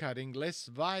cord cutting less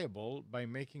viable by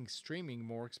making streaming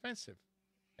more expensive.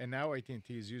 And now AT&T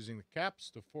is using the caps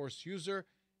to force user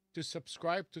to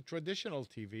subscribe to traditional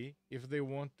TV if they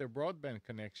want their broadband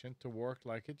connection to work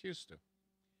like it used to.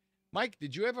 Mike,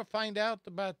 did you ever find out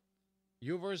about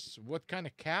UVerse, what kind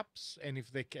of caps, and if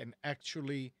they can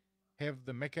actually have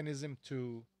the mechanism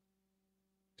to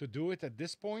do it at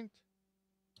this point?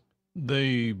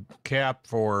 The cap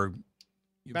for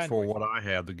Bandwidth. what I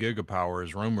have, the Gigapower,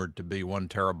 is rumored to be 1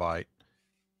 terabyte.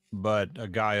 But a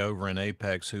guy over in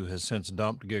Apex who has since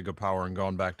dumped Gigapower and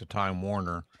gone back to Time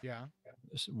Warner Yeah.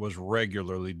 was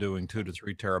regularly doing 2 to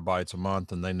 3 terabytes a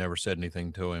month, and they never said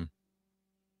anything to him.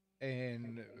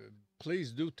 And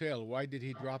please do tell, why did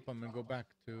he drop them and go back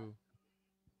to?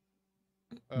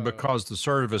 Because the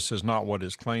service is not what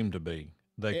it's claimed to be.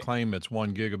 They It- claim it's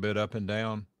 1 gigabit up and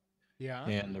down. Yeah.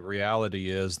 And the reality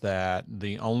is that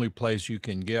the only place you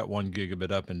can get 1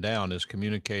 gigabit up and down is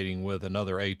communicating with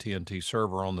another AT&T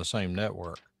server on the same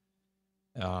network.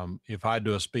 If I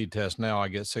do a speed test now, I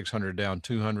get 600 down,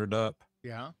 200 up.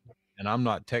 Yeah. And I'm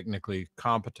not technically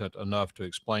competent enough to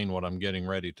explain what I'm getting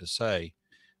ready to say.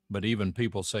 But even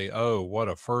people say, oh, what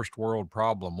a first world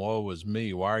problem. Woe is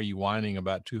me. Why are you whining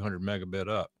about 200 megabit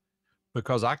up?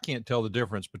 Because I can't tell the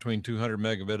difference between 200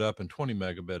 megabit up and 20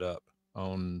 megabit up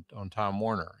on Time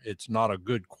Warner. It's not a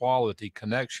good quality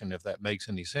connection, if that makes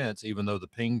any sense, even though the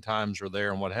ping times are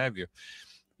there and what have you.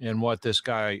 And what this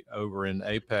guy over in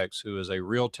Apex, who is a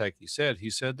real techie, he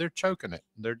said they're choking it.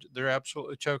 They're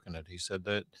absolutely choking it. He said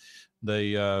that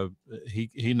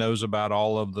he knows about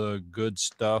all of the good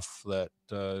stuff that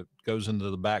goes into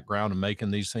the background and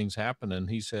making these things happen. And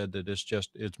he said that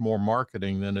it's more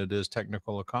marketing than it is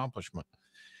technical accomplishment.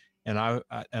 And I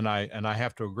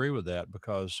have to agree with that,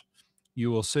 because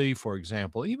you will see, for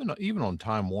example, even on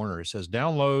Time Warner, it says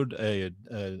download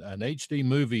an HD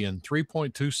movie in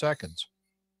 3.2 seconds.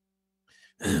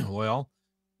 Well,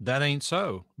 that ain't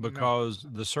so, because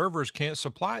the servers can't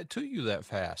supply it to you that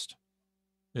fast.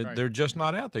 Right. They're just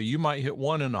not out there. You might hit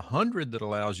 1 in 100 that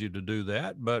allows you to do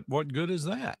that, but what good is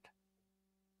that?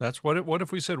 That's what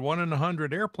if we said 1 in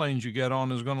 100 airplanes you get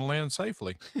on is going to land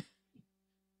safely?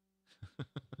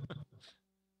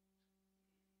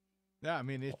 Yeah, I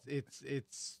mean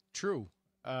it's true.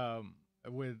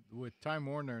 With Time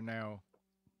Warner now,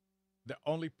 the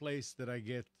only place that I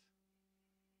get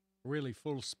really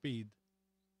full speed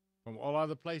from all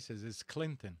other places is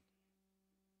Clinton,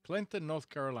 North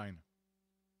Carolina.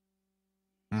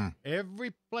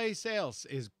 Every place else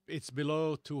it's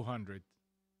below 200.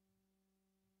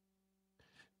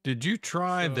 Did you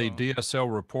try the So-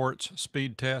 DSL Reports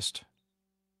speed test?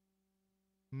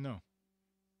 No.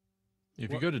 If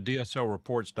What- you go to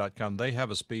DSLreports.com, they have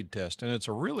a speed test, and it's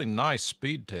a really nice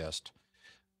speed test.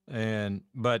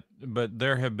 But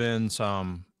there have been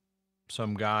some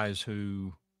guys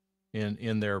who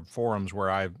in their forums where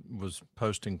I was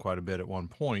posting quite a bit at one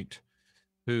point,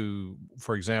 who,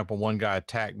 for example, one guy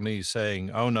attacked me saying,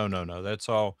 oh, no, that's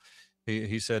all.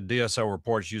 He said DSL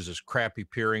Reports uses crappy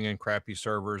peering and crappy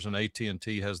servers, and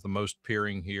AT&T has the most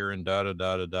peering here, and da da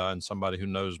da da da. And somebody who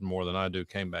knows more than I do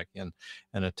came back in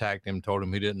and attacked him, told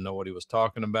him he didn't know what he was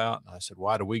talking about. And I said,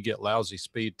 why do we get lousy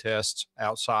speed tests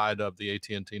outside of the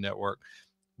AT&T network?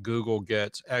 Google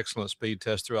gets excellent speed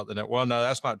tests throughout the network. Well, no,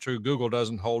 that's not true. Google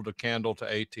doesn't hold a candle to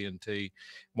AT&T.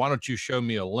 Why don't you show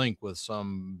me a link with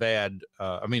some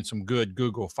some good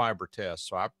Google fiber tests?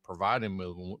 So I provide him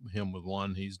with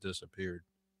one. He's disappeared.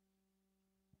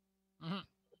 Mhm.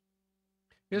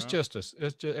 It's Well,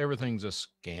 just everything's a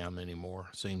scam anymore.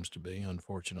 Seems to be,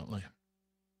 unfortunately.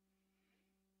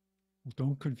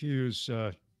 Don't confuse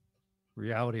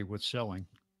reality with selling.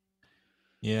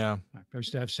 Yeah. I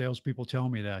used to have salespeople tell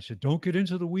me that. I said, don't get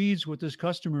into the weeds with this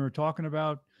customer talking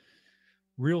about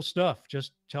real stuff.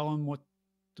 Just tell them what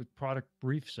the product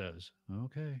brief says.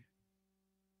 Okay.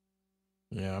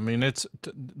 Yeah, I mean,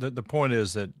 the point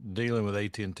is that dealing with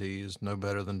AT&T is no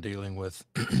better than dealing with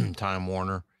Time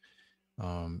Warner.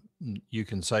 You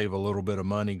can save a little bit of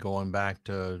money going back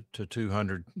to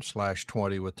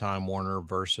 200/20 with Time Warner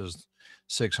versus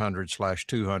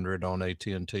 600/200 on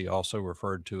AT&T, also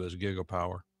referred to as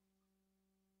Gigapower.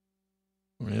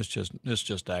 I mean, it's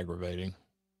just aggravating.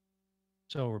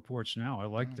 Cell Reports now. I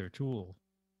like their tool.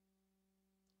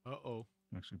 uh-oh.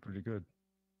 Actually, pretty good.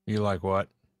 You like what?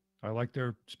 I like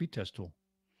their speed test tool.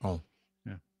 Oh,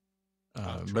 yeah.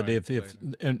 But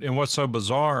and what's so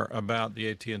bizarre about the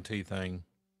AT&T thing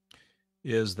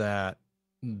is that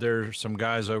there's some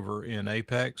guys over in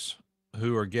Apex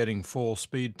who are getting full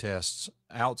speed tests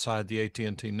outside the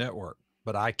AT&T network,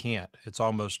 but I can't. It's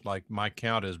almost like my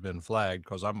account has been flagged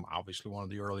because I'm obviously one of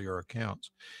the earlier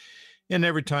accounts. And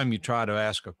every time you try to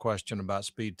ask a question about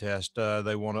speed test,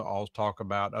 they want to all talk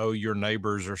about, oh, your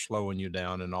neighbors are slowing you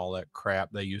down and all that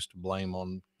crap they used to blame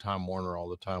on Time Warner all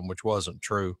the time, which wasn't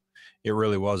true. It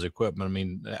really was equipment. I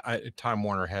mean, Time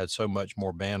Warner had so much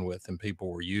more bandwidth than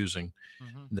people were using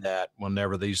that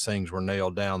whenever these things were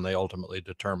nailed down, they ultimately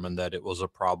determined that it was a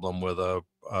problem with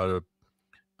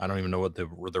I don't even know what the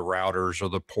routers or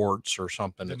the ports or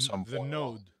something at some point. The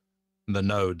node. The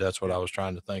node. That's what I was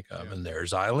trying to think of. Yeah. And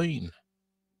there's Eileen.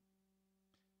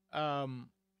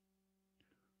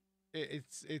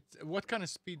 It's what kind of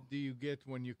speed do you get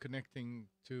when you're connecting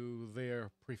to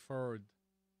their preferred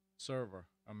server?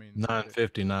 I mean,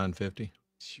 950.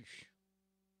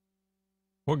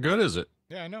 What good is it?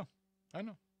 Yeah, I know.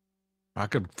 I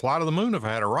could fly to the moon if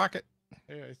I had a rocket.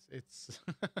 Yeah, it's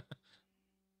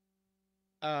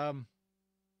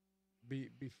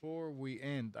before we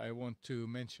end, I want to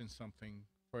mention something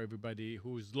for everybody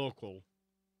who's local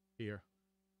here.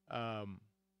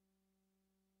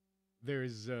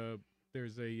 There's a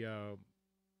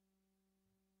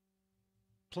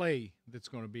play that's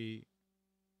going to be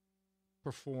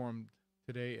performed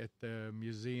today at the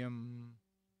museum.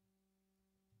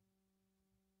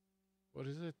 What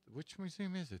is it? Which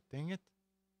museum is it? Dang it.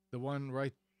 The one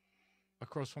right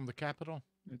across from the Capitol?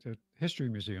 It's a history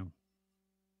museum.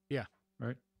 Yeah.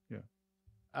 Right? Yeah.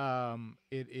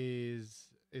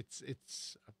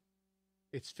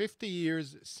 It's 50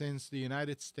 years since the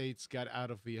United States got out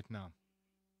of Vietnam.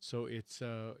 So it's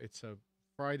a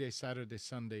Friday, Saturday,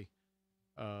 Sunday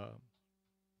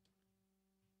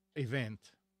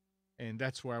event. And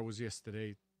that's where I was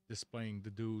yesterday displaying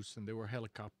the Deuce, and there were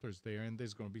helicopters there, and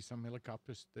there's going to be some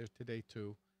helicopters there today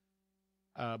too.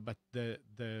 But the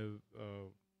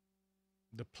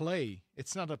play,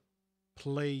 it's not a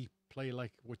play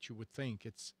like what you would think.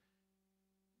 It's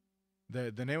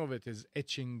the name of it is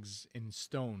Etchings in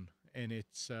Stone, and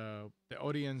it's the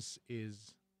audience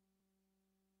is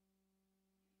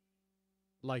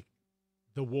like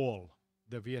the wall,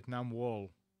 the Vietnam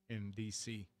Wall in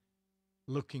DC,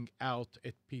 looking out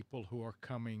at people who are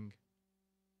coming,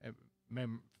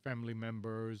 family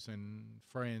members and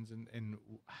friends, and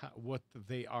what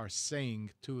they are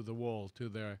saying to the wall, to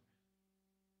their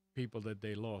people that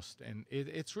they lost. And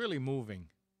it's really moving,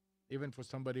 even for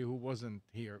somebody who wasn't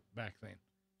here back then.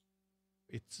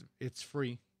 It's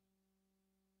free.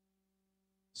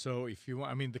 So if you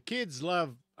want, I mean, the kids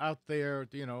love out there,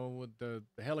 with the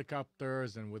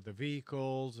helicopters and with the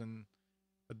vehicles,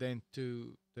 but then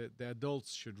the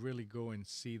adults should really go and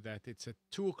see that. It's at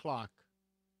 2:00.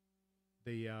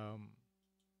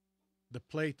 The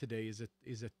play today is at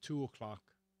 2:00.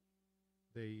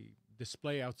 The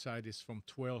display outside is from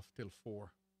 12 till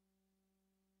 4.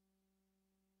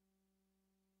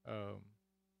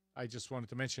 I just wanted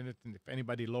to mention it, and if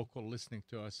anybody local listening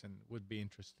to us and would be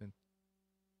interested.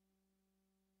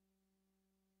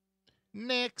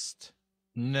 Next,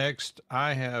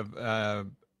 I have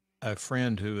a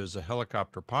friend who is a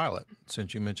helicopter pilot,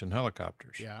 since you mentioned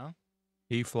helicopters. Yeah.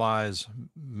 He flies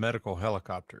medical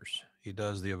helicopters. He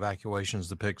does the evacuations,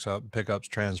 the pickups,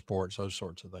 transports, those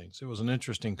sorts of things. It was an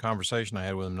interesting conversation I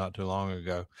had with him not too long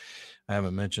ago. I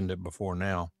haven't mentioned it before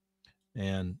now.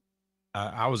 And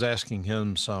I was asking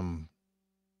him some,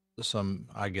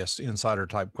 I guess, insider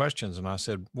type questions. And I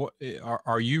said, what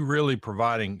are you really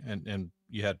providing? And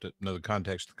you had to know the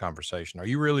context of the conversation. Are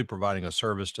you really providing a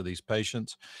service to these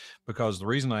patients? Because the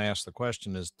reason I asked the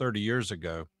question is 30 years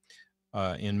ago,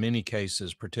 in many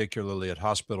cases, particularly at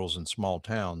hospitals in small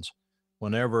towns,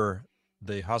 whenever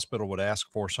the hospital would ask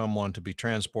for someone to be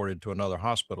transported to another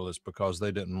hospital, it's because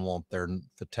they didn't want their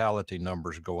fatality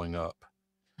numbers going up.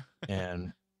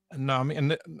 And no,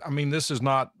 I mean, this is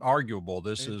not arguable.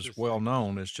 This is well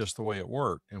known. It's just the way it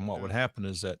worked. And what would happen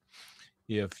is that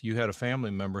if you had a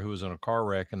family member who was in a car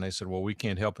wreck and they said, well, we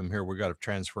can't help him here, we got to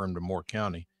transfer him to Moore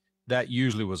County, that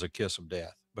usually was a kiss of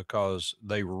death, because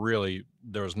there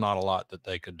was not a lot that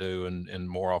they could do. And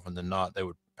more often than not, they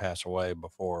would pass away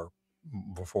before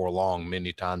long,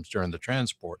 many times during the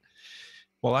transport.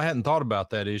 Well, I hadn't thought about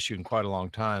that issue in quite a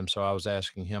long time. So I was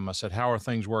asking him, I said, how are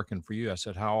things working for you? I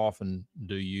said, how often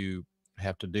do you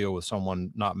have to deal with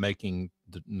someone not making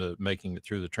it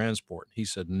through the transport? He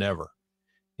said, never.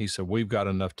 He said, we've got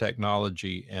enough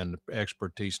technology and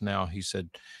expertise now. He said,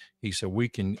 we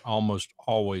can almost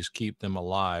always keep them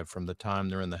alive from the time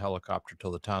they're in the helicopter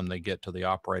till the time they get to the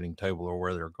operating table or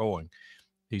where they're going.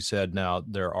 He said, now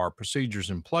there are procedures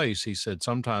in place. He said,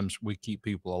 sometimes we keep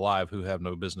people alive who have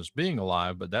no business being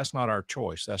alive, but that's not our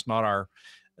choice. That's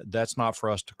not for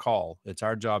us to call. It's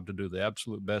our job to do the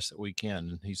absolute best that we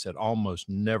can. And he said, almost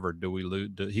never do we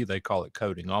lose. They call it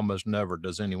coding. Almost never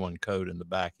does anyone code in the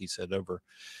back. He said over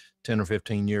 10 or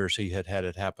 15 years, he had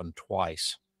it happen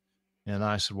twice. And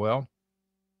I said, well,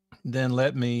 then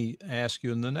let me ask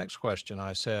you in the next question.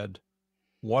 I said,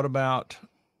 what about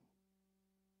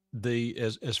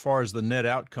as far as the net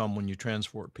outcome when you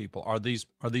transport people? Are these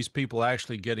people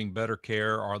actually getting better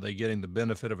care? Are they getting the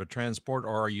benefit of a transport,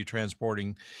 or are you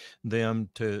transporting them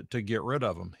to get rid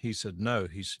of them? He said, no.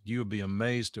 He said, you would be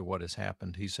amazed at what has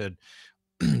happened. He said,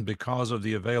 because of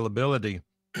the availability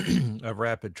of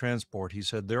rapid transport, he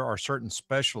said, there are certain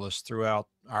specialists throughout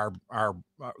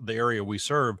the area we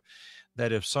serve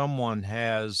that if someone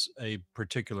has a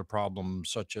particular problem,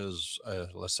 such as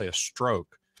let's say a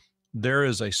stroke, there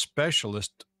is a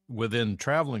specialist within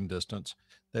traveling distance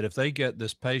that if they get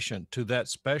this patient to that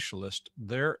specialist,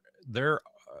 their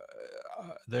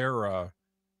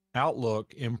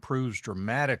outlook improves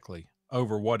dramatically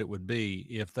over what it would be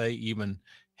if they even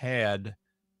had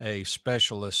a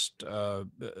specialist of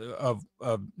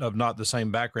not the same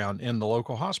background in the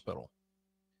local hospital.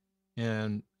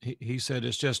 And he said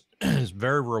it's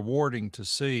very rewarding to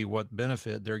see what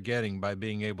benefit they're getting by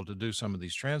being able to do some of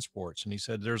these transports. And he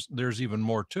said there's even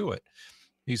more to it.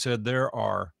 He said there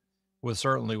are,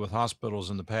 certainly with hospitals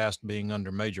in the past being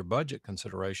under major budget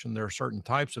consideration, there are certain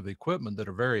types of equipment that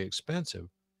are very expensive.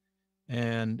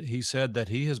 And he said that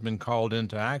he has been called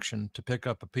into action to pick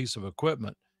up a piece of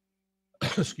equipment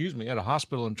excuse me, at a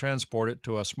hospital and transport it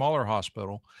to a smaller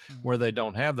hospital where they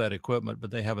don't have that equipment,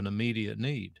 but they have an immediate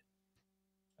need.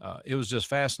 It was just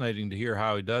fascinating to hear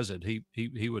how he does it.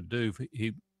 He would do,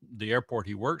 the airport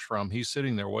he works from, he's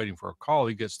sitting there waiting for a call.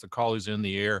 He gets the call, he's in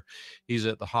the air. He's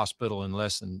at the hospital in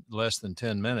less than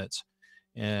 10 minutes.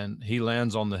 And he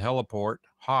lands on the heliport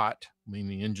hot,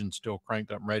 meaning the engine's still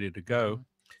cranked up and ready to go.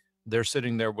 They're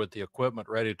sitting there with the equipment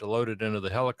ready to load it into the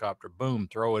helicopter. Boom,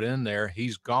 throw it in there.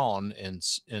 He's gone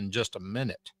in just a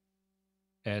minute.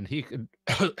 And he could,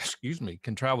 excuse me,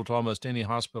 can travel to almost any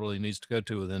hospital he needs to go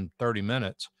to within 30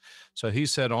 minutes. So he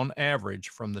said on average,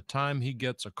 from the time he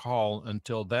gets a call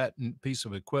until that piece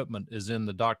of equipment is in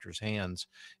the doctor's hands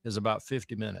is about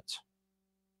 50 minutes.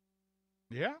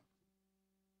 Yeah.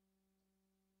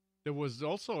 There was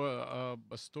also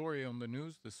a story on the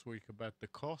news this week about the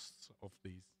costs of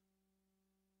these.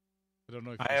 I don't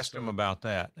know if I asked him about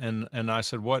that, and I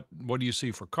said, what do you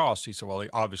see for costs? He said, well,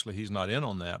 obviously he's not in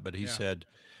on that, but he said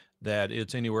that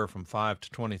it's anywhere from $5,000 to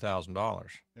 $20,000.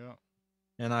 Yeah.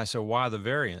 And I said, why the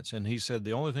variance? And he said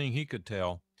the only thing he could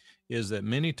tell is that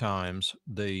many times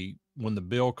when the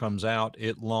bill comes out,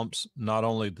 it lumps not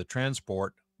only the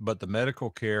transport, but the medical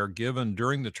care given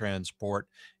during the transport,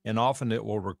 and often it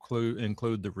will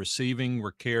include the receiving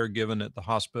care given at the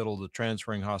hospital, the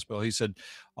transferring hospital. He said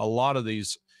a lot of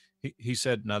these. He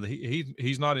said, now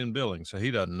he's not in billing, so he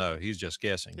doesn't know. He's just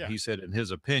guessing. Yeah. He said, in his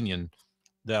opinion,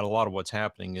 that a lot of what's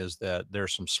happening is that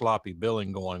there's some sloppy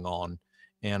billing going on,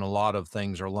 and a lot of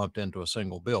things are lumped into a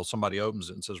single bill. Somebody opens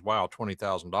it and says, wow,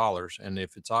 $20,000. And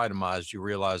if it's itemized, you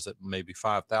realize that maybe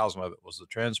 5,000 of it was the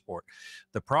transport.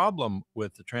 The problem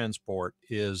with the transport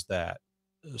is that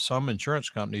some insurance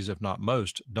companies, if not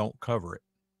most, don't cover it.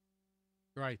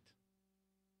 Right.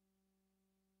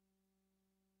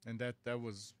 And that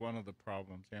was one of the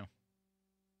problems, yeah.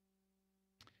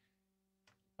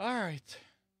 All right.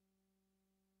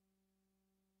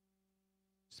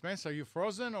 Spence, are you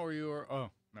frozen or you're... Oh,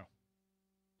 no.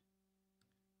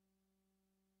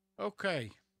 Okay.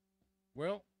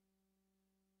 Well,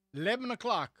 11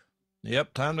 o'clock.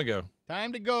 Yep, time to go.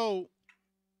 Time to go.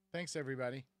 Thanks,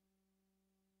 everybody.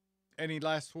 Any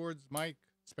last words, Mike,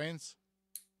 Spence?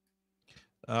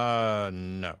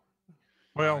 No.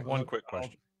 Well, right, one quick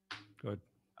question. Good.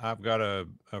 I've got a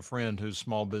friend whose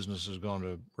small business is going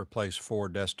to replace 4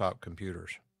 desktop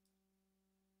computers.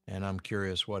 And I'm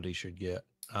curious what he should get.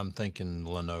 I'm thinking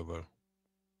Lenovo.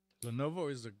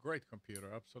 Lenovo is a great computer,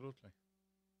 absolutely.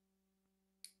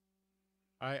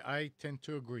 I tend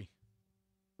to agree,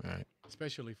 All right.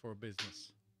 especially for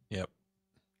business. Yep.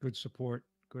 Good support,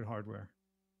 good hardware.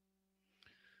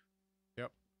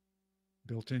 Yep.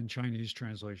 Built-in Chinese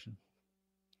translation.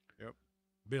 Yep.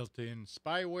 Built-in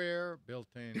spyware,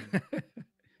 built-in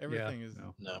everything is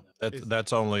No,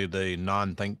 that's only the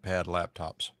non-ThinkPad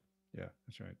laptops. Yeah,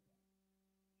 that's right.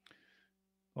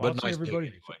 But I'll nice see meeting everybody.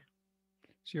 you anyway.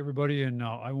 See everybody, and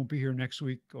I won't be here next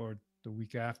week or the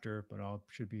week after, but I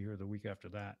should be here the week after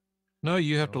that. No,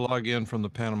 you have to So- log in from the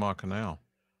Panama Canal.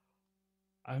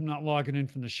 I'm not logging in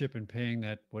from the ship and paying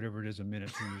that whatever it is a minute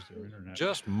to use their internet.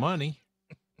 Just money.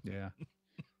 Yeah.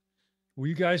 Will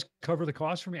you guys cover the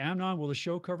cost for me? Amnon, will the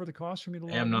show cover the cost for me to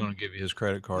log Amnon in? will give you his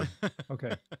credit card.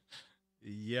 Okay,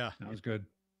 Yeah. sounds good.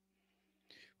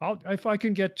 If I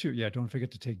can get to, don't forget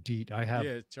to take DEET. I have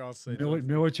Yeah, Charles said.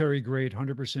 military grade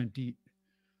 100% DEET.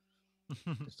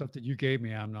 The stuff that you gave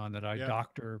me, Amnon, that I Yeah.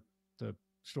 doctor the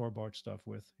store-bought stuff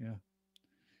with. Yeah.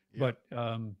 Yeah. But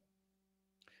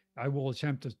I will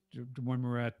attempt to when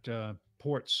we're at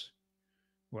ports.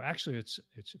 Well, actually, it's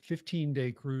a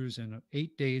 15-day cruise and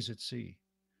 8 days at sea.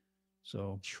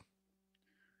 So,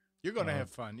 You're gonna have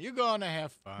fun. You're gonna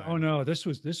have fun. oh no, this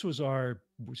was our,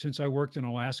 since I worked in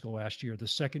Alaska last year, the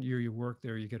second year you work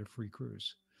there, you get a free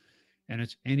cruise, and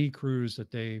it's any cruise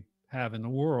that they have in the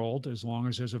world as long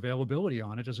as there's availability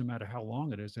on it. Doesn't matter how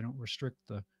long it is. They don't restrict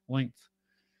the length.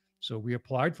 So we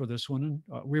applied for this one,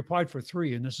 and we applied for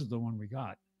 3, and this is the one we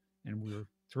got, and we were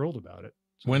thrilled about it.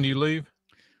 So When do you leave?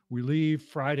 we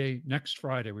leave next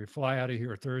Friday. We fly out of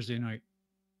here Thursday night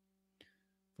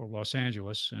for Los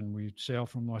Angeles, and we sail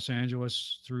from Los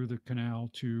Angeles through the canal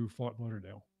to Fort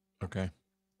Lauderdale. Okay.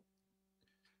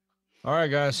 All right,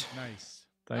 guys. Nice.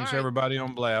 Thanks All right. everybody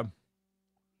on Blab.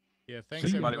 Yeah. Thanks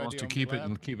If everybody anybody wants to on keep it Blab,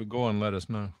 and keep it going, let us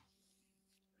know.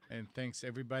 and thanks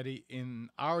everybody in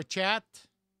our chat.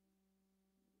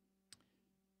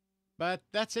 But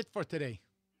that's it for today.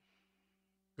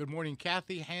 Good morning,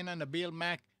 Kathy, Hannah, Nabil,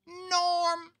 Mac,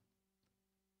 Norm,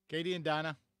 Katie, and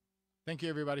Donna. Thank you,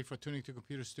 everybody, for tuning to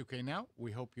Computers 2K Now.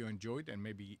 We hope you enjoyed and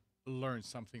maybe learned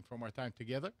something from our time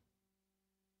together.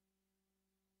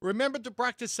 Remember to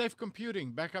practice safe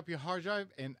computing. Back up your hard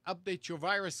drive and update your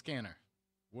virus scanner.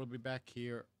 We'll be back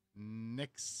here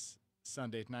next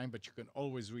Sunday at 9, but you can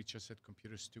always reach us at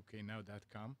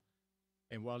computers2know.com.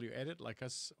 And while you're at it, like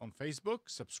us on Facebook,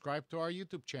 subscribe to our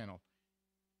YouTube channel.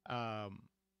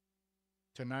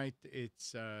 Tonight,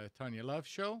 it's Tanya Love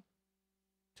Show.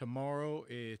 Tomorrow,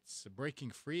 it's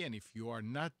Breaking Free. And if you are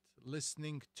not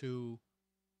listening to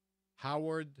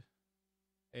Howard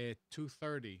at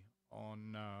 2:30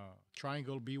 on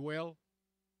Triangle Be Well,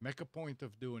 make a point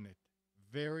of doing it.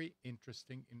 Very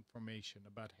interesting information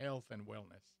about health and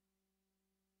wellness.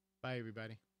 Bye,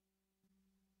 everybody.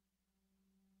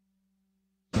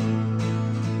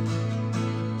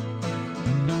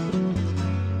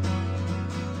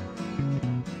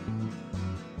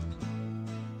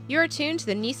 You're tuned to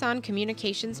the Nissan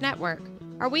Communications Network.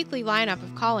 Our weekly lineup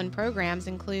of call-in programs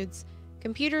includes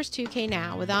Computers 2K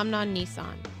Now with Amnon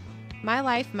Nissan, My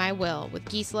Life, My Will with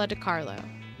Gisela DiCarlo,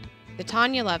 The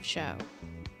Tanya Love Show,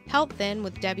 Health Then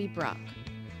with Debbie Bruck,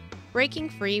 Breaking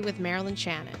Free with Marilyn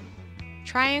Shannon,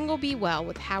 Triangle Be Well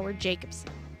with Howard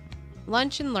Jacobson,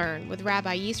 Lunch and Learn with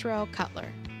Rabbi Yisrael Cutler,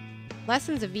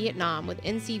 Lessons of Vietnam with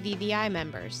NCVVI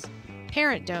members,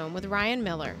 Parent Dome with Ryan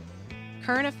Miller,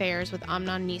 Current Affairs with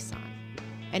Amnon Nissan.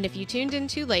 And if you tuned in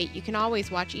too late, you can always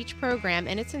watch each program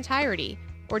in its entirety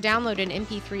or download an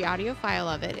MP3 audio file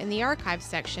of it in the archives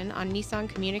section on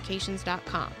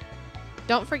nissancommunications.com.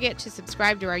 Don't forget to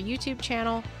subscribe to our YouTube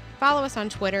channel, follow us on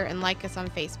Twitter, and like us on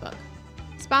Facebook.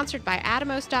 Sponsored by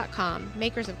Atomos.com,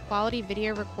 makers of quality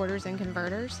video recorders and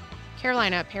converters,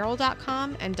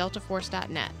 CarolinaApparel.com, and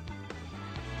DeltaForce.net.